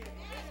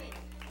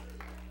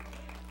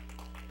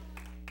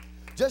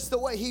 Just the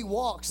way he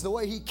walks, the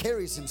way he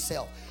carries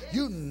himself,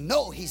 you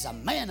know he's a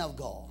man of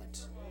God.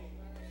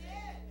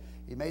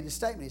 He made the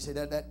statement. He said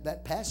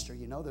that pastor,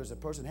 there's a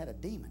person had a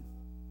demon.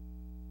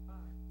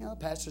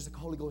 Pastor's a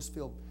Holy Ghost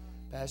filled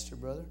pastor,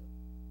 brother.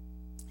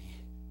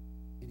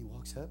 And he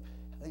walks up.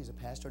 I think he's a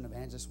pastor and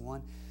evangelist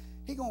one.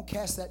 He gonna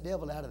cast that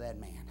devil out of that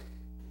man.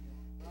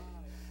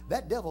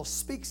 That devil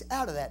speaks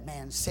out of that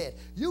man and said,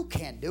 you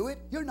can't do it.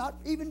 You're not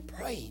even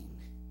praying.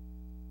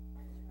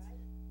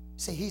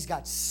 See, he's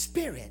got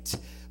spirit,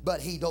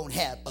 but he don't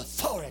have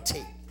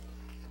authority.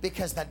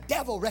 Because the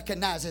devil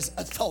recognizes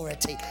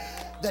authority.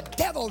 The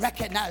devil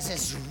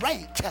recognizes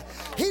rank.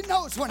 He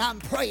knows when I'm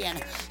praying.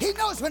 He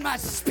knows when my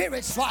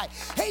spirit's right.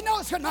 He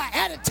knows when my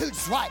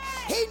attitude's right.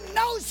 He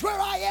knows where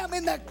I am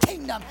in the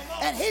kingdom.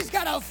 And he's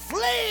got to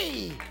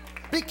flee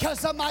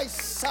because of my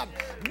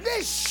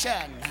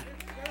submission.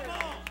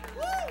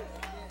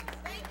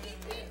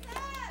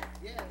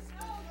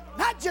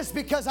 Not just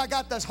because I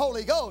got this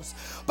Holy Ghost,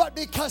 but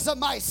because of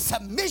my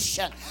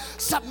submission.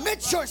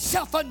 Submit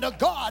yourself unto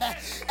God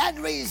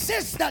and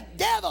resist the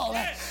devil,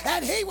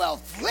 and he will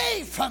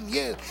flee from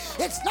you.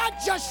 It's not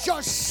just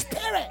your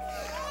spirit,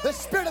 the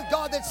Spirit of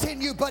God that's in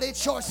you, but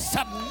it's your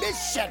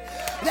submission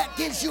that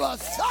gives you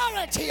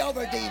authority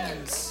over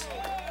demons.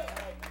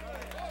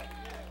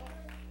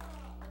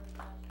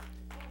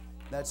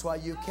 That's why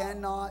you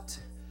cannot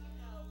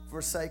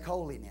forsake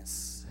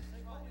holiness.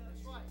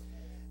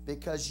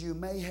 Because you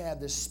may have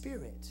the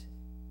Spirit,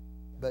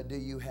 but do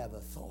you have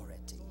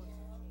authority?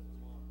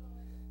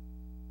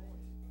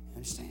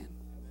 Understand?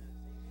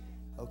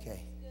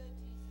 Okay.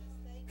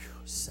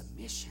 Whew,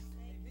 submission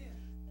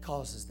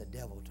causes the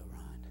devil to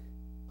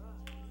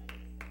run.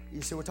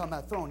 You see, we're talking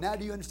about throne. Now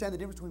do you understand the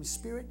difference between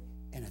spirit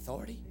and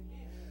authority?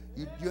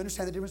 You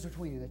understand the difference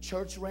between the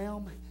church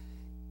realm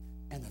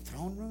and the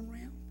throne room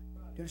realm?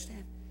 Do you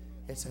understand?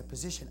 It's a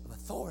position of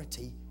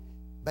authority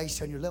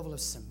based on your level of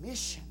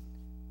submission.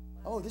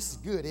 Oh, this is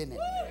good, isn't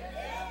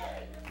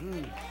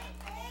it?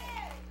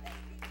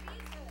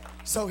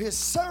 So his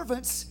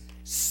servants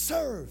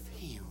serve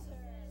him.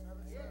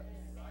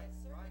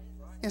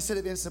 Instead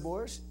of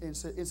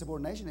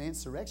insubordination and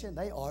insurrection,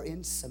 they are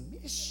in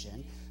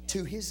submission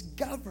to his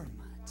government.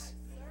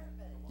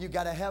 You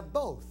got to have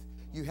both.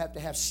 You have to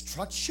have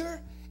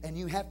structure and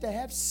you have to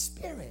have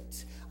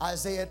spirit.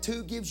 Isaiah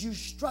 2 gives you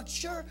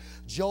structure.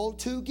 Joel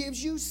 2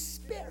 gives you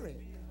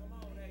spirit.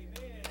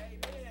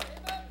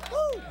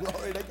 Woo,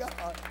 glory to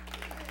God.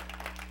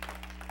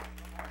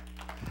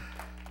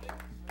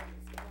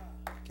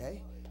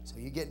 Okay, so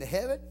you get to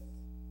heaven,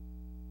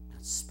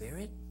 got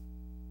spirit,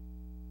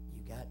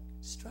 you got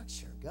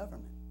structure,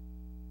 government.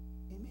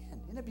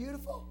 Amen. Isn't it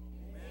beautiful?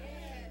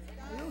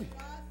 Hallelujah.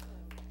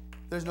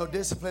 There's no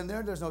discipline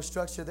there, there's no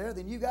structure there,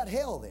 then you got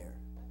hell there.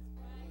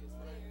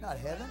 Not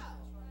heaven.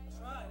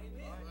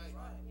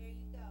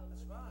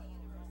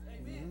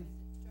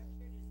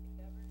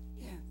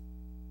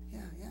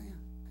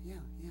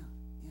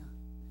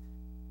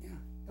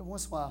 Every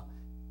once in a while,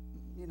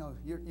 you know,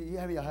 you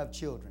have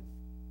children.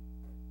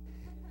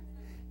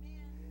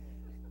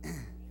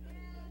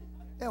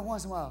 Every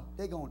once in a while,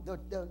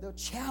 they'll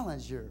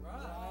challenge your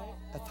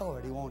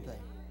authority, won't they?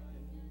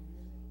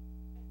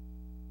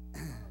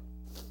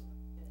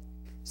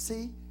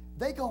 See,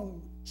 they gonna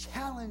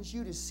challenge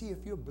you to see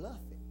if you're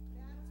bluffing.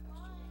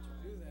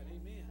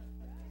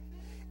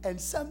 And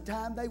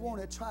sometimes they want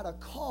to try to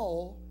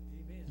call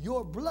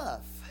your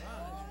bluff.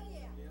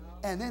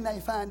 And then they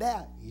find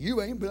out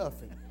you ain't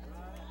bluffing.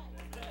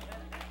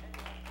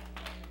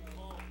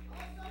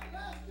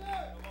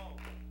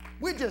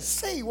 We just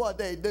see what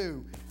they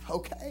do.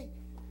 Okay,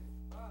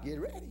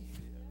 get ready.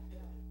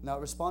 Not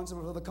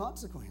responsible for the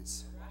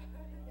consequence.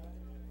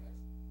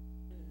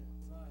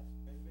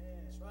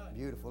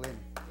 Beautiful, isn't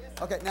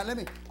it? Okay, now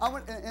I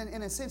want,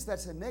 in a sense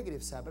that's a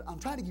negative side, but I'm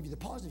trying to give you the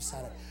positive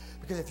side of it.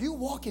 Because if you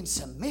walk in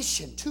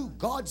submission to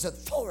God's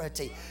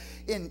authority,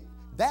 in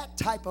that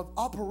type of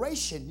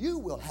operation, you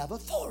will have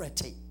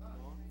authority.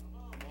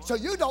 So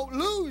you don't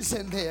lose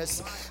in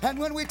this. And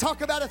when we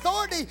talk about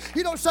authority,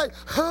 you don't say,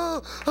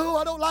 oh,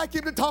 I don't like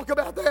him to talk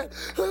about that.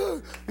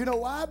 Oh. You know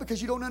why? Because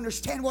you don't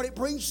understand what it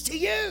brings to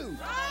you.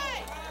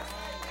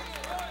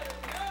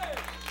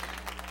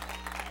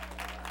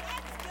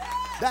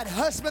 That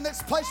husband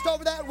that's placed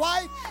over that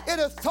wife in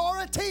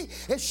authority,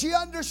 if she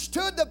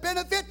understood the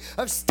benefit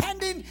of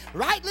standing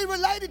rightly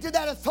related to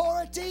that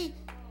authority,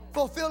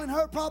 fulfilling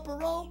her proper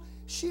role,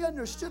 she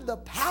understood the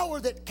power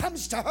that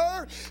comes to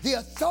her, the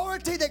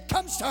authority that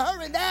comes to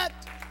her in that.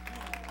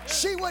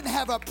 She wouldn't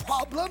have a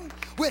problem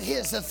with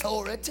his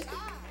authority.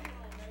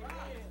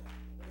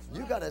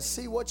 You got to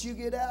see what you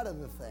get out of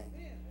the thing.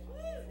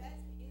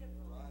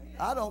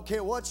 I don't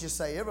care what you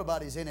say.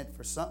 Everybody's in it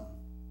for something.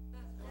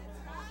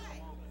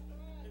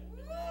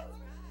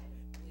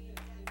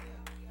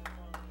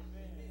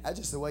 That's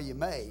just the way you're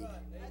made.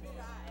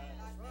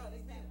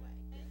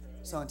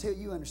 So until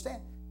you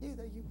understand, you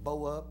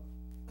bow up,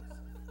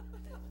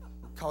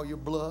 call your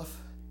bluff.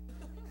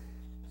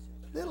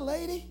 Little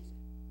lady.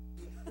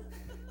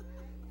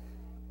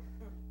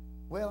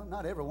 Well,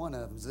 not every one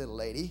of them's little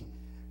lady.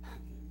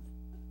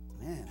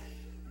 Man,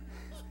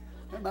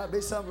 there might be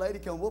some lady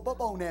can whoop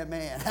up on that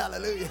man.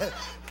 Hallelujah.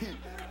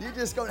 You're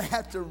just going to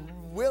have to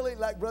really,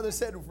 like Brother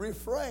said,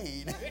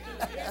 refrain.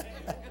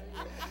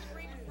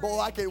 Boy,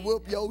 I can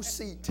whoop your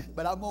seat,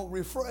 but I'm going to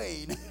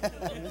refrain.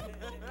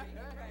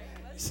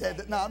 Said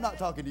that, no, I'm not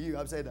talking to you.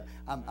 I'm saying that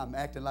I'm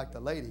acting like the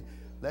lady.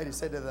 Lady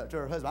said to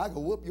her husband, I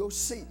can whoop your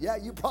seat. Yeah,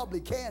 you probably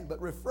can,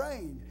 but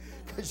refrain.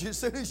 Because as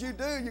soon as you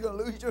do, you're going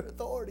to lose your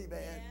authority,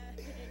 man.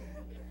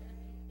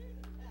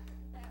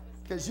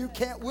 Because you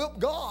can't whoop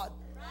God.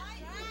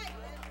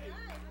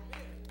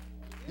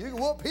 You can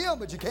whoop him,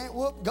 but you can't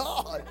whoop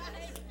God.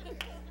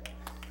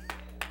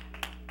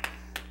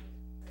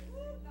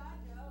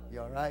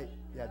 You all right?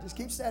 Yeah, just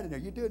keep standing there.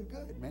 You're doing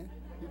good, man.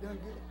 You're doing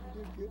good.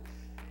 You're doing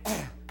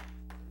good.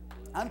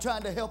 I'm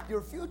trying to help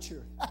your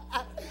future.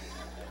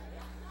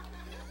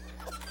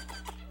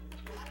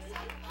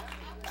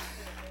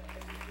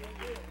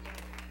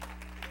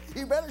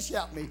 You better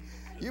shout me.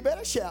 You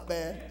better shout,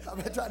 man.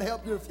 I'm trying to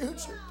help your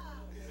future.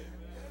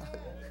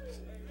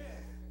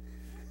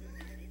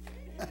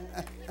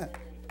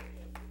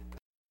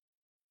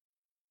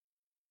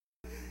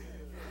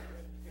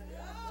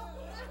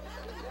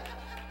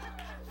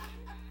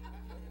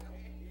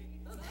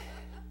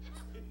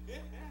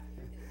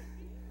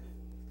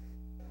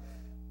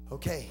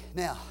 Okay,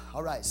 now,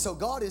 all right. So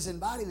God is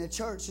inviting the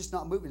church, just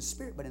not moving in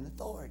spirit, but in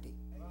authority.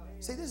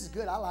 See, this is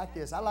good. I like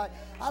this. I like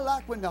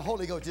when the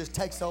Holy Ghost just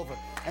takes over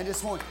and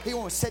just He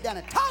wants to sit down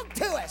and talk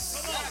to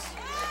us.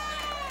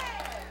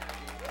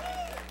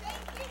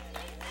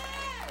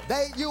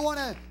 You want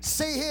to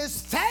see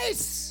His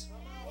face,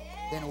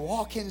 then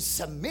walk in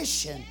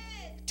submission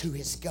to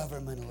His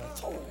governmental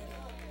authority.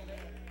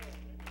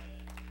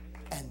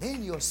 And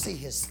then you'll see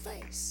His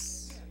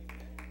face.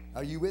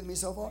 Are you with me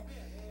so far?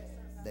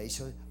 They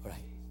should. All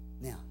right.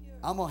 Now,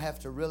 I'm going to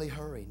have to really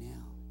hurry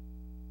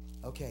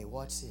now. Okay,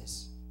 watch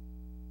this.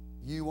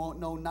 You want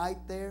no night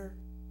there?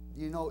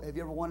 Have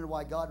you ever wondered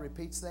why God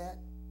repeats that?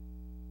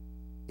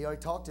 He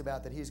already talked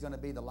about that He's going to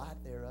be the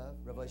light thereof,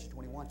 Revelation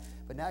 21.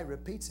 But now He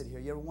repeats it here.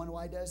 You ever wonder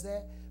why He does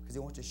that? Because He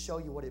wants to show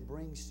you what it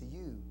brings to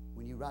you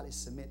when you rightly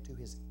submit to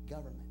His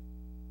government.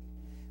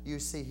 You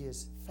see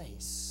His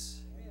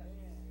face.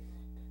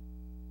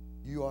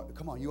 You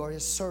are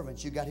His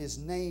servants. You got His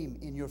name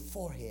in your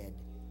forehead.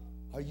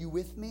 Are you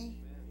with me?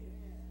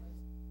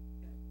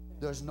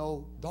 There's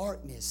no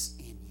darkness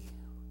in you.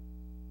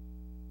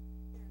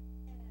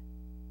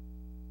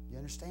 You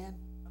understand?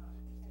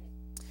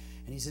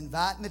 And He's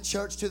inviting the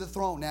church to the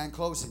throne. Now in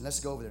closing, let's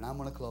go over there. And I'm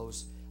going to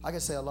close. I can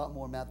say a lot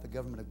more about the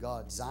government of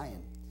God,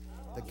 Zion,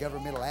 the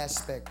governmental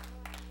aspect.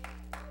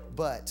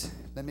 But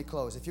let me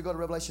close. If you go to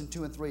Revelation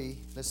 2 and 3,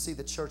 let's see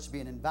the church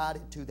being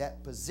invited to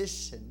that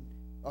position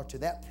or to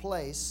that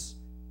place.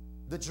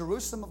 The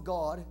Jerusalem of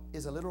God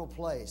is a literal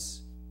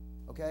place.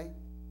 Okay?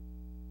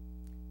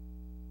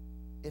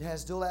 It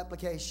has dual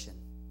application.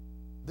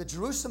 The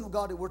Jerusalem of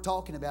God that we're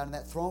talking about in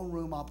that throne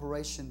room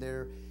operation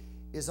there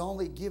is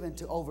only given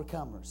to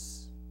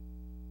overcomers.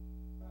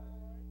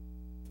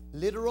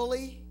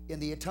 Literally,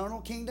 in the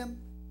eternal kingdom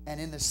and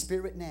in the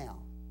spirit now,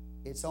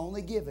 it's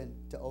only given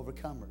to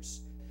overcomers.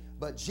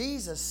 But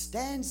Jesus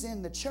stands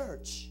in the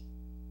church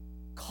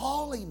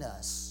calling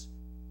us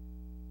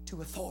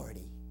to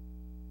authority,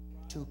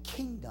 to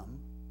kingdom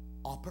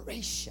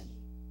operation.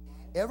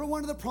 Every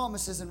one of the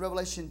promises in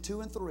Revelation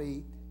 2 and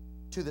 3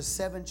 to the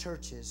 7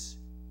 churches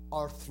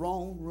are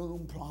throne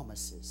room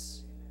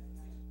promises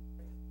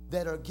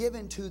that are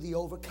given to the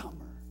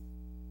overcomer,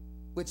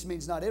 which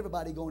means not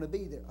everybody going to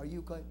be there. Are you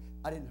okay?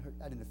 I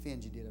didn't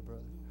offend you, did I,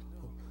 brother?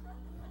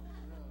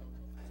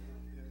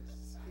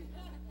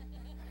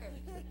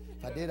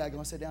 If I did, I'm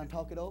going to sit down and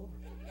talk it over.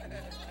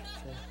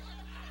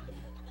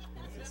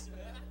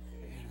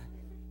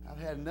 I've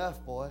had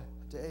enough, boy.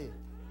 I tell you,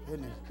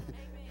 isn't it?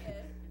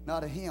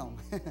 Not a hymn.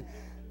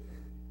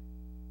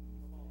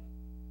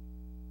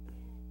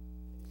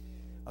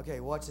 Okay,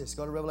 watch this.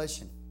 Go to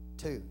Revelation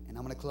 2, and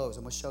I'm going to close.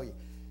 I'm going to show you.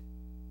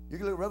 You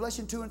can look at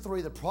Revelation 2 and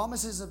 3, the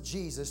promises of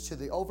Jesus to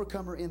the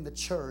overcomer in the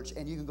church,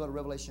 and you can go to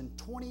Revelation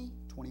 20,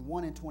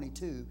 21, and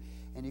 22,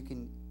 and you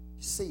can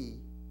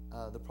see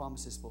the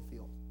promises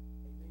fulfilled.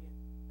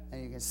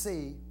 And you can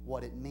see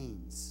what it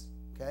means.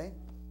 Okay?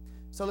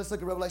 So let's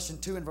look at Revelation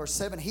 2 and verse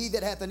 7. He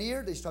that hath an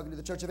ear, he's talking to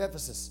the church of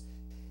Ephesus.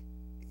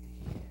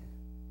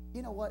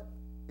 You know what?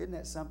 Isn't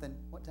that something?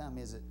 What time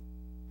is it?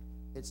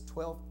 It's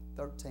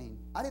 12:13.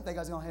 I didn't think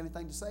I was going to have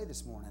anything to say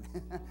this morning.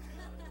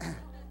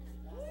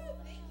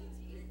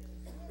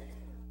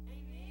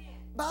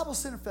 Bible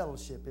Center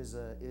Fellowship is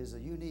a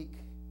unique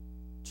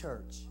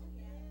church.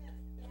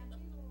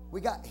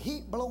 We got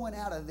heat blowing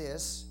out of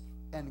this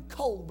and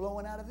cold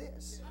blowing out of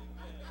this.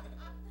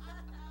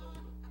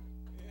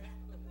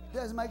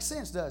 Doesn't make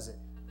sense, does it?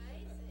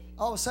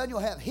 All of a sudden you'll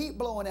have heat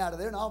blowing out of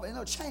there and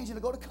it'll change and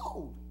it'll go to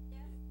cold.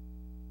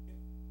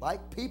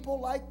 Like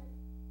people like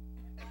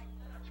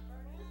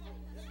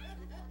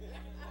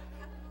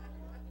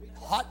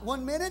hot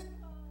 1 minute,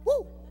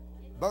 woo,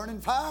 burning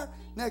fire.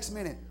 Next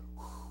minute,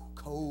 whoo,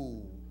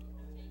 cold.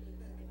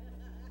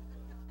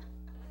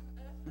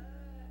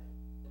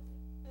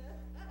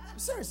 I'm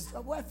serious.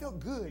 Boy, I feel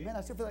good, man.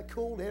 I still feel that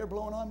cold air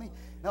blowing on me.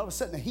 And all of a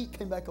sudden the heat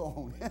came back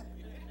on.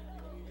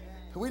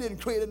 We didn't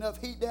create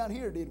enough heat down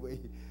here, did we?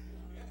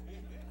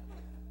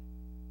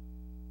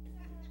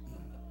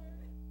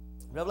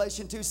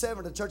 Revelation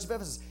 2:7, the church of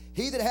Ephesus.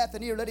 He that hath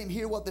an ear, let him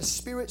hear what the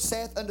Spirit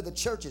saith unto the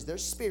churches.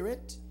 There's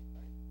Spirit.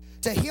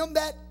 To him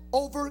that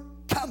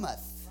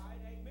overcometh.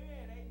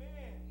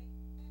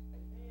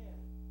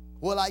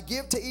 Will I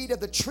give to eat of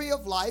the tree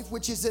of life,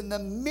 which is in the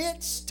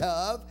midst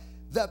of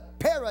the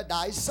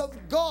paradise of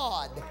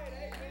God.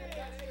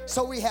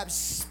 So we have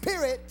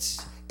Spirit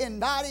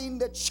inviting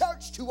the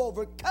church to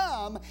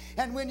overcome.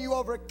 And when you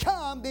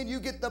overcome, then you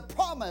get the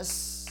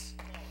promise.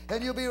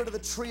 And you'll be able to the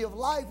tree of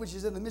life, which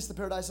is in the midst of the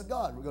paradise of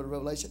God. We'll go to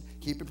Revelation.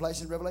 Keep your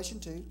place in Revelation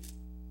 2.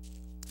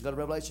 Go to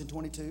Revelation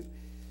 22,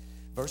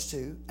 verse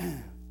 2.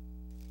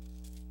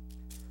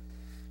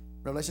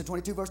 Revelation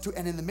 22, verse 2.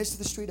 And in the midst of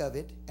the street of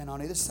it, and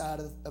on either side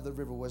of the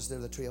river was there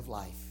the tree of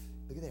life.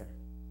 Look at there.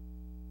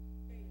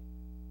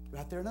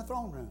 Right there in the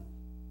throne room.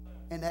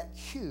 In that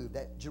cube,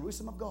 that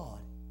Jerusalem of God.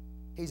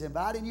 He's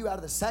inviting you out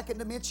of the second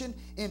dimension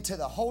into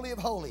the Holy of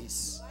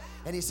Holies.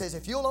 And he says,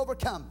 if you'll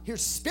overcome,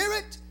 here's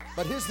Spirit,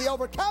 but here's the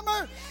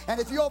overcomer.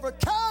 And if you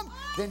overcome,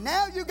 then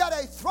now you got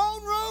a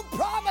throne room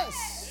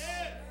promise.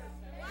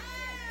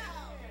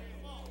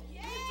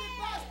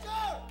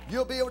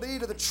 You'll be able to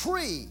eat of the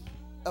tree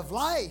of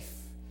life,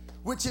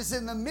 which is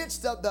in the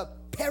midst of the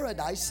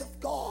paradise of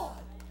God.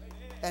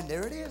 And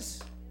there it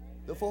is,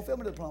 the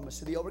fulfillment of the promise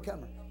to the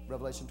overcomer.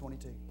 Revelation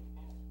 22.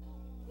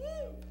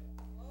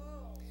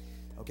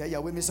 Okay,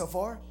 y'all with me so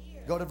far?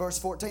 Go to verse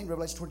 14,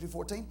 Revelation 22,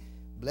 14.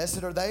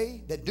 Blessed are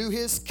they that do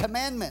his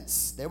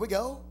commandments. There we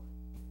go.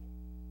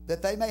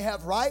 That they may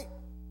have right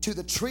to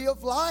the tree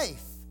of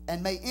life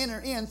and may enter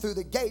in through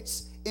the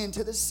gates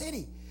into the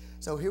city.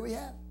 So here we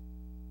have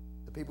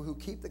the people who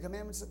keep the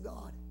commandments of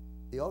God,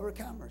 the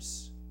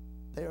overcomers.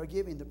 They are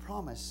giving the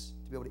promise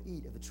to be able to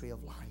eat of the tree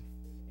of life.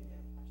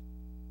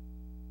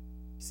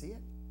 You see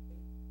it?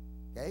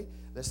 Okay,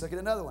 let's look at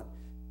another one.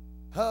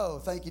 Oh,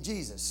 thank you,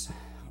 Jesus.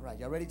 All right,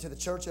 y'all ready? To the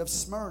church of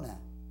Smyrna.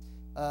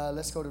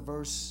 Let's go to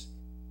verse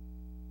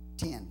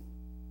 10.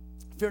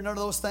 Fear none of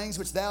those things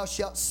which thou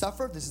shalt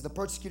suffer. This is the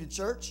persecuted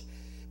church.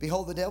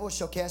 Behold, the devil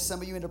shall cast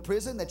some of you into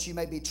prison, that you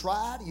may be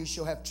tried. You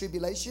shall have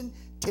tribulation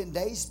 10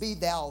 days. Be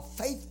thou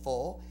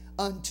faithful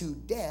unto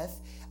death.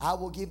 I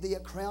will give thee a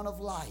crown of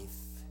life.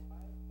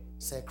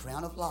 Say, a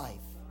crown of life.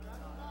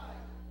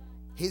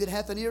 He that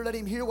hath an ear, let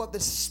him hear what the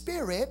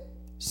Spirit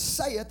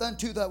saith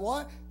unto the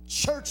what?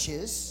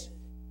 Churches.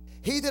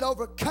 He that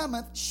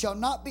overcometh shall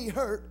not be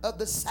hurt of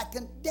the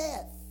second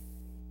death.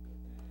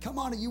 Come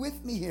on, are you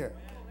with me here?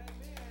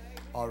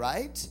 All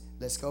right,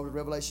 let's go to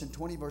Revelation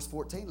 20, verse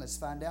 14. Let's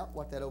find out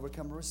what that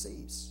overcomer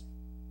receives.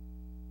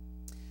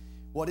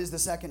 What is the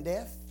second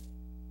death?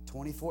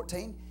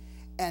 20:14.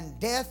 And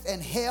death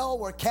and hell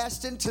were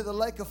cast into the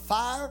lake of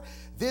fire.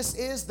 This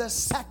is the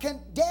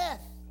second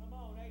death.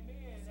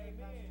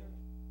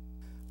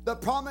 The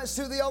promise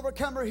to the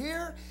overcomer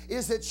here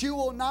is that you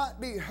will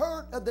not be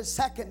hurt of the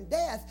second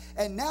death.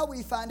 And now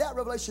we find out,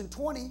 Revelation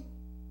 20,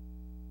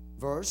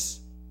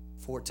 verse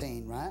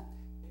 14, right?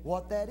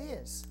 What that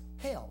is.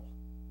 Hell.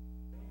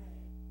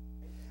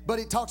 But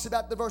he talks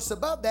about the verse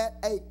above that,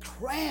 a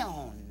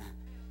crown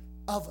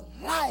of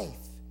life.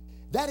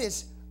 That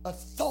is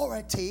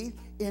authority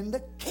in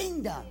the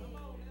kingdom.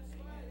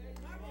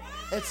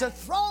 It's a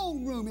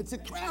throne room. It's a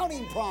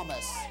crowning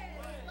promise.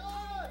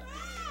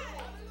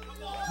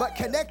 But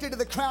connected to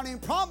the crowning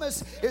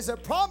promise is a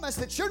promise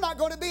that you're not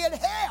going to be in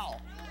hell.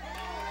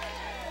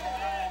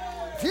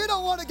 If you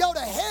don't want to go to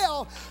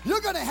hell,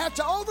 you're going to have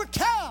to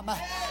overcome.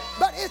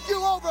 But if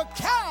you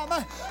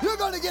overcome, you're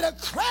going to get a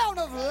crown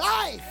of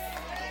life.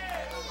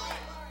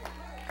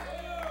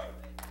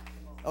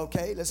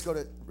 Okay, let's go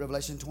to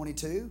Revelation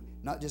 22.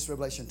 Not just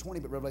Revelation 20,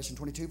 but Revelation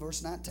 22,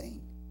 verse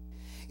 19.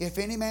 If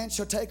any man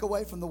shall take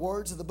away from the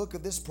words of the book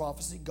of this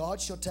prophecy, God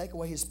shall take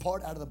away his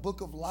part out of the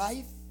book of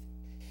life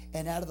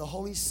and out of the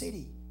holy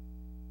city.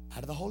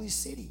 Out of the holy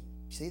city.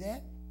 See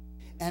that?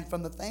 And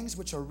from the things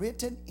which are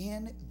written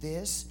in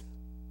this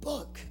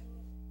book.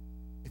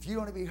 If you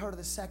want to be hurt of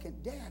the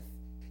second death,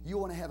 you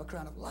want to have a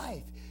crown of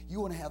life.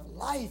 You want to have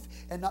life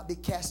and not be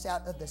cast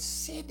out of the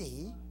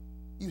city,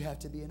 you have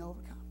to be an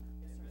overcomer.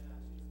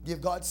 Give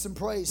God some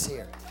praise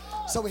here.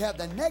 So we have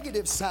the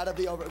negative side of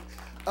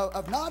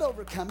of not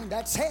overcoming,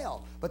 that's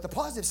hell. But the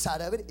positive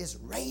side of it is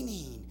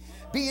reigning,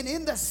 being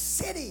in the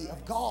city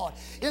of God,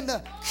 in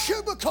the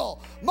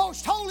cubicle,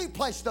 most holy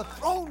place, the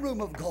throne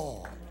room of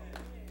God.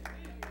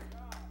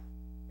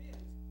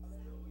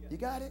 You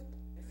got it?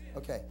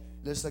 Okay,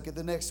 let's look at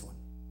the next one.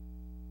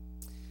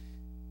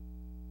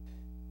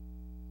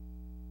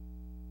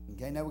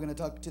 Okay, now we're going to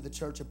talk to the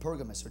church of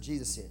Pergamos, or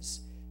Jesus is.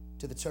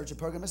 To the church of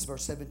Pergamos,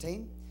 verse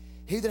 17.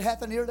 He that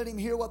hath an ear, let him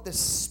hear what the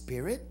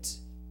Spirit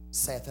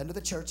saith unto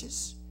the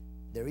churches.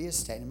 There he is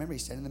standing. Remember,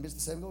 he's standing in the midst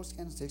of the seven golden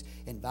candlesticks,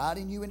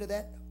 inviting you into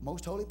that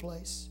most holy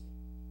place.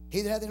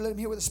 He that hath an ear, let him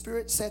hear what the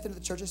Spirit saith unto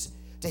the churches.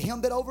 To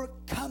him that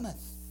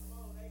overcometh,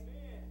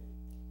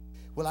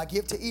 will I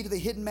give to eat of the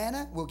hidden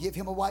manna, will give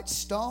him a white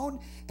stone,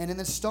 and in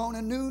the stone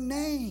a new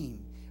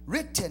name,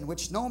 written,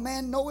 which no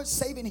man knoweth,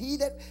 saving he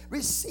that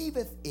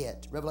receiveth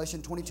it.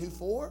 Revelation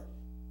 22:4.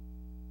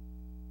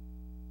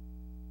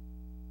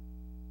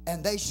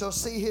 And they shall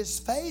see his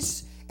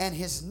face, and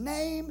his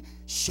name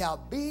shall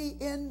be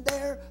in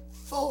their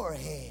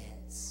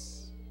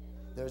foreheads.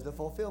 There's the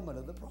fulfillment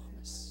of the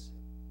promise.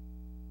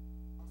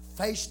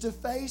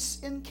 Face-to-face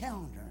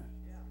encounter.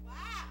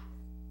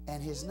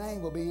 And his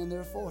name will be in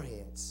their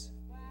foreheads.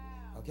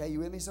 Okay, you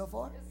with me so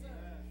far?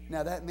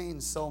 Now that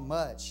means so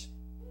much.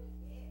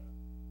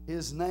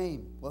 His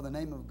name. Well, the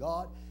name of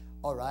God,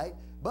 all right.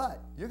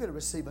 But you're going to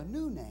receive a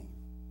new name,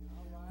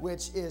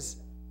 which is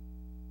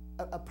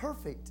a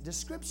perfect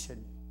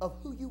description of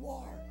who you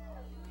are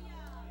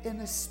in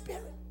the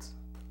Spirit.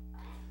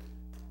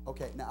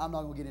 Okay, now I'm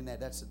not going to get in that.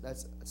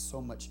 That's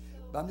so much.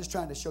 But I'm just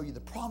trying to show you the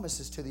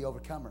promises to the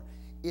overcomer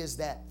is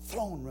that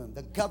throne room,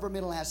 the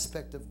governmental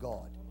aspect of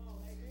God.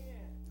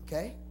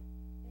 Okay?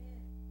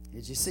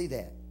 Did you see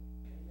that?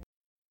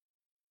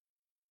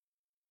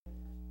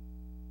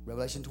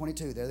 Revelation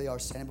 22, there they are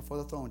standing before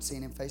the throne,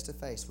 seeing Him face to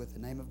face with the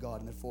name of God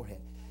on their forehead.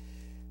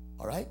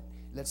 All right,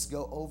 let's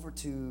go over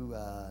to,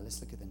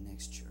 let's look at the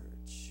next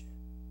church.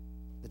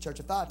 The church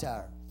of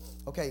Thyatira.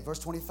 Okay, verse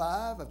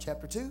 25 of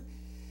chapter 2.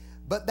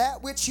 But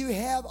that which you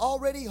have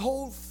already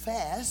hold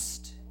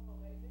fast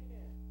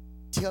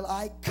till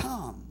I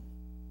come.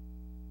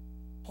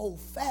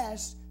 Hold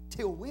fast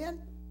till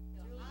when?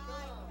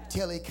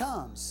 Till He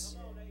comes.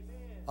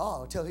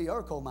 Oh, till He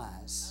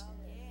urkomize.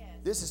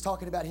 This is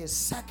talking about His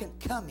second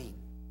coming.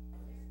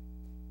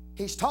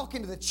 He's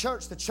talking to the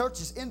church. The church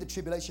is in the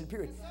tribulation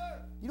period.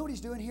 You know what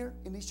He's doing here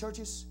in these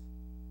churches?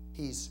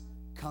 He's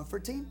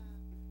comforting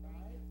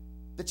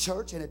the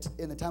church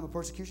in the time of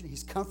persecution.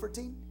 He's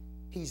comforting.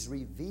 He's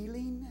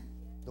revealing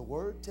the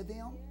Word to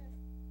them.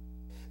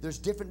 There's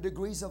different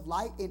degrees of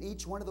light in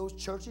each one of those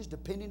churches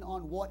depending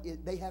on what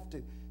they have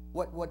to,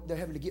 what they're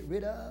having to get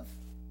rid of.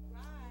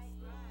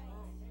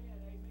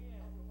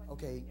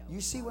 Okay,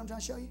 you see what I'm trying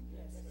to show you?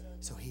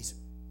 So He's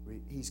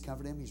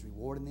comforting them, He's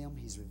rewarding them,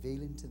 He's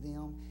revealing to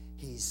them,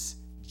 He's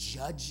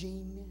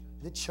judging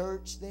the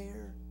church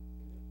there.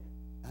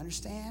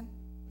 Understand?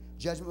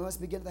 Judgment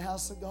must begin at the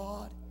house of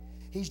God.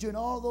 He's doing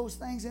all those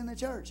things in the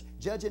church.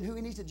 Judging who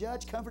He needs to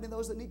judge, comforting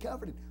those that need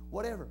comforting,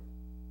 whatever.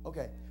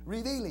 Okay,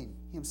 revealing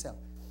Himself.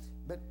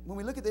 But when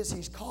we look at this,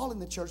 He's calling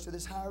the church to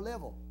this higher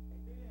level,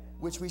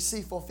 which we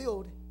see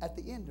fulfilled at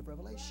the end of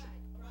Revelation,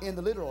 in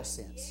the literal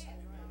sense.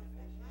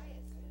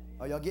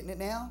 Are y'all getting it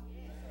now?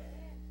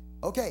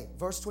 Okay,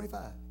 verse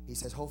 25. He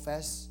says, hold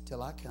fast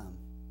till I come.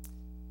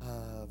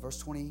 Verse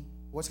 20,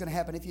 what's going to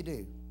happen if you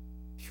do?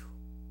 Whew.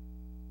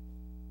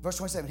 Verse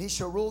 27, He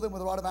shall rule them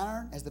with a rod of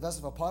iron. As the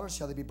vessel of a potter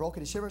shall they be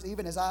broken to shivers.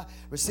 Even as I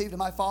received of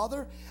my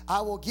Father,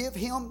 I will give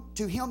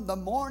to him the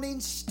morning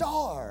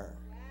star.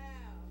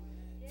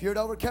 If you're an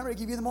overcomer, He'll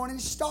give you the morning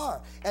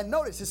star. And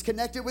notice, it's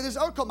connected with His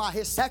urkomai,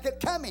 His second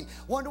coming.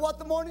 Wonder what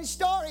the morning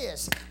star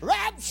is?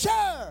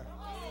 Rapture!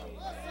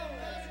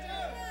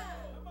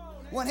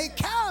 When He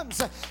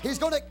comes, He's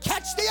going to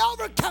catch the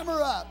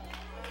overcomer up.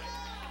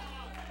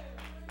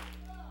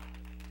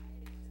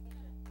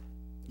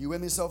 You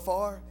with me so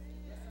far?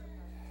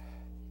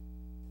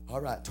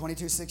 All right,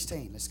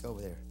 22:16. Let's go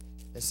over there.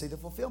 Let's see the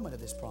fulfillment of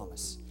this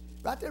promise.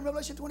 Right there in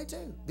Revelation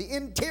 22. The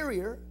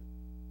interior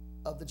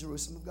of the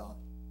Jerusalem of God.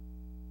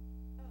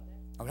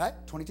 All right,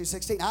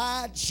 22:16.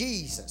 I,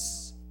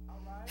 Jesus,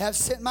 have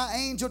sent my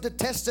angel to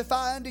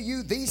testify unto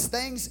you these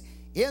things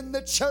in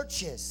the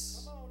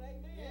churches.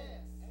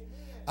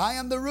 I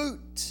am the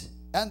root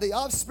and the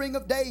offspring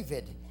of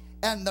David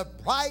and the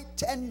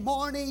bright and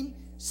morning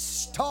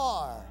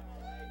star.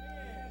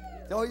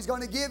 So He's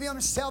going to give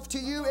Himself to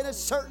you in a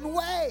certain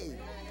way.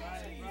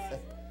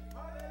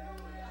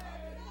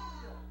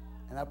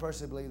 And I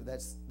personally believe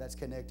that's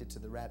connected to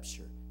the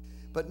rapture.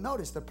 But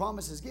notice the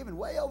promise is given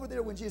way over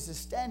there when Jesus is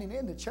standing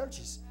in the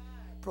churches,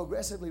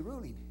 progressively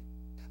ruling.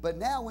 But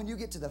now when you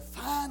get to the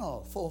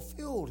final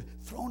fulfilled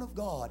throne of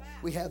God,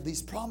 we have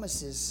these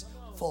promises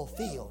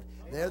fulfilled.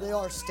 There they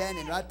are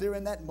standing right there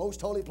in that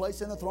most holy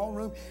place in the throne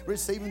room,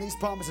 receiving these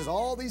promises.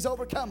 All these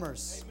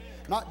overcomers.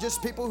 Not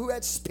just people who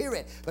had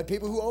spirit, but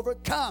people who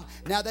overcome.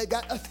 Now they've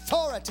got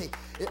authority.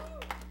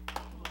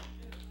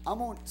 I'm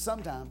going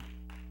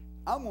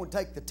to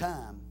take the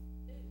time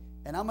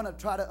and I'm going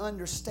to try to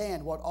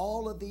understand what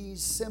all of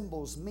these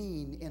symbols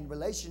mean in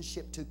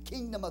relationship to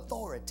kingdom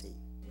authority.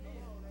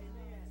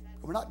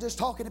 We're not just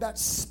talking about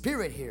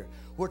spirit here.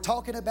 We're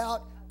talking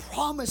about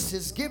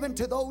promises given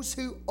to those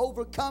who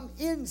overcome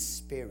in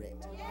spirit.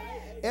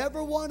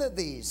 Every one of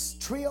these,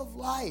 tree of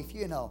life,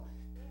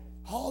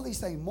 all these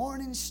things,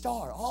 morning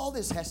star, all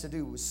this has to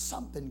do with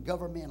something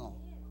governmental.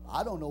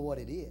 I don't know what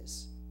it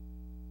is.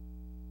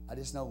 I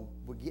just know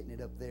we're getting it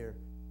up there.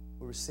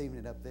 We're receiving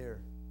it up there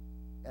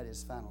at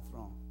His final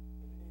throne.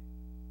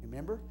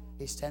 Remember?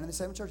 He's standing in the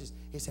seven churches.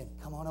 He's saying,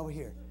 come on over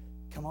here.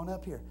 Come on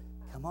up here.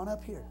 Come on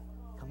up here.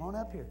 Come on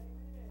up here.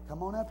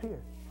 Come on up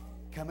here.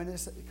 Come in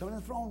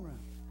the throne room.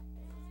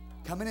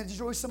 Come into the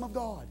Jerusalem of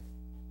God.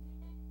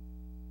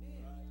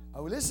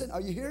 Oh, listen,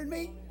 are you hearing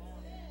me?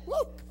 Woo,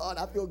 God,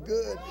 I feel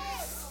good.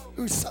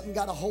 Ooh, something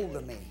got a hold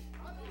of me.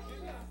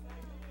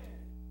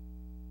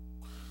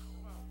 Wow.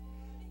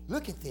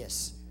 Look at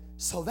this.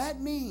 So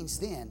that means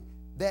then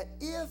that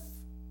I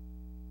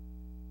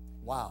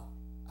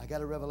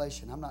got a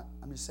revelation.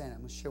 I'm just saying, I'm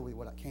going to share with you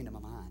what came to my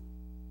mind.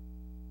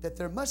 That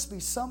there must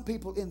be some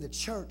people in the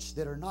church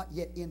that are not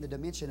yet in the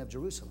dimension of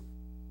Jerusalem.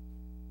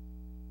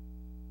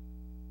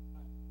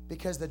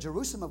 Because the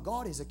Jerusalem of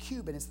God is a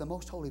cube and it's the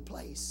most holy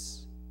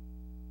place.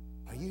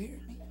 Are you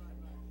hearing me?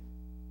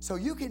 So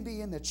you can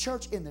be in the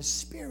church in the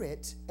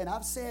Spirit, and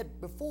I've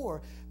said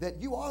before that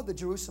you are the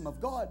Jerusalem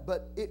of God,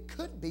 but it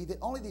could be that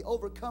only the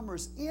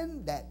overcomers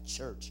in that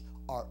church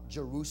are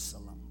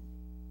Jerusalem.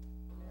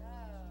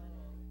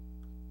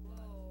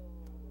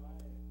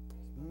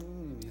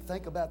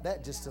 Think about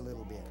that just a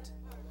little bit.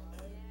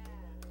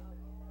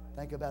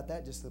 Think about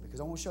that just a little bit, because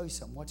I want to show you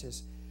something. Watch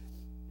this.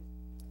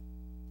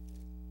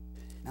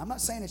 Now, I'm not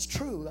saying it's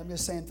true. I'm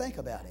just saying think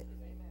about it.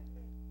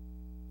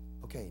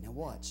 Okay, now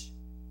watch.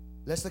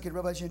 Let's look at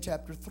Revelation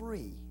chapter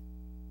 3.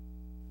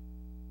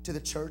 To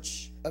the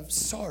church of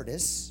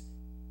Sardis,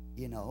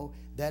 you know,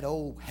 that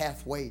old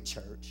halfway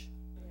church.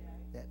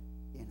 That,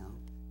 you know,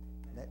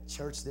 that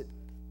church that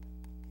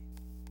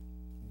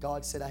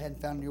God said, I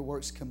hadn't found your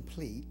works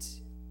complete.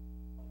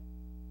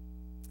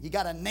 You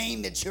got a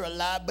name that you're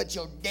alive, but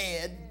you're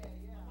dead.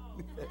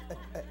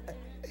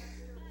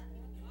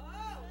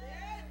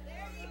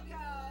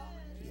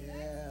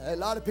 Yeah, a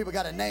lot of people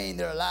got a name,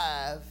 they're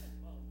alive.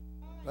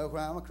 Well,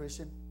 I'm a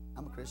Christian,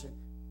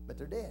 but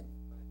they're dead.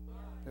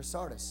 They're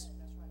Sardis.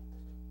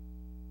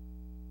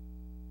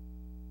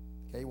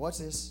 Okay, watch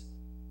this.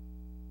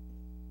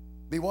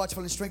 Be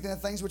watchful and strengthen the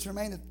things which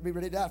remain, that be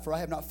ready to die. For I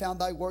have not found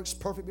thy works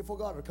perfect before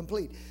God, or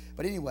complete.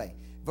 But anyway,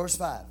 verse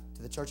 5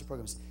 to the church of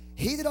Pergamos.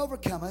 He that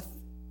overcometh,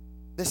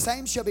 the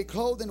same shall be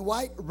clothed in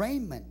white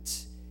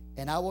raiment,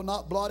 and I will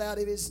not blot out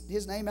of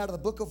his name out of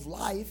the book of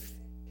life,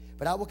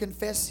 but I will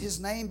confess his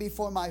name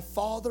before my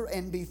Father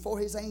and before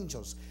his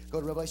angels.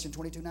 Go to Revelation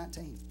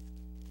 22:19.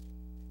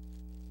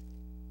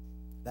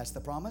 That's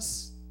the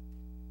promise.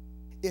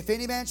 If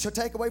any man shall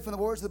take away from the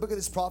words of the book of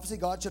this prophecy,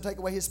 God shall take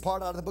away his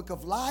part out of the book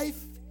of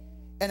life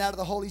and out of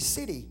the holy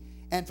city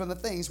and from the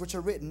things which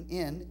are written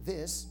in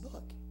this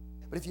book.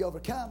 But if you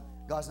overcome,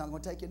 God's not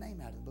going to take your name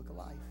out of the book of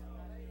life.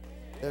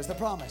 There's the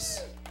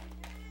promise.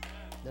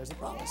 There's the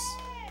promise.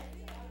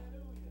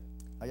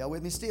 Are y'all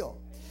with me still?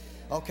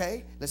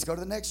 Okay, let's go to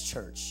the next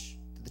church,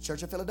 to the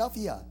church of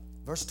Philadelphia,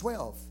 verse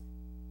 12.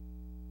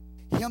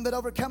 Him that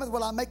overcometh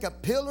will I make a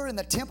pillar in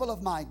the temple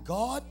of my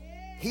God.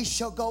 He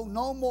shall go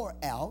no more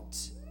out.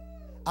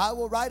 I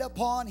will write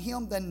upon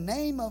him the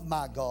name of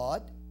my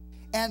God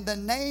and the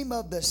name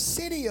of the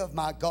city of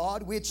my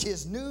God, which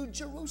is New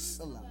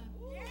Jerusalem.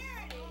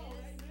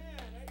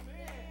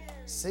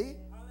 See?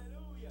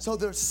 So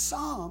there's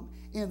some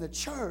in the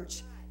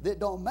church that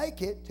don't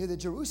make it to the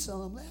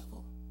Jerusalem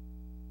level.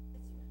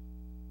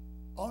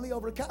 Only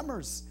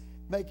overcomers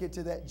make it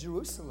to that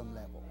Jerusalem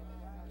level.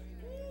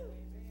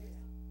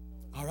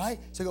 All right?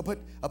 So go put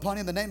upon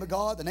him the name of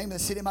God, the name of the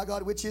city of my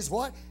God, which is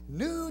what?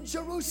 New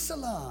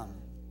Jerusalem.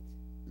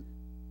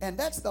 And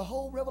that's the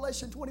whole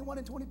Revelation 21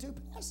 and 22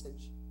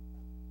 passage.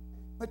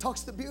 It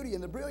talks the beauty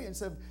and the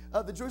brilliance of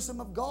the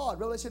Jerusalem of God.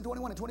 Revelation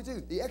 21 and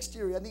 22. The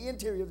exterior and the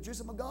interior of the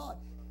Jerusalem of God.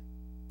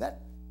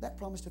 That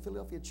promised to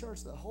Philadelphia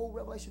church, the whole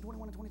Revelation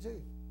 21 and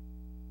 22.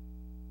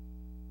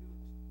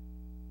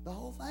 The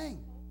whole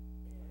thing.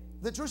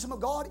 The Jerusalem of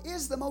God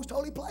is the most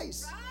holy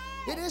place.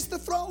 It is the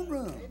throne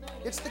room.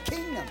 It's the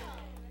kingdom.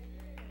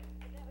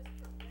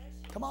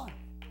 Come on.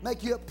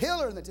 Make you a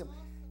pillar in the temple.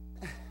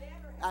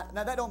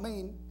 Now that don't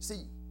mean,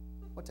 see,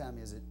 what time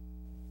is it?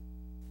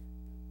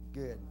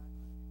 Good.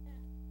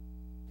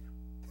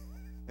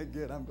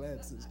 Good, I'm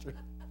glad, sister.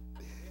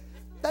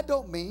 That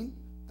don't mean,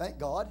 thank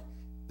God,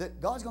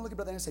 that God's going to look at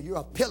brother and say, you're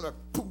a pillar.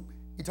 Boom.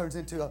 He turns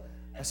into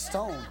a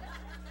stone.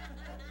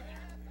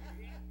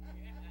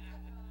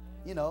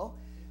 You know,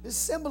 it's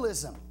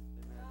symbolism.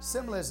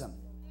 Symbolism.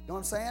 You know what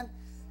I'm saying?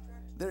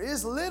 There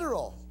is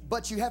literal,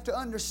 but you have to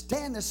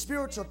understand the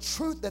spiritual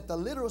truth that the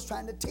literal is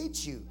trying to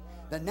teach you.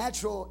 The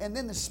natural and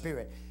then the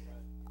spirit.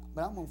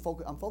 But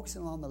I'm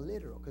focusing on the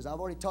literal because I've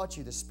already taught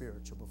you the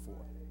spiritual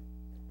before.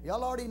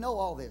 Y'all already know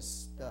all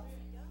this stuff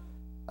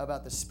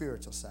about the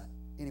spiritual side.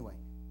 Anyway,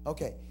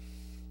 okay.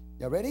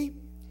 Y'all ready?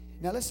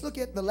 Now let's look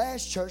at the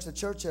last church, the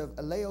church of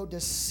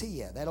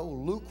Laodicea, that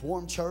old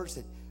lukewarm church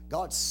that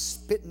God's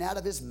spitting out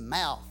of his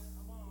mouth.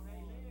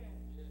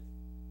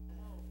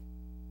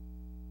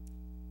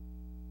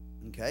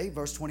 Okay,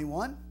 verse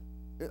 21.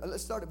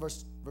 Let's start at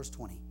verse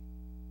 20.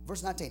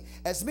 Verse 19.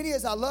 As many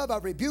as I love, I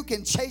rebuke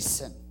and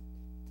chasten.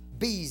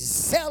 Be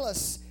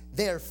zealous,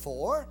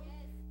 therefore,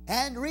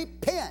 and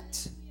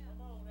repent.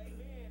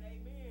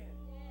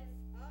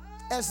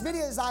 As many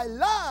as I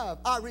love,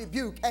 I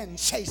rebuke and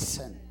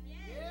chasten.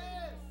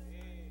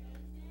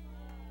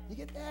 You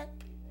get that?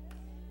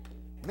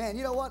 Man,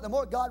 you know what? The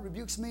more God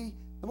rebukes me,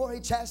 the more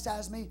he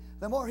chastises me,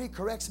 the more he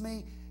corrects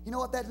me, you know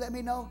what that let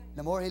me know?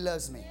 The more he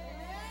loves me.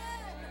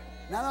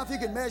 Now, I don't know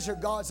if you can measure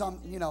God's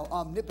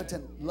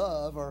omnipotent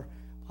love or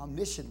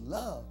omniscient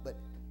love, but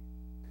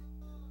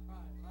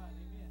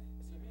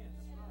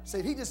see,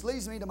 if he just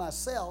leaves me to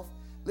myself,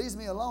 leaves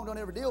me alone, don't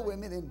ever deal with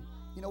me, then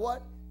you know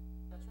what?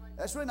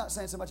 That's really not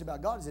saying so much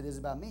about God as it is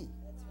about me.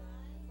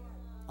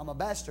 I'm a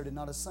bastard and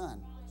not a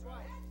son.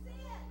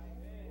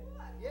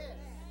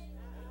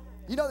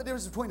 You know the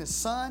difference between a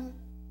son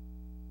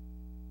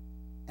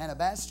and a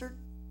bastard?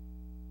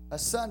 A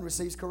son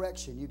receives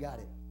correction. You got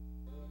it.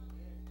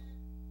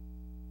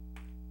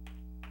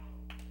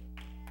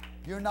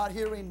 You're not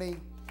hearing me.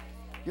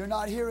 You're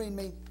not hearing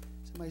me.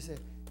 Somebody said,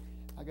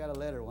 I got a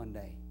letter one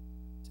day.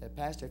 Said,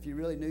 Pastor, if you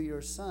really knew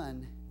your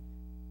son,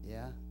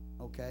 yeah,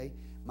 okay.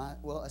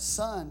 Well, a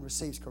son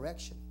receives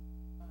correction.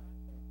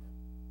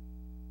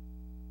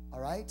 All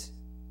right?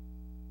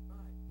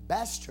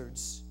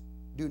 Bastards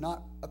do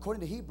not,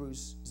 according to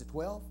Hebrews, is it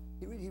 12?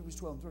 You read Hebrews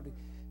 12 and 30.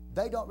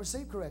 They don't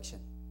receive correction.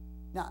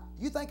 Now,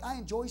 you think I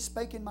enjoy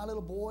spanking my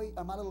little boy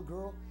or my little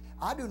girl?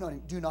 I do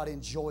not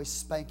enjoy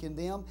spanking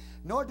them,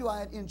 nor do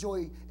I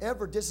enjoy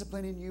ever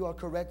disciplining you or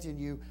correcting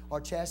you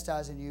or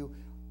chastising you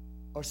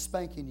or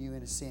spanking you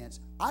in a sense.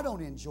 I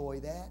don't enjoy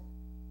that.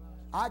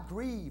 I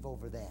grieve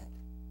over that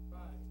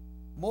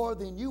more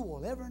than you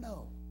will ever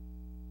know.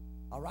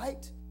 All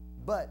right?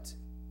 But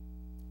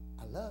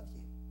I love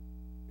you.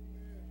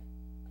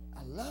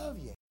 I love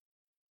you.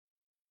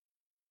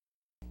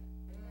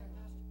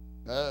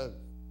 Yeah.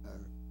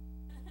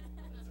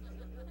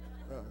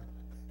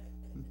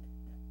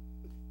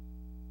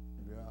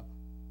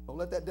 Don't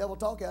let that devil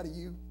talk out of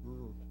you.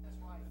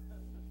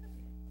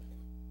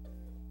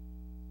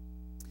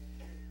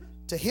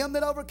 To him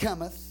that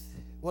overcometh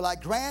will I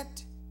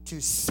grant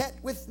to sit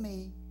with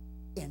me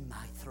in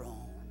my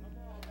throne.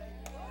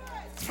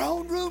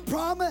 Throne room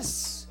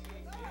promise.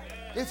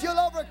 If you'll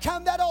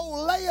overcome that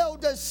old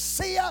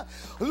Laodicea,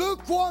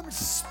 lukewarm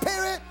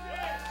spirit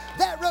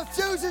that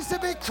refuses to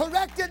be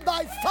corrected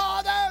by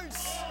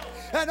fathers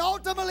and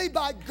ultimately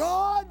by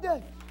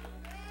God,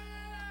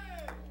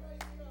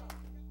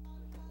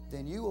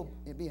 then you will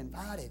be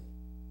invited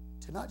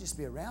to not just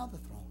be around the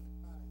throne,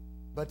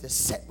 but to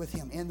sit with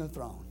him in the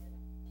throne.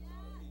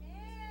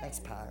 That's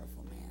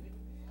powerful, man.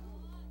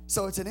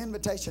 So it's an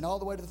invitation all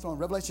the way to the throne.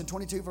 Revelation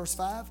 22, verse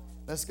 5.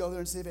 Let's go there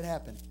and see if it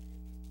happened.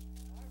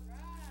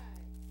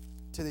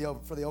 For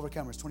the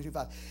overcomers,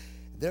 22:5.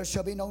 There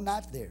shall be no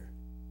night there.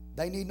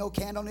 They need no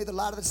candle, neither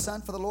light of the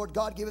sun, for the Lord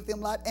God giveth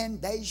them light,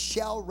 and they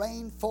shall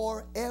reign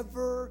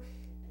forever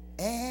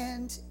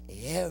and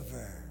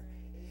ever.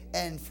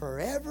 And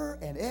forever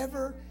and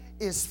ever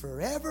is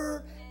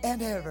forever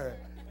and ever.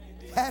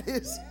 That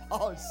is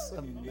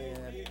awesome,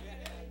 man.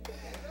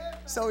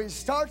 So he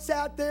starts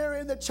out there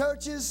in the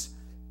churches,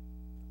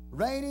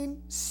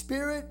 reigning,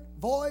 spirit,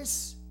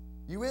 voice.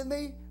 You with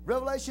me?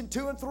 Revelation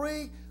 2 and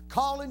 3.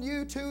 Calling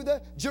you to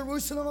the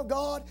Jerusalem of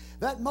God,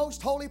 that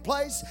most holy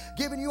place,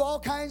 giving you all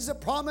kinds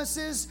of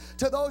promises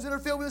to those that are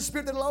filled with the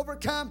Spirit that will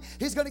overcome.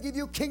 He's going to give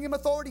you kingdom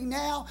authority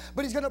now,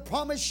 but he's going to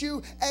promise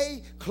you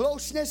a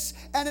closeness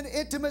and an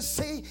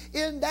intimacy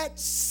in that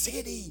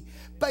city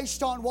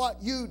based on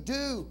what you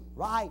do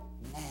right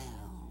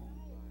now.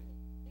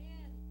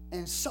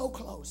 And so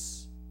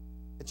close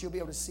that you'll be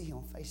able to see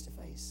him face to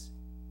face.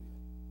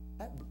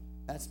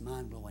 That's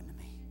mind-blowing to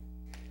me.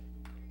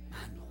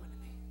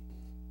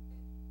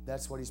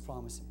 That's what he's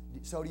promising.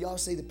 So do y'all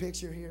see the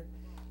picture here?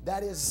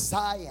 That is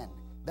Zion.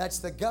 That's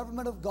the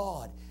government of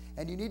God.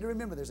 And you need to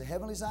remember there's a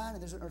heavenly Zion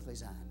and there's an earthly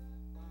Zion.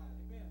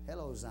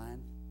 Hello,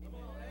 Zion.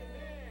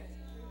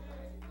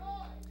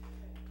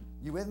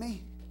 You with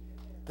me?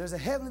 There's a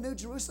heavenly New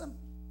Jerusalem.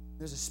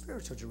 There's a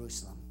spiritual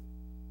Jerusalem.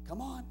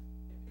 Come on.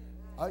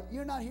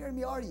 You're not hearing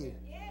me, are you?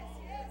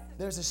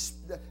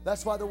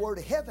 That's why the word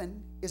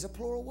heaven is a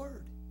plural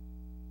word.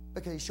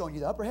 Because he's showing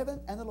you the upper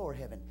heaven and the lower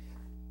heaven.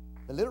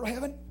 The literal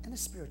heaven and the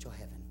spiritual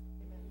heaven.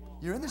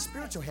 You're in the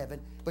spiritual heaven,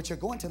 but you're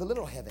going to the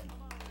literal heaven.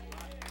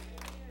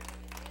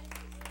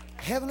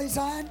 Heavenly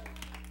Zion,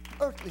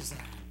 earthly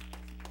Zion.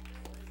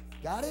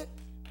 Got it?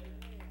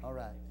 All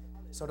right.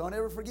 So don't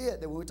ever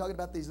forget that when we're talking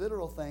about these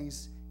literal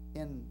things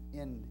in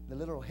the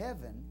literal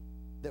heaven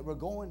that we're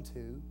going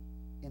to,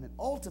 in an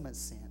ultimate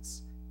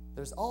sense,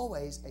 there's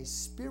always a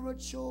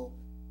spiritual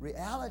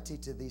reality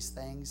to these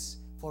things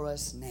for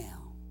us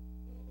now.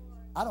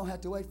 I don't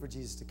have to wait for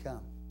Jesus to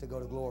come to go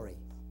to glory.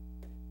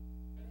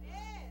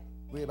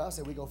 We about to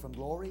say we go from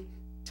glory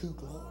to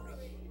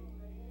glory.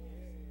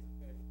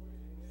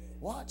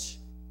 Watch.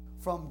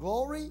 From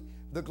glory,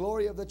 the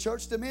glory of the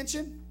church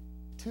dimension,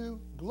 to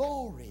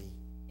glory.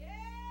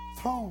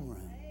 Throne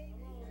room.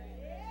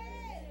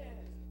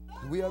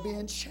 We are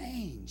being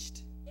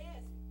changed.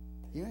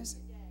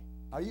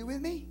 Are you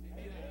with me?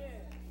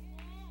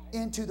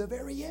 Into the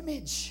very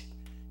image.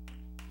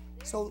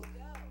 So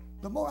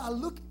the more I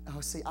look,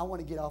 I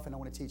want to get off and I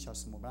want to teach y'all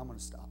some more, but I'm going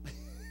to stop.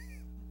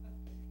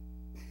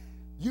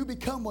 You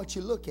become what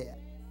you look at.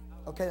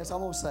 Okay, that's all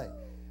I'm going to say.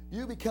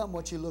 You become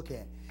what you look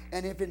at.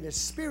 And if in the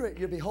spirit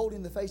you're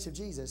beholding the face of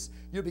Jesus,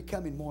 you're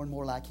becoming more and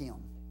more like him.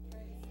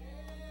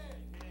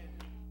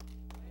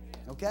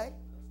 Okay?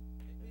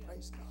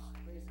 Praise God.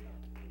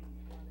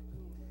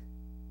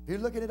 If you're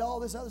looking at all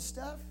this other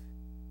stuff,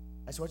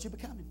 that's what you're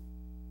becoming.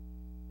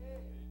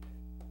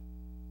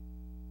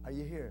 Are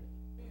you here?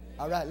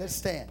 All right, let's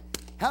stand.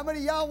 How many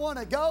of y'all want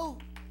to go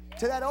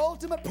to that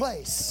ultimate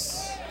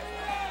place?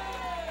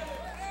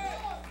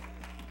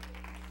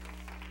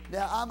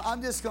 Now,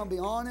 I'm just going to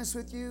be honest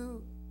with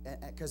you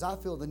because I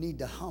feel the need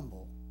to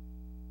humble.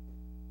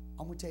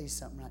 I'm going to tell you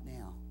something right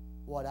now.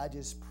 What I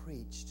just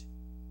preached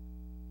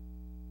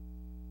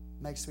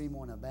makes me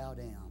want to bow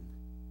down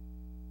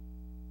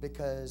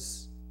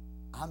because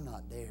I'm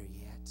not there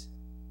yet.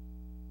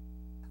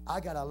 I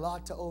got a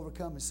lot to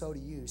overcome, and so do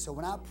you. So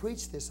when I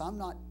preach this, I'm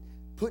not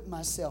putting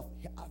myself,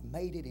 I've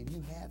made it and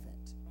you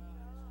haven't.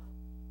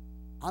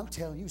 I'm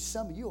telling you,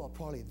 some of you are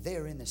probably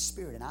there in the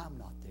Spirit, and I'm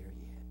not there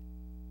yet.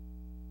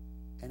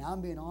 And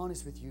I'm being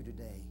honest with you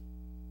today.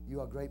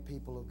 You are great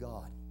people of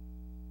God.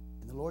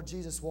 And the Lord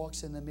Jesus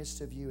walks in the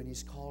midst of you, and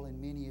He's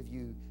calling many of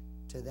you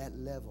to that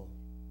level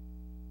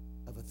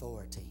of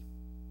authority,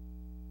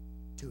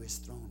 to His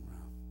throne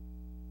room,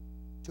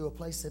 to a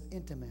place of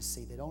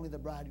intimacy that only the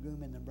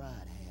bridegroom and the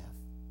bride have.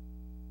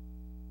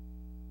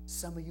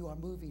 Some of you are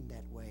moving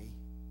that way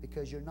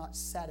because you're not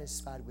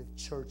satisfied with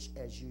church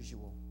as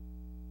usual.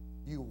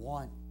 You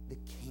want the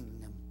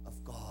kingdom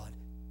of God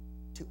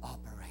to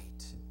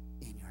operate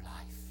in your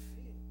life.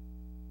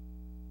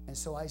 And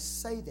so I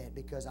say that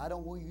because I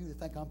don't want you to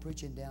think I'm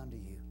preaching down to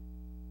you.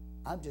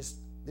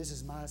 This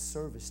is my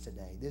service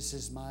today. This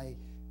is my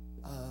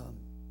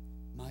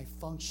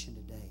function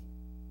today,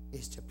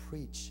 is to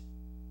preach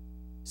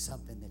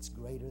something that's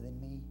greater than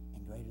me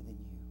and greater than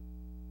you.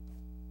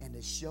 And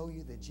to show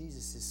you that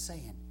Jesus is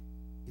saying,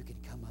 you can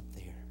come up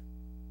there.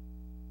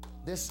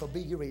 This will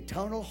be your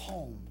eternal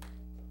home.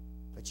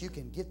 But you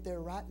can get there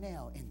right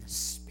now in the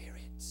Spirit.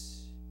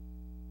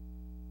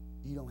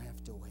 You don't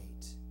have to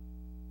wait.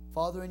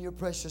 Father, in your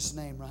precious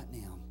name right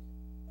now,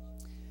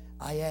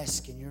 I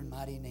ask in your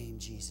mighty name,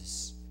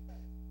 Jesus,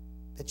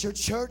 that your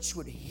church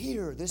would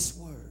hear this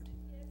word.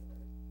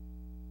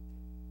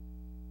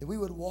 That we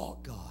would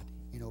walk, God,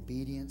 in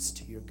obedience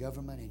to your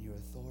government and your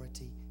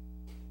authority.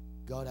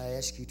 God, I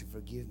ask you to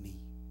forgive me.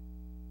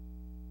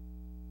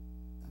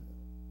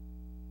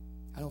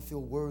 I don't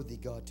feel worthy,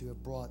 God, to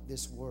have brought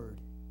this word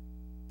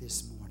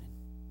this morning.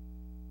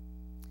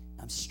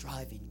 I'm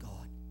striving,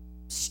 God,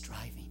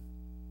 striving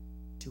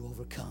to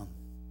overcome,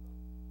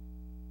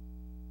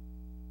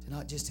 to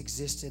not just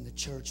exist in the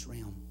church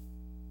realm,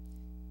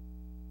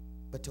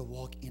 but to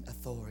walk in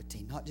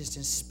authority, not just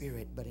in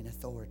spirit, but in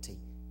authority.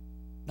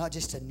 Not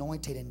just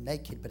anointed and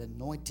naked, but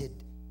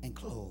anointed and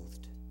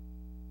clothed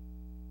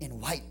in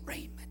white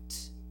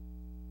raiment.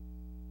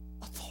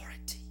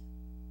 Authority,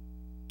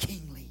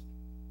 kingly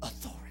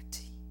authority.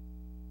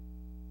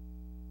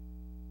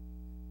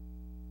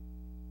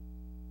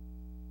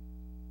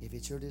 If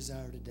it's your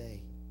desire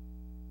today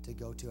to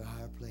go to a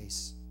higher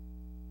place,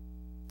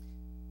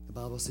 the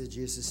Bible says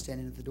Jesus is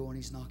standing at the door and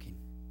He's knocking.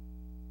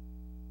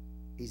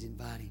 He's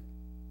inviting.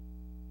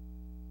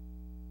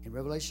 In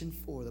Revelation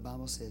 4, the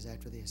Bible says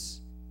after this,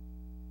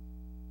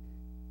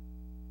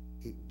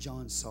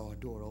 John saw a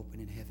door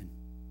open in heaven.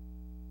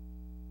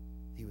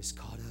 He was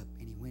caught up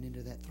and he went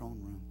into that throne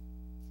room.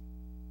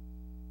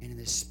 And in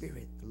the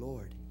Spirit, the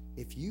Lord,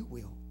 if you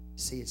will,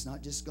 see, it's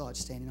not just God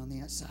standing on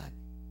the outside.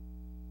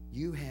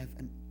 You have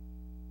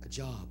a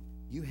job.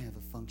 You have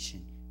a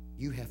function.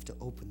 You have to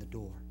open the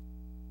door.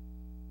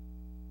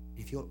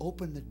 If you'll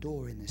open the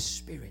door in the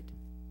Spirit,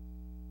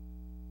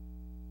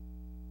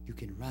 you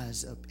can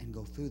rise up and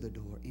go through the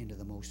door into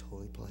the most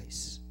holy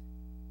place.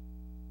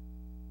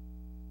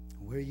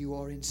 Where you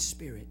are in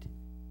spirit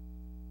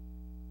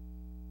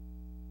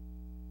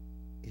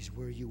is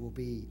where you will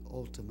be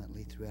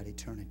ultimately throughout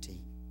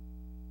eternity,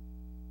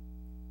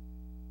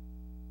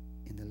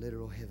 in the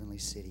literal heavenly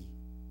city,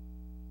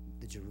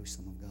 the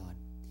Jerusalem of God.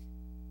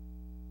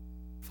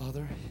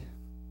 Father,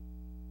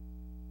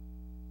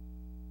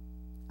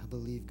 I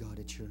believe, God,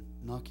 that you're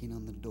knocking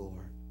on the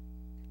door.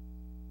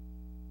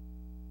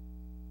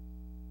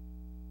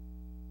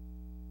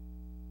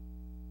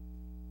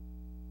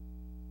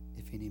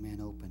 If any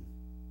man open,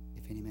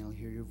 if any man will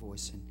hear your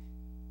voice and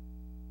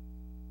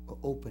will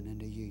open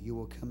unto you, you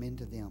will come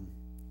into them.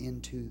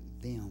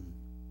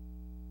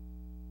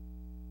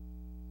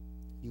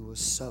 You will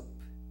sup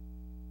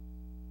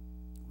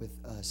with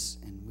us,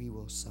 and we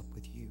will sup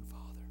with you,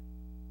 Father.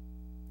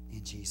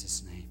 In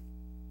Jesus' name.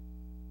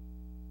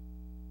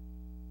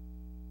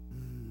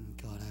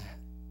 God,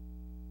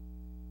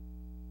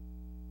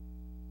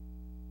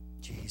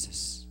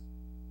 Jesus.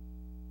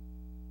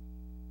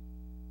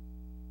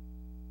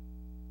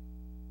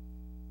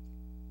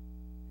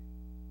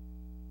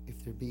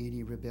 If there be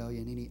any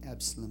rebellion, any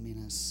Absalom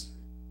in us,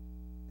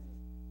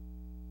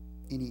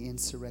 any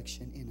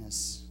insurrection in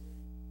us,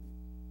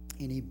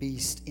 any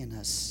beast in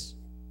us,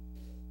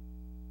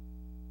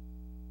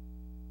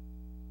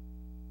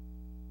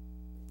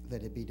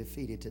 let it be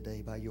defeated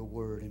today by your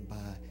word and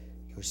by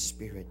your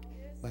spirit,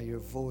 by your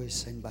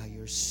voice and by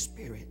your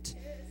spirit.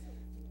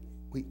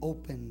 We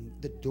open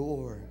the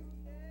door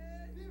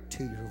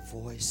to your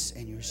voice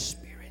and your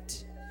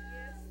spirit.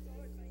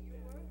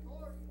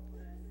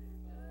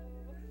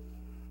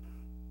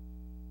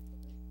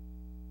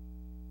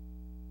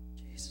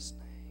 Jesus'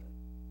 name.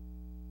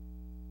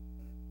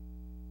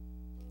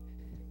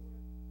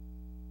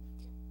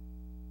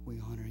 We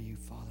honor you,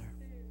 Father,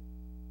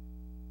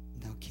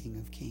 thou King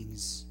of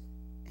kings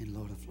and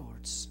Lord of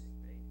lords.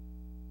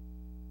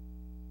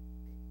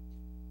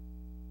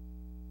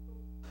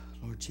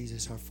 Lord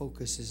Jesus, our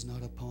focus is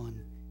not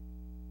upon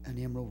an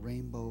emerald,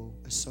 rainbow,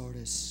 a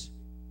sardis,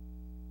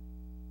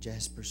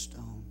 jasper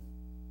stone,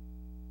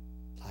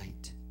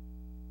 light.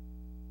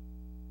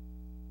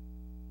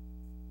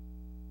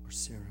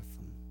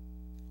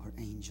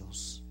 our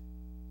angels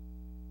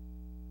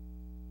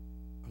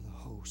are the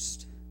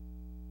host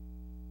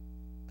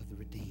of the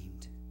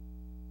redeemed.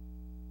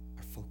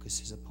 Our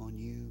focus is upon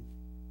you,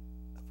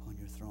 upon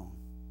your throne.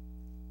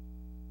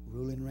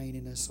 Rule and reign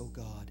in us, O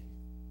God,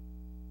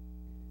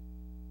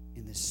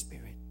 in the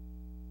Spirit.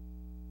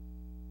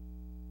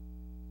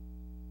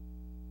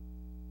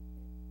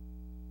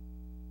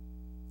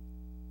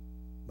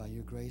 By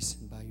your grace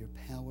and by your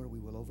power, we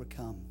will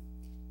overcome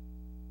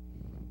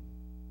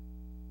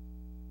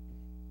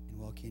and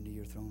walk into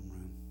your throne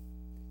room.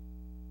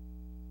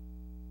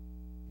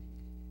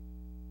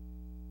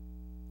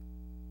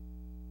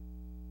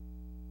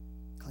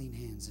 Clean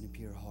hands and a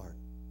pure heart,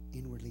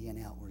 inwardly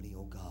and outwardly,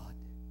 O God.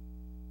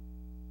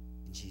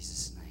 In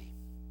Jesus' name.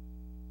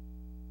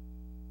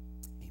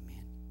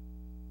 Amen.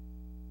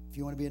 If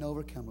you want to be an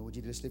overcomer, would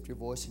you just lift your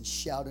voice and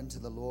shout unto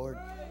the Lord?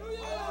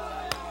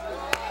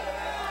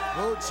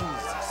 Oh,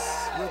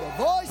 Jesus, with a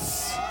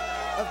voice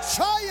of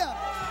triumph.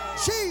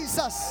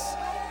 Jesus,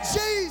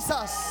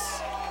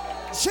 Jesus,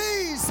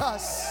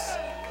 Jesus,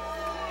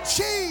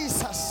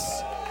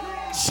 Jesus,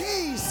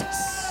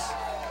 Jesus.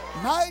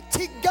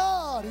 Mighty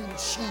God in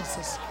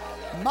Jesus'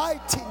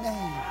 mighty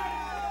name.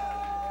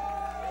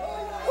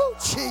 Oh,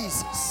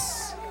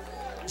 Jesus,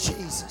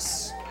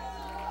 Jesus.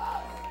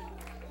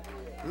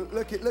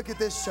 Look at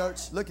this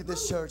church. Look at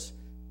this church.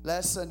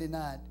 Last Sunday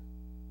night,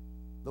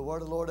 the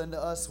word of the Lord unto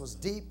us was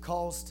deep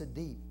calls to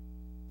deep.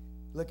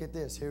 Look at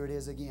this. Here it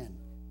is again.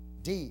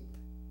 Deep.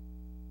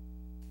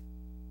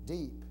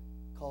 Deep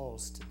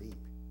calls to deep.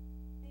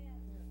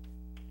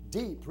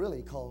 Deep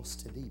really calls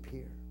to deep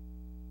here.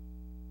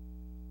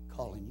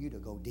 Calling you to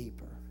go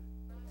deeper.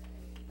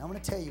 Now I'm going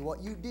to tell you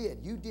what you did.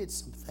 You did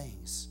some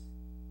things.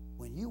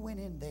 When you went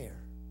in there,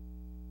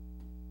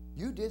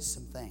 you did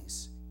some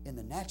things in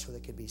the natural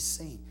that could be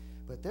seen.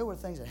 But there were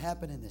things that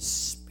happened in the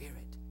spirit.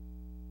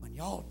 When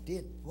y'all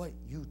did what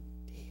you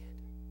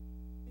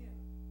did,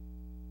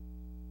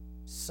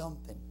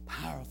 something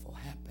powerful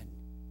happened.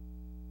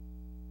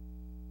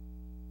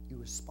 You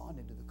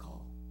responded to the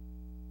call.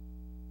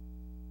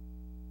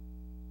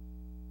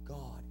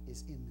 God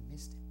is in the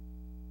midst of it.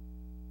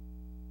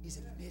 He's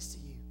in the midst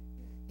of you.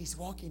 He's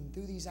walking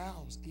through these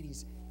aisles and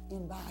He's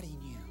inviting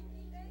you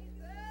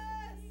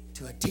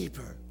to a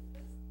deeper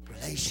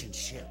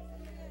relationship,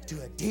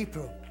 to a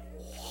deeper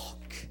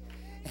walk.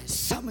 And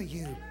some of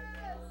you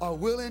are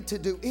willing to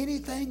do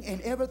anything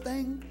and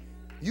everything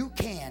you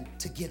can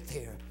to get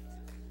there.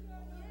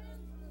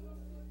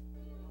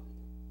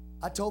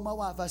 I told my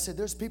wife, I said,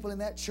 there's people in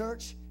that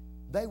church,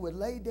 they would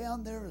lay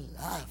down their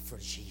life for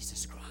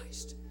Jesus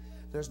Christ.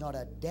 There's not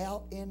a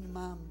doubt in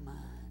my mind.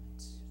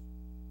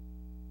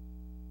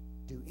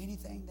 Do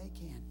anything they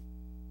can.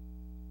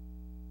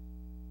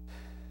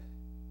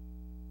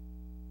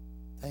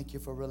 Thank you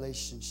for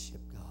relationship,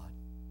 God,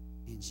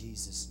 in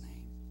Jesus'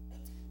 name.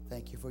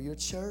 Thank you for your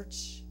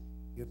church,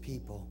 your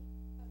people.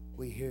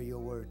 We hear your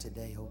word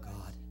today, oh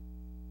God.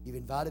 You've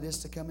invited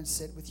us to come and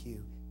sit with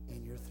you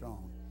in your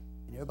throne.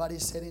 And everybody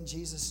said in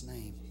Jesus'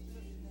 name,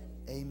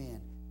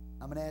 amen.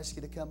 I'm going to ask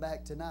you to come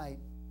back tonight.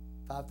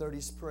 5:30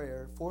 is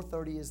prayer.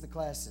 4:30 is the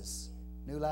classes. New Life.